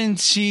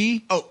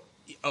presidency.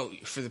 Oh,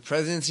 for the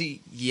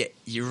presidency, yeah,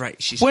 you're right.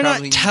 She's We're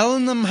probably not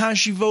telling them how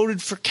she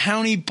voted for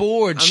county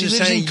board. I'm She just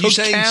lives saying, in you're Cook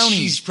saying County.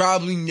 she's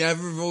probably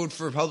never voted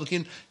for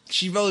Republican.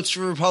 She votes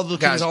for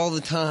Republicans Guys, all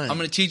the time. I'm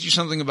going to teach you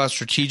something about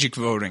strategic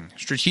voting.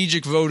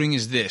 Strategic voting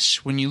is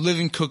this: when you live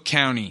in Cook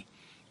County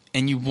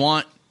and you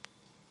want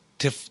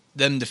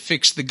them to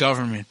fix the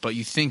government, but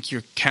you think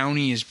your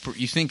county is,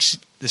 you think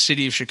the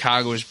city of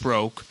Chicago is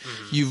broke,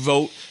 you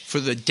vote for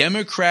the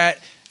Democrat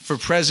for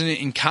president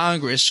in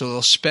Congress, so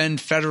they'll spend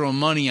federal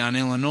money on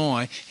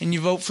Illinois, and you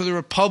vote for the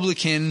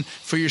Republican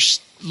for your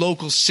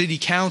local city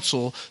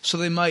council, so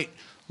they might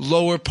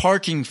lower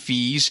parking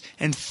fees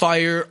and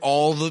fire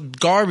all the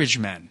garbage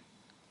men.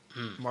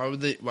 Why would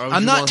they? Why would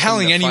I'm you not want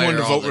telling them anyone fire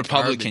to all vote the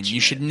Republican. garbage You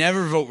men? should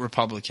never vote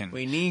Republican.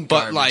 We need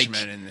but garbage like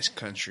men in this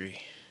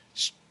country.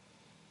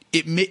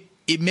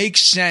 it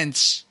makes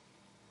sense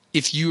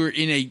if you are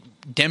in a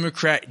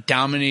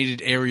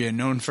Democrat-dominated area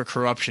known for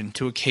corruption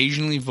to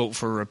occasionally vote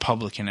for a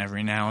Republican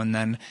every now and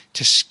then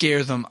to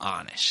scare them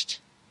honest.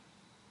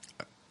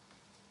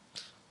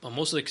 But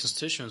most of the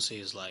constituency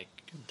is like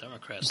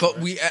Democrats. But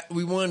right?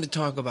 we wanted to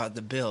talk about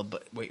the bill.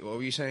 But wait, what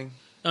were you saying?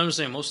 I'm just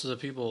saying most of the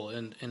people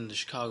in the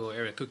Chicago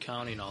area, Cook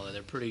County and all that,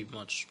 they're pretty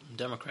much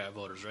Democrat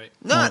voters, right?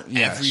 Not Well,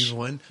 yes.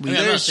 everyone. I mean,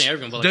 I'm not saying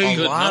everyone, but like They- a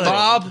good lot of number of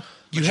Bob, them.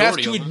 you have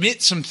Majority to of them.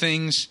 admit some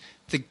things.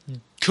 The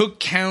Cook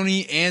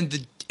County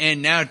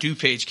and now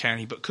DuPage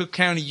County, but Cook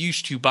County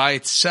used to by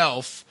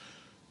itself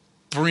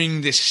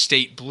bring this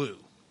state blue.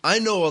 I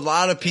know a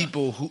lot of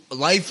people who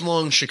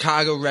lifelong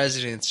Chicago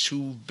residents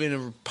who've been a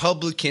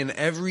Republican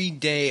every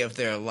day of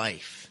their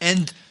life.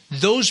 And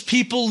those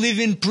people live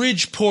in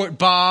Bridgeport,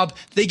 Bob.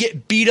 They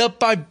get beat up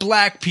by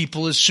black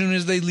people as soon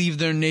as they leave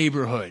their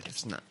neighborhood.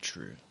 It's not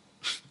true.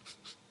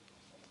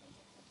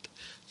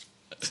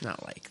 It's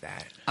not like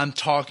that. I'm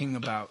talking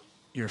about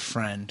your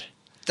friend.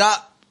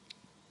 Stop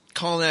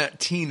calling out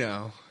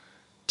Tino.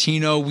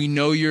 Tino, we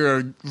know you're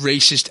a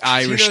racist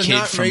Irish Tino's kid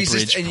not from racist,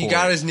 Bridgeport. and you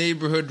got his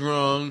neighborhood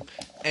wrong.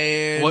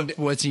 And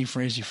What's he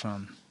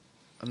from?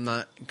 I'm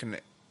not gonna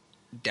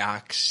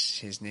dox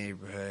his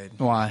neighborhood.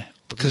 Why?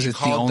 Because you it's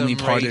the called only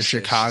them part of racist.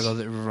 Chicago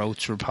that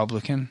votes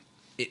Republican.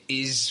 It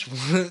is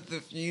one of the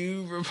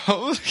few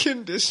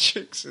Republican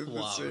districts in the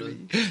Wow, city.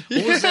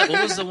 really? What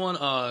was the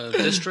one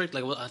district?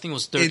 Like I think it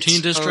was 13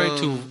 It's, district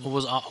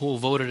who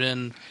voted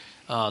in.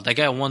 That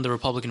guy won the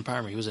Republican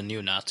primary. He was a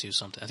neo-Nazi or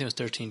something. I think it was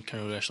 13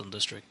 congressional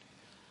district.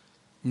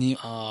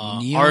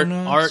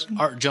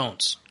 Art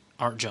Jones.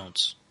 Art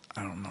Jones.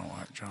 I don't know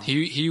Art Jones.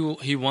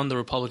 He won the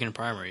Republican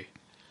primary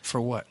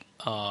For what?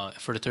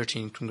 for the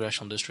 13th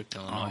congressional district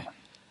in Illinois.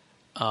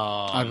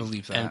 I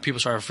believe that. And people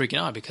started freaking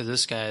out because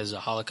this guy is a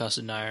Holocaust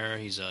denier.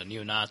 He's a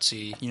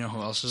neo-Nazi. You know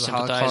who else is a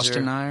sympathizer. Holocaust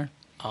denier?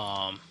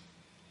 Um,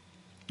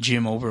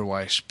 Jim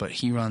Oberweis, but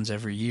he runs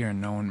every year and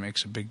no one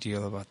makes a big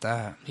deal about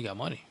that. he got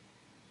money.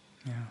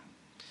 Yeah.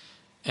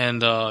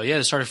 And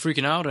they started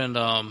freaking out,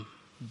 and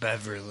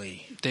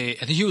Beverly. I think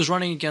he was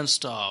running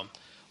against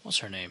what's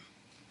her name?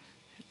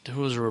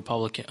 Who was a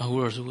Republican? Who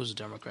was a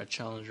Democrat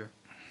challenger?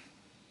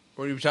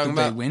 What are you talking Did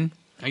they about? win?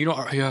 You know,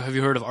 have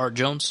you heard of Art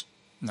Jones?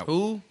 No.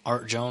 Who?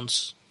 Art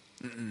Jones,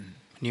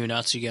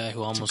 neo-Nazi guy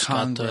who almost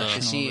got congressional the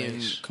Is he in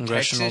race.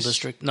 congressional Texas?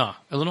 district. No,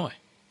 Illinois.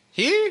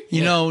 Here?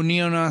 You know,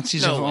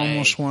 neo-Nazis No have way.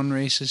 almost won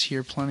races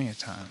here plenty of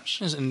times.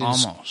 And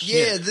Almost.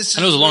 Yeah, this is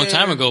I know it was a long where-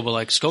 time ago, but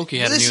like Skokie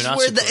had a This is neo-Nazi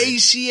where the parade.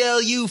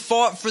 ACLU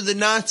fought for the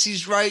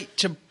Nazis' right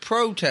to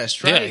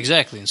protest, right? Yeah,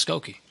 exactly, in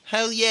Skokie.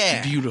 Hell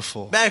yeah.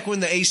 Beautiful. Back when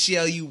the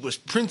ACLU was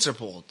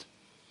principled.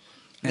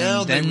 And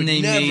Now they then would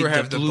they never made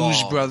have the the Blues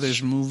balls.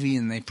 Brothers movie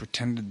and they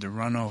pretended to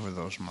run over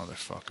those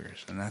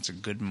motherfuckers. And that's a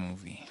good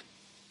movie.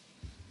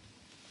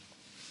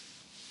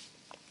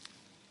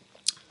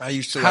 I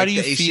used to How like do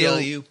you the feel-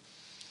 ACLU,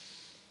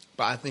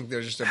 but I think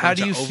there's just a How bunch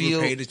do you of feel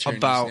overpaid attorneys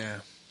about now.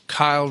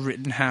 Kyle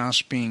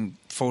Rittenhouse being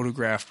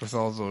photographed with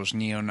all those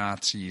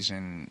neo-Nazis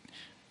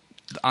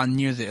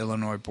near the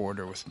Illinois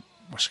border with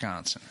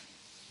Wisconsin?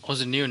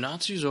 Was it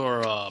neo-Nazis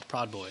or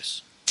Proud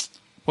Boys?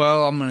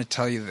 Well, I'm going to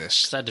tell you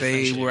this. 'Cause that They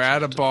differentiates were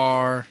at a the two.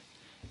 bar,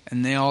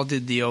 and they all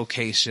did the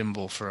OK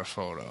symbol for a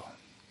photo.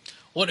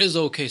 What is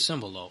the OK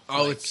symbol, though?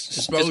 Oh, Like, it's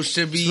supposed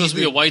to be supposed to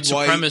be the a white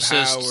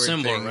supremacist power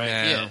symbol, thing right?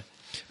 now. Yeah.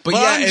 But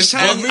Well, yeah, I'm if just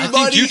saying- I everybody,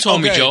 think you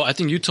told me, okay. Joe. I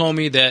think you told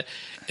me that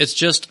it's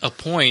just a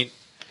point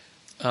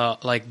the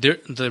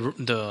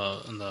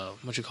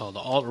what you call it, the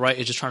alt-right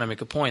is just trying to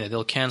make a point that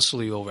they'll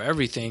cancel you over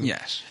everything.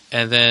 Yes.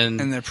 And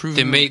then they're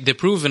proving they're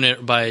proving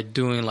it by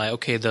doing like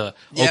the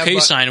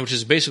sign, which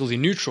is basically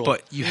neutral.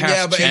 But you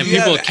have to, and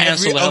people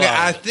cancel it.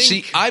 I think.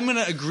 See, I'm going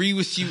to agree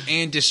with you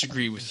and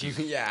disagree with you.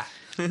 Yeah.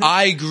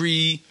 I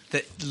agree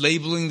that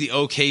labeling the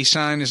OK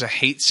sign as a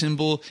hate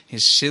symbol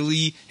is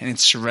silly and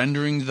it's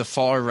surrendering to the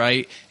far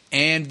right.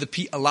 And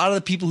a lot of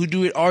the people who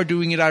do it are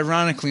doing it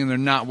ironically, and they're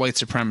not white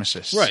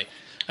supremacists. Right.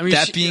 I mean,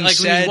 that being like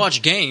said, when you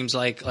watch games,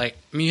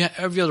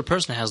 every other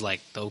person has the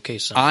OK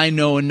sign. I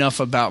know enough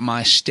about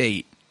my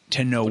state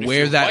to know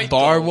where that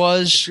bar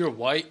was. If you're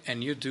white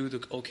and you do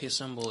the OK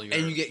symbol, and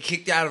you get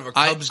kicked out of a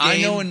Cubs game.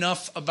 I know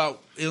enough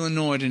about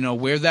Illinois to know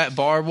where that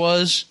bar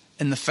was,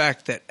 and the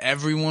fact that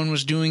everyone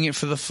was doing it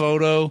for the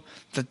photo,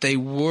 that they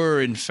were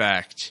in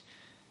fact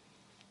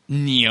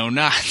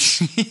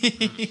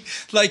neo-Nazi.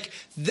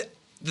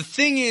 The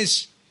thing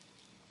is,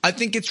 I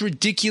think it's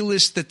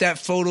ridiculous that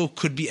photo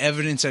could be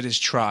evidence at his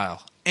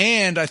trial.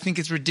 And I think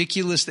it's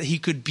ridiculous that he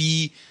could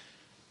be...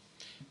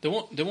 They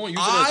won't use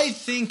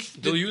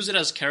it they'll use it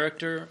as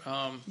character...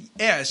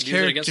 as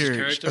character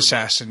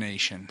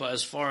assassination. But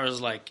as far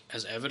as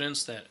as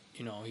evidence that,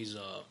 he's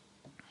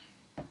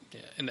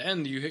in the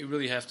end, you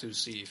really have to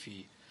see if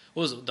he...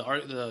 What was it?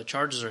 The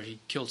charges are he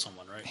killed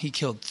someone, right? He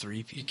killed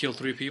 3 people. He killed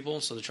 3 people,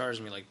 so the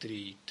charges me did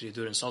he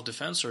do it in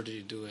self-defense or did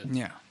he do it...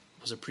 Yeah.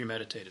 Was it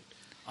premeditated?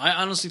 I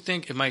honestly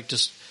think they might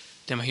just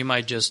find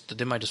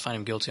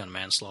him guilty on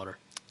manslaughter.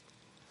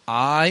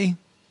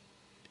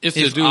 If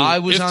they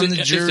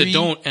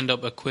don't end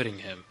up acquitting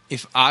him.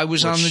 If I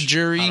was on the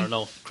jury, I don't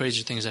know.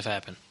 Crazy things have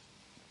happened.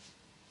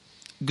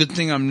 Good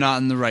thing I'm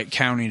not in the right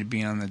county to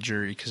be on the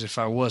jury, because if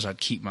I was, I'd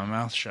keep my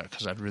mouth shut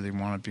because I'd really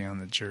want to be on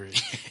the jury.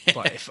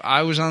 But if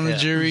I was on the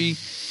jury,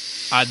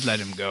 I'd let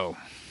him go.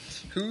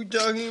 Who you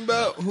talking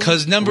about?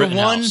 Because number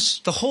one,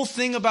 the whole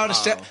thing about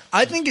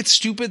I think it's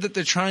stupid that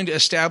they're trying to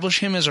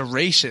establish him as a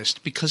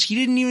racist because he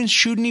didn't even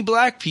shoot any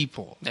black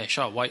people. They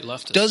shot white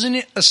leftists. Doesn't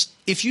it?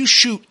 If you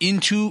shoot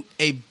into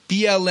a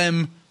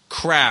BLM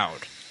crowd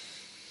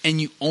and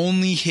you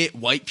only hit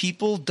white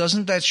people,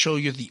 doesn't that show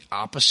you're the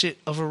opposite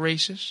of a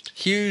racist?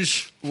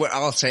 Here's what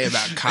I'll say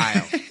about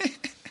Kyle.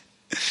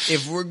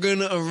 If we're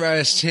gonna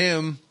arrest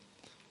him,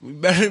 we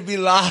better be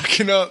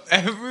locking up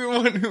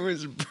everyone who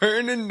was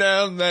burning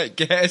down that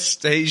gas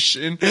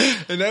station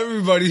and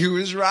everybody who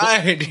was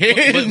riding.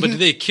 But did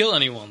they kill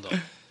anyone though?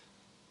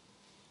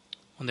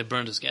 When they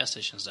burned his gas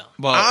stations down?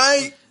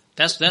 Well,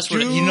 that's where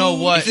you know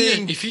what?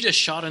 If he just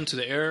shot into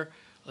the air,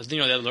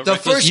 the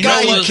first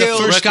guy he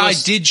killed, the first guy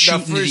did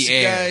shoot into the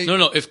air.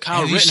 No. If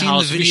Kyle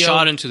Rittenhouse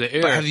shot into the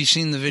air, have you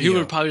seen the video? He would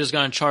have probably just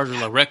gotten charged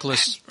with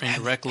reckless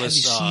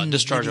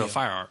discharge of a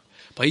firearm.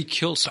 But he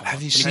killed someone.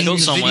 Have you seen the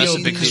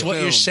video? Because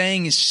what you're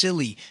saying is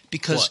silly.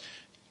 Because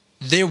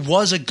there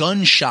was a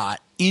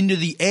gunshot into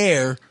the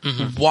air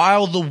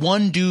while the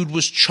one dude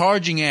was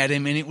charging at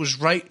him, and it was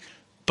right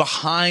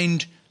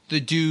behind the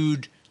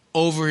dude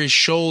over his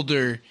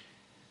shoulder.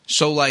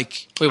 So,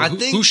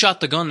 who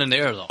shot the gun in the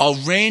air, though? A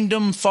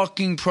random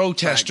fucking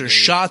protester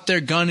shot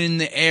their gun in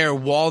the air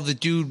while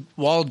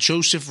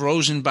Joseph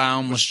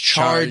Rosenbaum was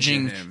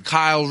charging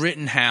Kyle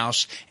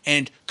Rittenhouse,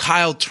 and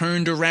Kyle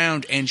turned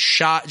around and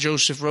shot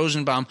Joseph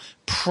Rosenbaum,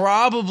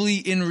 probably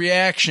in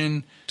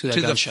reaction to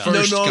the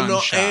first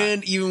gunshot.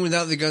 And even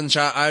without the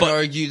gunshot, I'd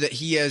argue that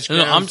he has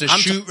grounds to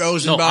shoot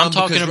Rosenbaum I'm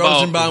talking because about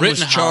Rosenbaum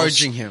was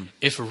charging him.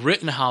 If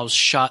Rittenhouse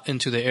shot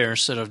into the air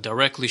instead of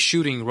directly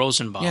shooting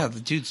Rosenbaum, the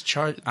dude's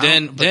charged.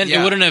 Then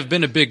it wouldn't have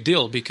been a big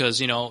deal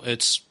because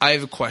it's. I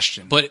have a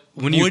question. But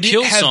when you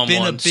kill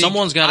someone,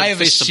 someone's got to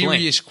face the blame. I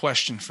have a serious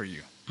question for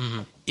you.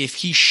 Mm-hmm. If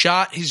he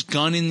shot his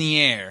gun in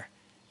the air.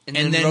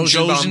 And then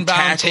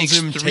Rosenbaum takes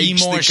 3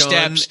 more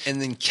steps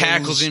and then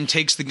tackles him,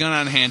 takes the gun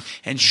out of hand,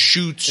 and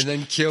shoots and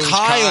then kills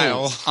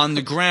Kyle on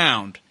the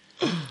ground.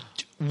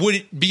 Would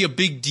it be a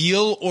big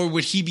deal, or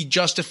would he be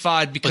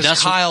justified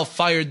because Kyle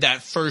fired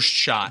that first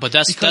shot? But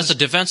that's the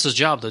defense's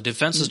job. The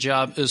defense's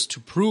job is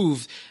to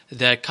prove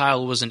that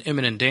Kyle was in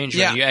imminent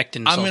danger and you act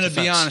in self-defense. I'm going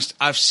to be honest.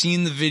 I've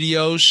seen the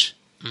videos.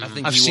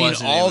 I've seen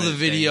all the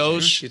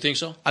videos. You think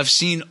so? I've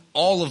seen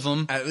all of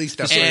them. At least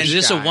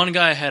that's one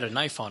guy had a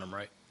knife on him,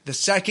 right? The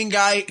second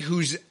guy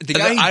who's the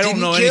guy I don't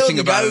know anything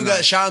about. The guy who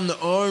got shot in the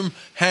arm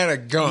had a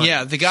gun.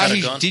 Yeah, the guy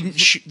he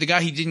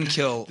didn't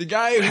kill. The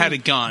guy who had a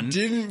gun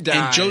didn't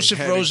die. And Joseph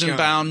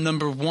Rosenbaum,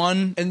 number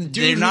one, and the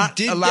dude they're not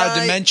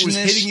allowed to mention was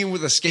this hitting him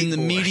with a skateboard in the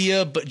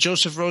media. But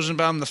Joseph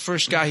Rosenbaum, the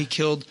first guy he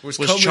killed, was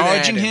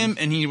charging him,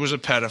 and he was a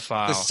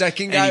pedophile. The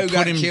second guy who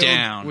got killed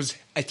down. was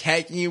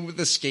attacking him with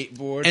a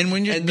skateboard. And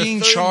when you're being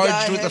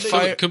charged with a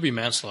fire, it could be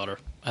manslaughter.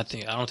 I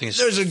don't think it's.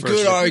 There's a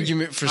good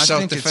argument for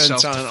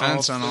self-defense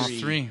on all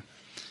three.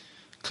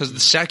 Because the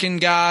second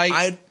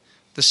guy,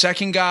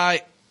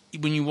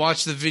 when you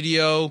watch the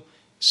video,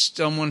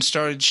 someone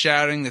started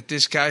shouting that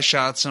this guy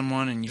shot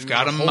someone, and you've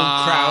got a whole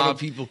mob, crowd of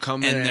people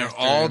coming, and they're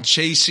all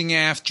chasing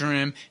after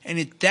him. And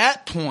at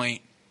that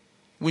point,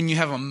 when you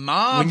have a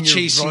mob When you're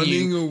chasing you,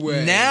 running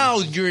away. now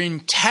you're in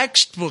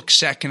textbook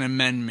Second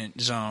Amendment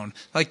zone.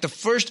 Like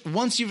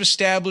once you've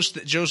established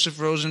that Joseph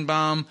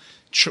Rosenbaum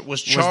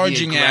was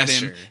charging at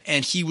him,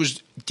 and he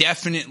was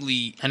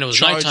definitely and it was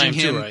charging nighttime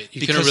him too, right?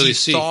 You because couldn't really he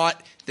see.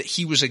 thought that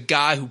he was a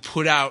guy who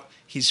put out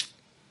his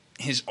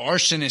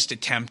arsonist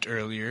attempt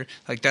earlier.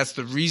 Like that's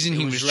the reason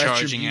he was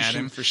charging at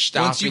him. For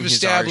stopping Once you've his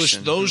established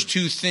arson. those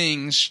two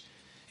things,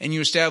 and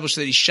you establish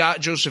that he shot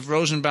Joseph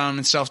Rosenbaum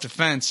in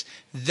self-defense,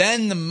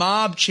 then the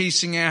mob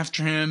chasing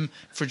after him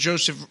for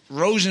Joseph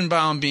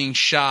Rosenbaum being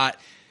shot,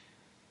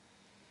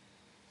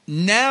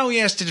 now he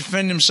has to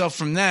defend himself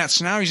from that.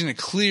 So now he's in a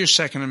clear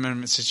Second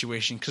Amendment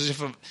situation. Because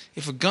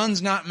if a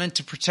gun's not meant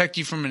to protect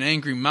you from an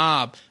angry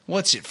mob,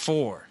 what's it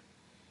for?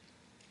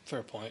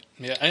 Fair point.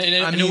 Yeah,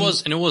 and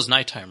it was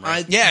nighttime,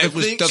 right?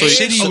 The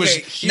city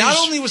was not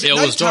only was it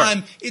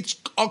nighttime, it's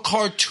a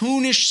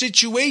cartoonish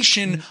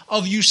situation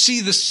of you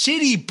see the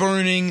city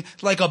burning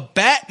like a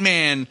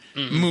Batman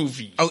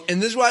movie. Oh,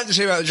 and this is what I have to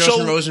say about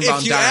Joseph Rosenbaum.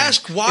 If you dying.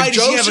 ask why If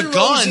does he have a Joseph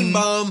gun,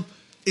 Rosenbaum,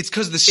 it's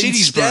because the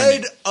city's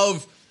burning. instead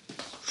of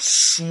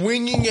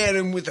swinging at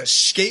him with a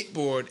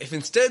skateboard, if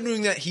instead of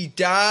doing that he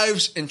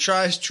dives and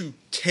tries to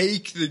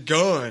take the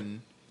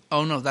gun.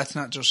 Oh no, that's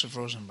not Joseph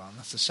Rosenbaum.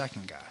 That's the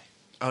second guy.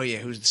 Oh yeah,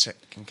 who's the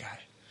second guy?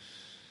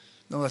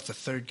 No, that's the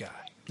third guy.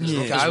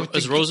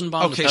 Is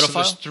Rosenbaum the okay, pedophile? so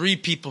there's 3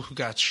 people who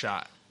got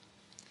shot.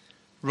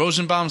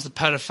 Rosenbaum's the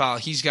pedophile.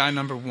 He's guy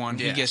number 1.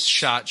 Yes. He gets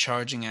shot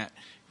charging at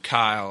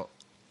Kyle,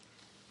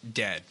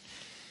 dead.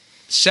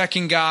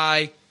 Second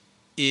guy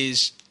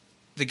is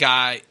the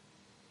guy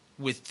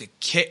with the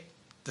kick.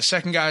 The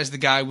second guy is the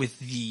guy with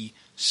the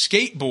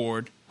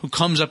skateboard who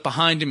comes up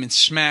behind him and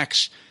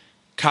smacks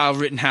Kyle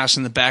Rittenhouse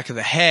in the back of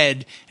the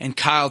head, and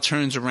Kyle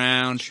turns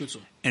around Shoots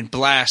him. and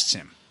blasts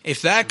him.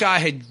 If that guy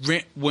had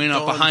went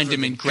up Gone behind for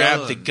him the and grabbed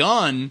gun. the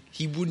gun,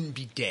 He wouldn't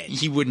be dead.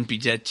 he wouldn't be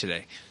dead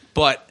today.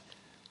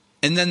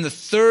 And then the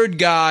third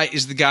guy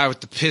is the guy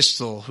with the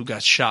pistol who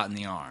got shot in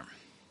the arm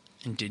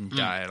and didn't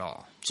die at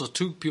all. So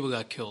 2 people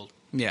got killed.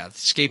 Yeah, the One got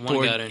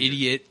skateboard injured.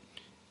 idiot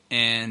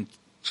and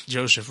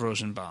Joseph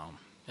Rosenbaum.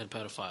 And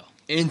pedophile.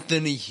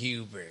 Anthony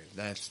Huber.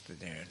 That's the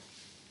dude.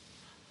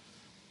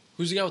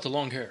 Who's the guy with the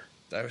long hair?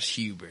 That was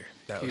Huber.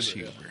 That was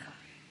Huber, Huber.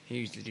 He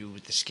used to do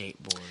with the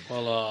skateboard.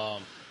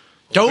 Well,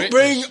 Don't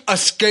bring a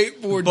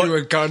skateboard to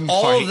a gunfight.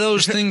 All of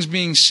those things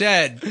being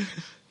said,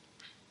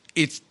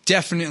 it's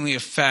definitely a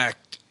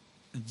fact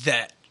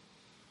that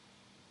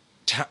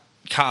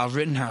Kyle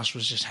Rittenhouse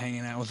was just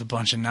hanging out with a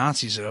bunch of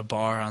Nazis at a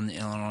bar on the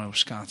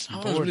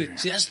Illinois-Wisconsin border.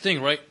 see, that's the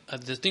thing, right?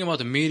 The thing about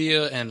the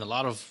media and a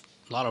lot of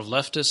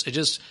leftists, it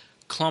just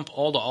clump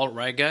all the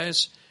alt-right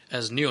guys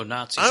as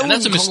neo-Nazis. I And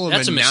that's a wouldn't call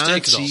him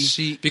mistake, Nazi. though.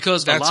 See,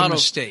 Because that's a a lot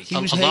mistake. He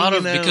was of, a lot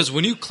of hanging out- because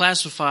when you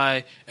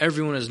classify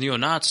everyone as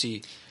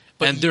neo-Nazi,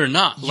 and they're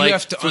not. you Like,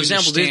 have to for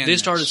example, they understand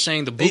started this.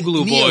 saying the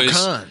Boogaloo Boys,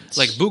 neocons.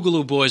 like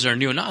Boogaloo Boys are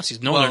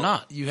neo-Nazis. No, Well, they're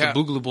not. you The have-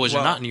 Boogaloo Boys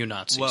well, are not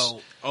neo-Nazis.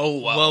 Wait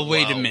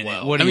a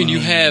minute. What do I mean, you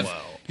you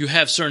mean?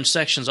 have certain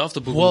sections of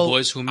the Boogaloo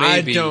Boys who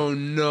may be. I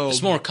don't know.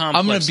 It's more complex.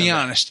 I'm going to be than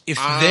that. honest. If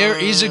there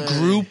is a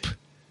group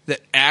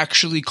that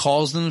actually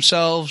calls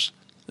themselves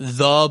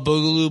the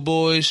Boogaloo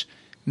Boys,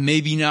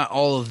 maybe not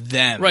all of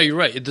them. Right, you're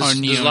right. There's a lot of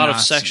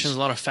neo-Nazis. sections, a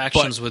lot of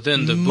factions But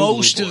within the Boogaloo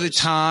most Boys. of the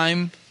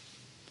time,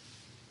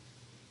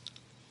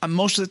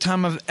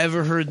 I've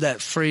ever heard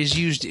that phrase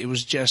used, it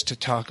was just to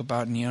talk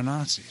about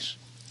neo-Nazis.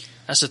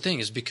 That's the thing,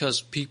 is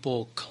because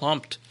people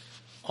clumped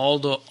all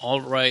the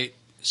alt-right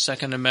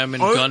Second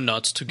Amendment gun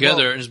nuts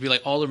together and just be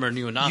like, all of them are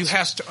neo-Nazis. You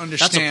have to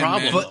understand That's a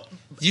problem. man. But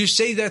you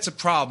say that's a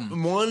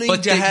problem. Wanting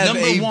but to have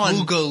number a one,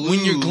 boogaloo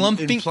when you're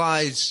glumping,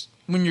 implies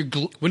when you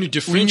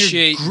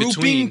differentiate when you're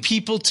grouping between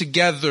people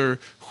together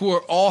who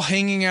are all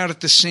hanging out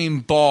at the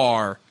same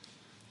bar,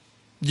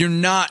 you're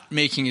not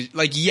making it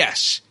like,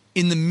 yes,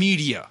 in the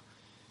media,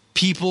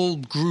 people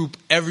group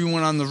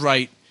everyone on the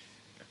right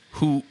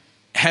who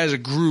has a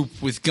group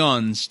with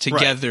guns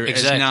together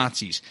as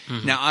Nazis.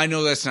 Mm-hmm. Now, I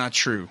know that's not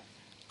true.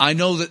 I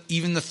know that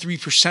even the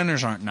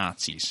 3%ers aren't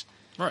Nazis.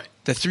 right.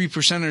 The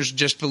 3%ers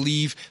just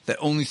believe that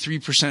only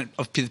 3%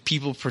 of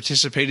people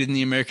participated in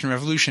the American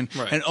Revolution,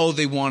 Right. and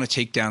they want to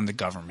take down the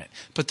government.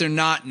 But they're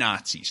not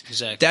Nazis.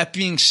 Exactly. That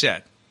being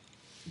said,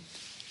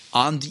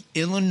 on the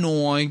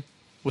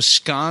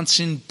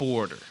Illinois-Wisconsin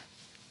border,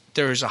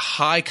 there is a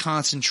high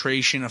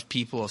concentration of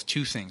people of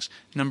 2 things.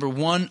 Number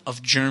 1,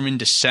 of German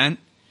descent,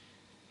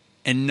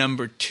 and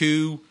number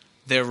 2,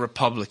 they're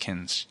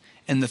Republicans.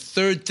 And the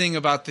third thing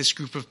about this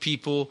group of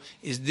people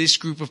is this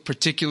group of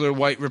particular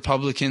white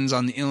Republicans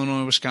on the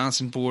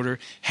Illinois-Wisconsin border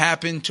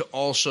happen to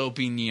also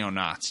be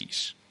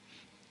neo-Nazis.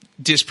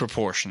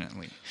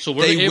 Disproportionately. So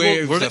were they they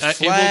wear able, the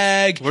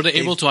flag. were they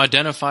able to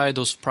identify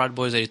those Proud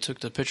Boys they took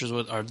the pictures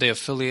with? Are they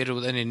affiliated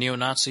with any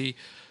neo-Nazi,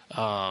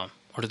 or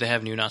do they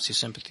have neo-Nazi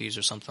sympathies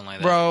or something like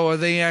that? Bro, are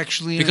they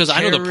actually Because in a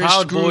I know the terrorist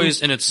Proud group?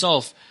 Boys in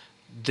itself,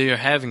 they're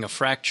having a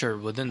fracture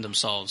within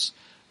themselves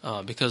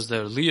because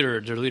their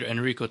leader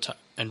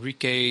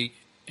Enrique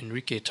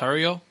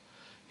Tarrio,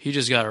 he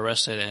just got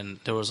arrested, and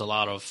there was a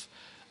lot of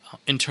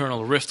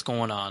internal rift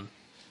going on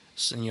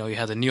So, you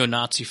had the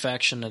neo-Nazi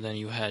faction, and then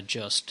you had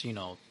just,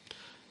 the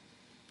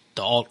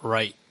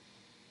alt-right.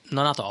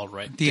 No, not the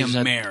alt-right. The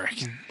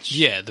American.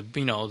 Yeah,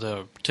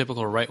 the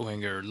typical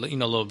right-winger, a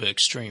little bit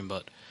extreme,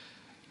 but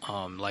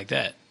like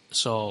that.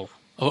 So,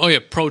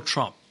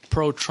 pro-Trump.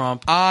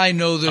 Pro-Trump. I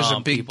know there's a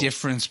big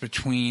difference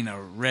between a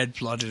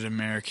red-blooded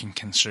American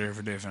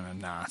conservative and a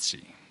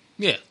Nazi.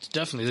 Yeah,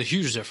 definitely. There's a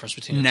huge difference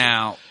between the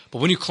two. But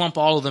when you clump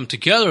all of them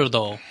together,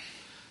 though,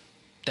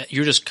 that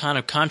you're just kind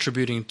of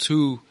contributing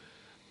to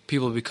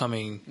people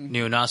becoming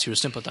neo-Nazi or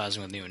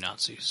sympathizing with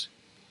neo-Nazis.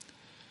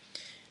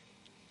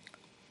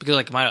 Because,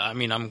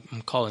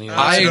 I'm calling you.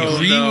 I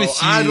agree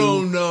with you. I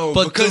don't know.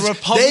 But because the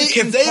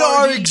Republican if they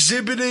Party are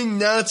exhibiting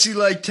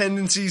Nazi-like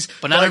tendencies,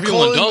 but not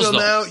everyone does,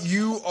 though.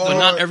 But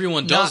not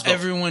everyone does. Not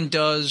everyone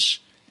does.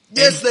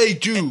 Yes, they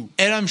do.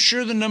 And I'm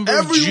sure the number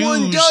of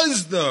Jews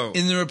does, though.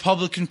 In the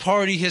Republican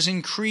Party has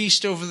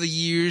increased over the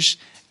years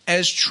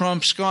as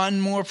Trump's gotten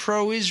more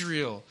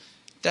pro-Israel.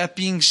 That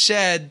being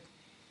said,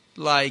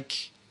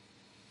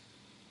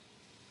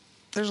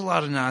 there's a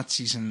lot of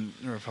Nazis in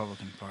the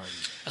Republican Party.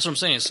 That's what I'm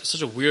saying. It's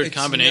such a weird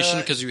combination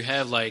because you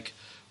have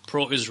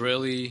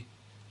pro-Israeli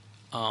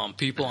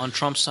people on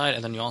Trump's side,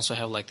 and then you also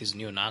have these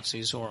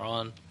neo-Nazis who are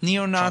on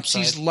neo-Nazis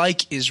Trump's side.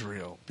 like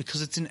Israel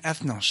because it's an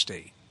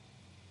ethno-state.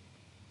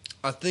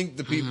 I think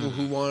the people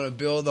who want to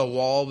build a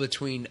wall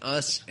between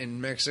us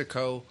and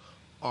Mexico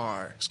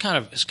are it's kind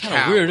of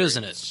weird,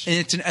 isn't it? And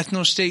it's an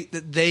ethno-state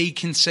that they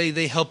can say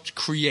they helped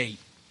create.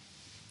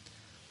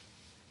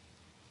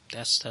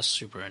 That's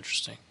super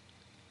interesting.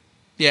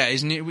 Yeah,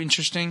 isn't it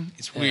interesting?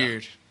 It's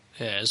weird.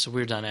 Yeah, it's a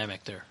weird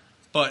dynamic there.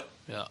 But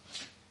yeah,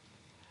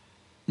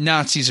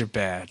 Nazis are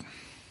bad.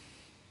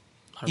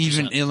 100%.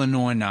 Even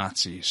Illinois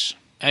Nazis.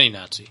 Any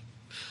Nazi.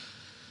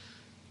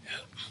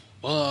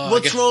 Well,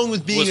 what's wrong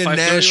with being a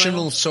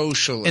national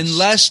socialist?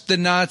 Unless the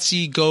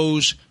Nazi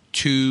goes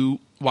to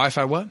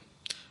Wi-Fi, what?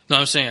 No,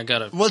 I'm saying I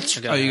gotta. You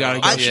gotta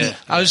go.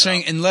 I was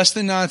saying unless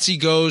the Nazi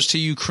goes to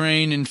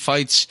Ukraine and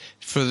fights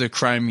for the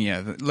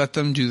Crimea, let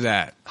them do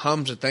that.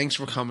 Hamza, thanks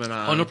for coming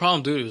on. Oh, no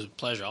problem, dude. It was a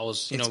pleasure.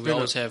 We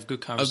always have good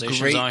conversations.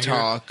 A great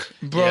talk,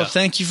 bro.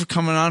 Thank you for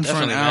coming on for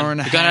an hour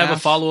and a half. We gotta have a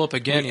follow up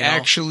again. We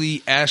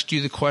actually asked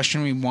you the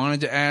question we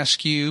wanted to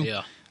ask you.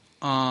 Yeah.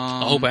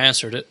 I hope I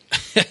answered it.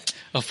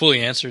 I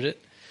fully answered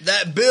it.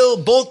 That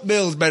bill, both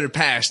bills better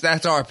pass.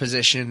 That's our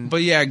position.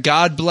 But yeah,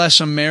 God bless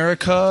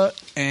America,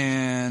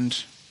 and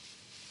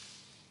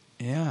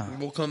yeah,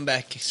 we'll come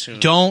back soon.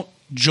 Don't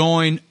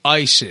join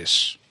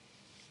ISIS.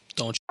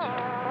 Don't.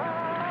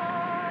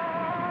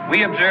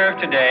 We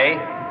observe today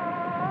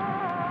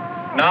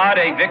not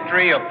a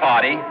victory of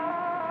party,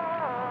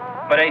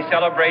 but a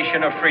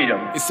celebration of freedom.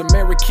 It's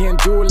American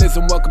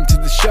dualism. Welcome to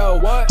the show.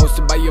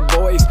 Hosted by your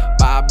boys,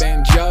 Bob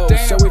and Joe.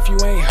 So if you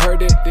ain't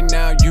heard it, then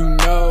now you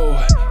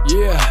know.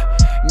 Yeah,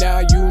 now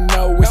you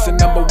know. It's the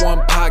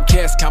 #1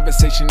 podcast,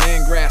 conversation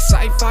and grass,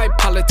 sci-fi,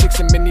 politics,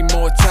 and many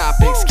more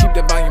topics. Keep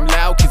the volume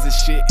loud, cause the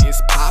shit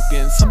is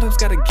popping. Sometimes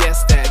got a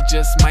guest that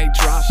just might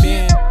drop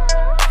in.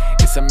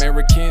 It's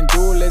American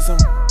dualism.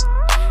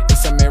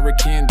 It's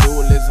American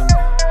dualism.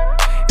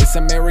 It's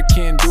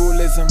American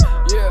dualism.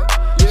 Yeah.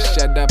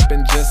 Shut up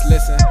and just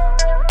listen.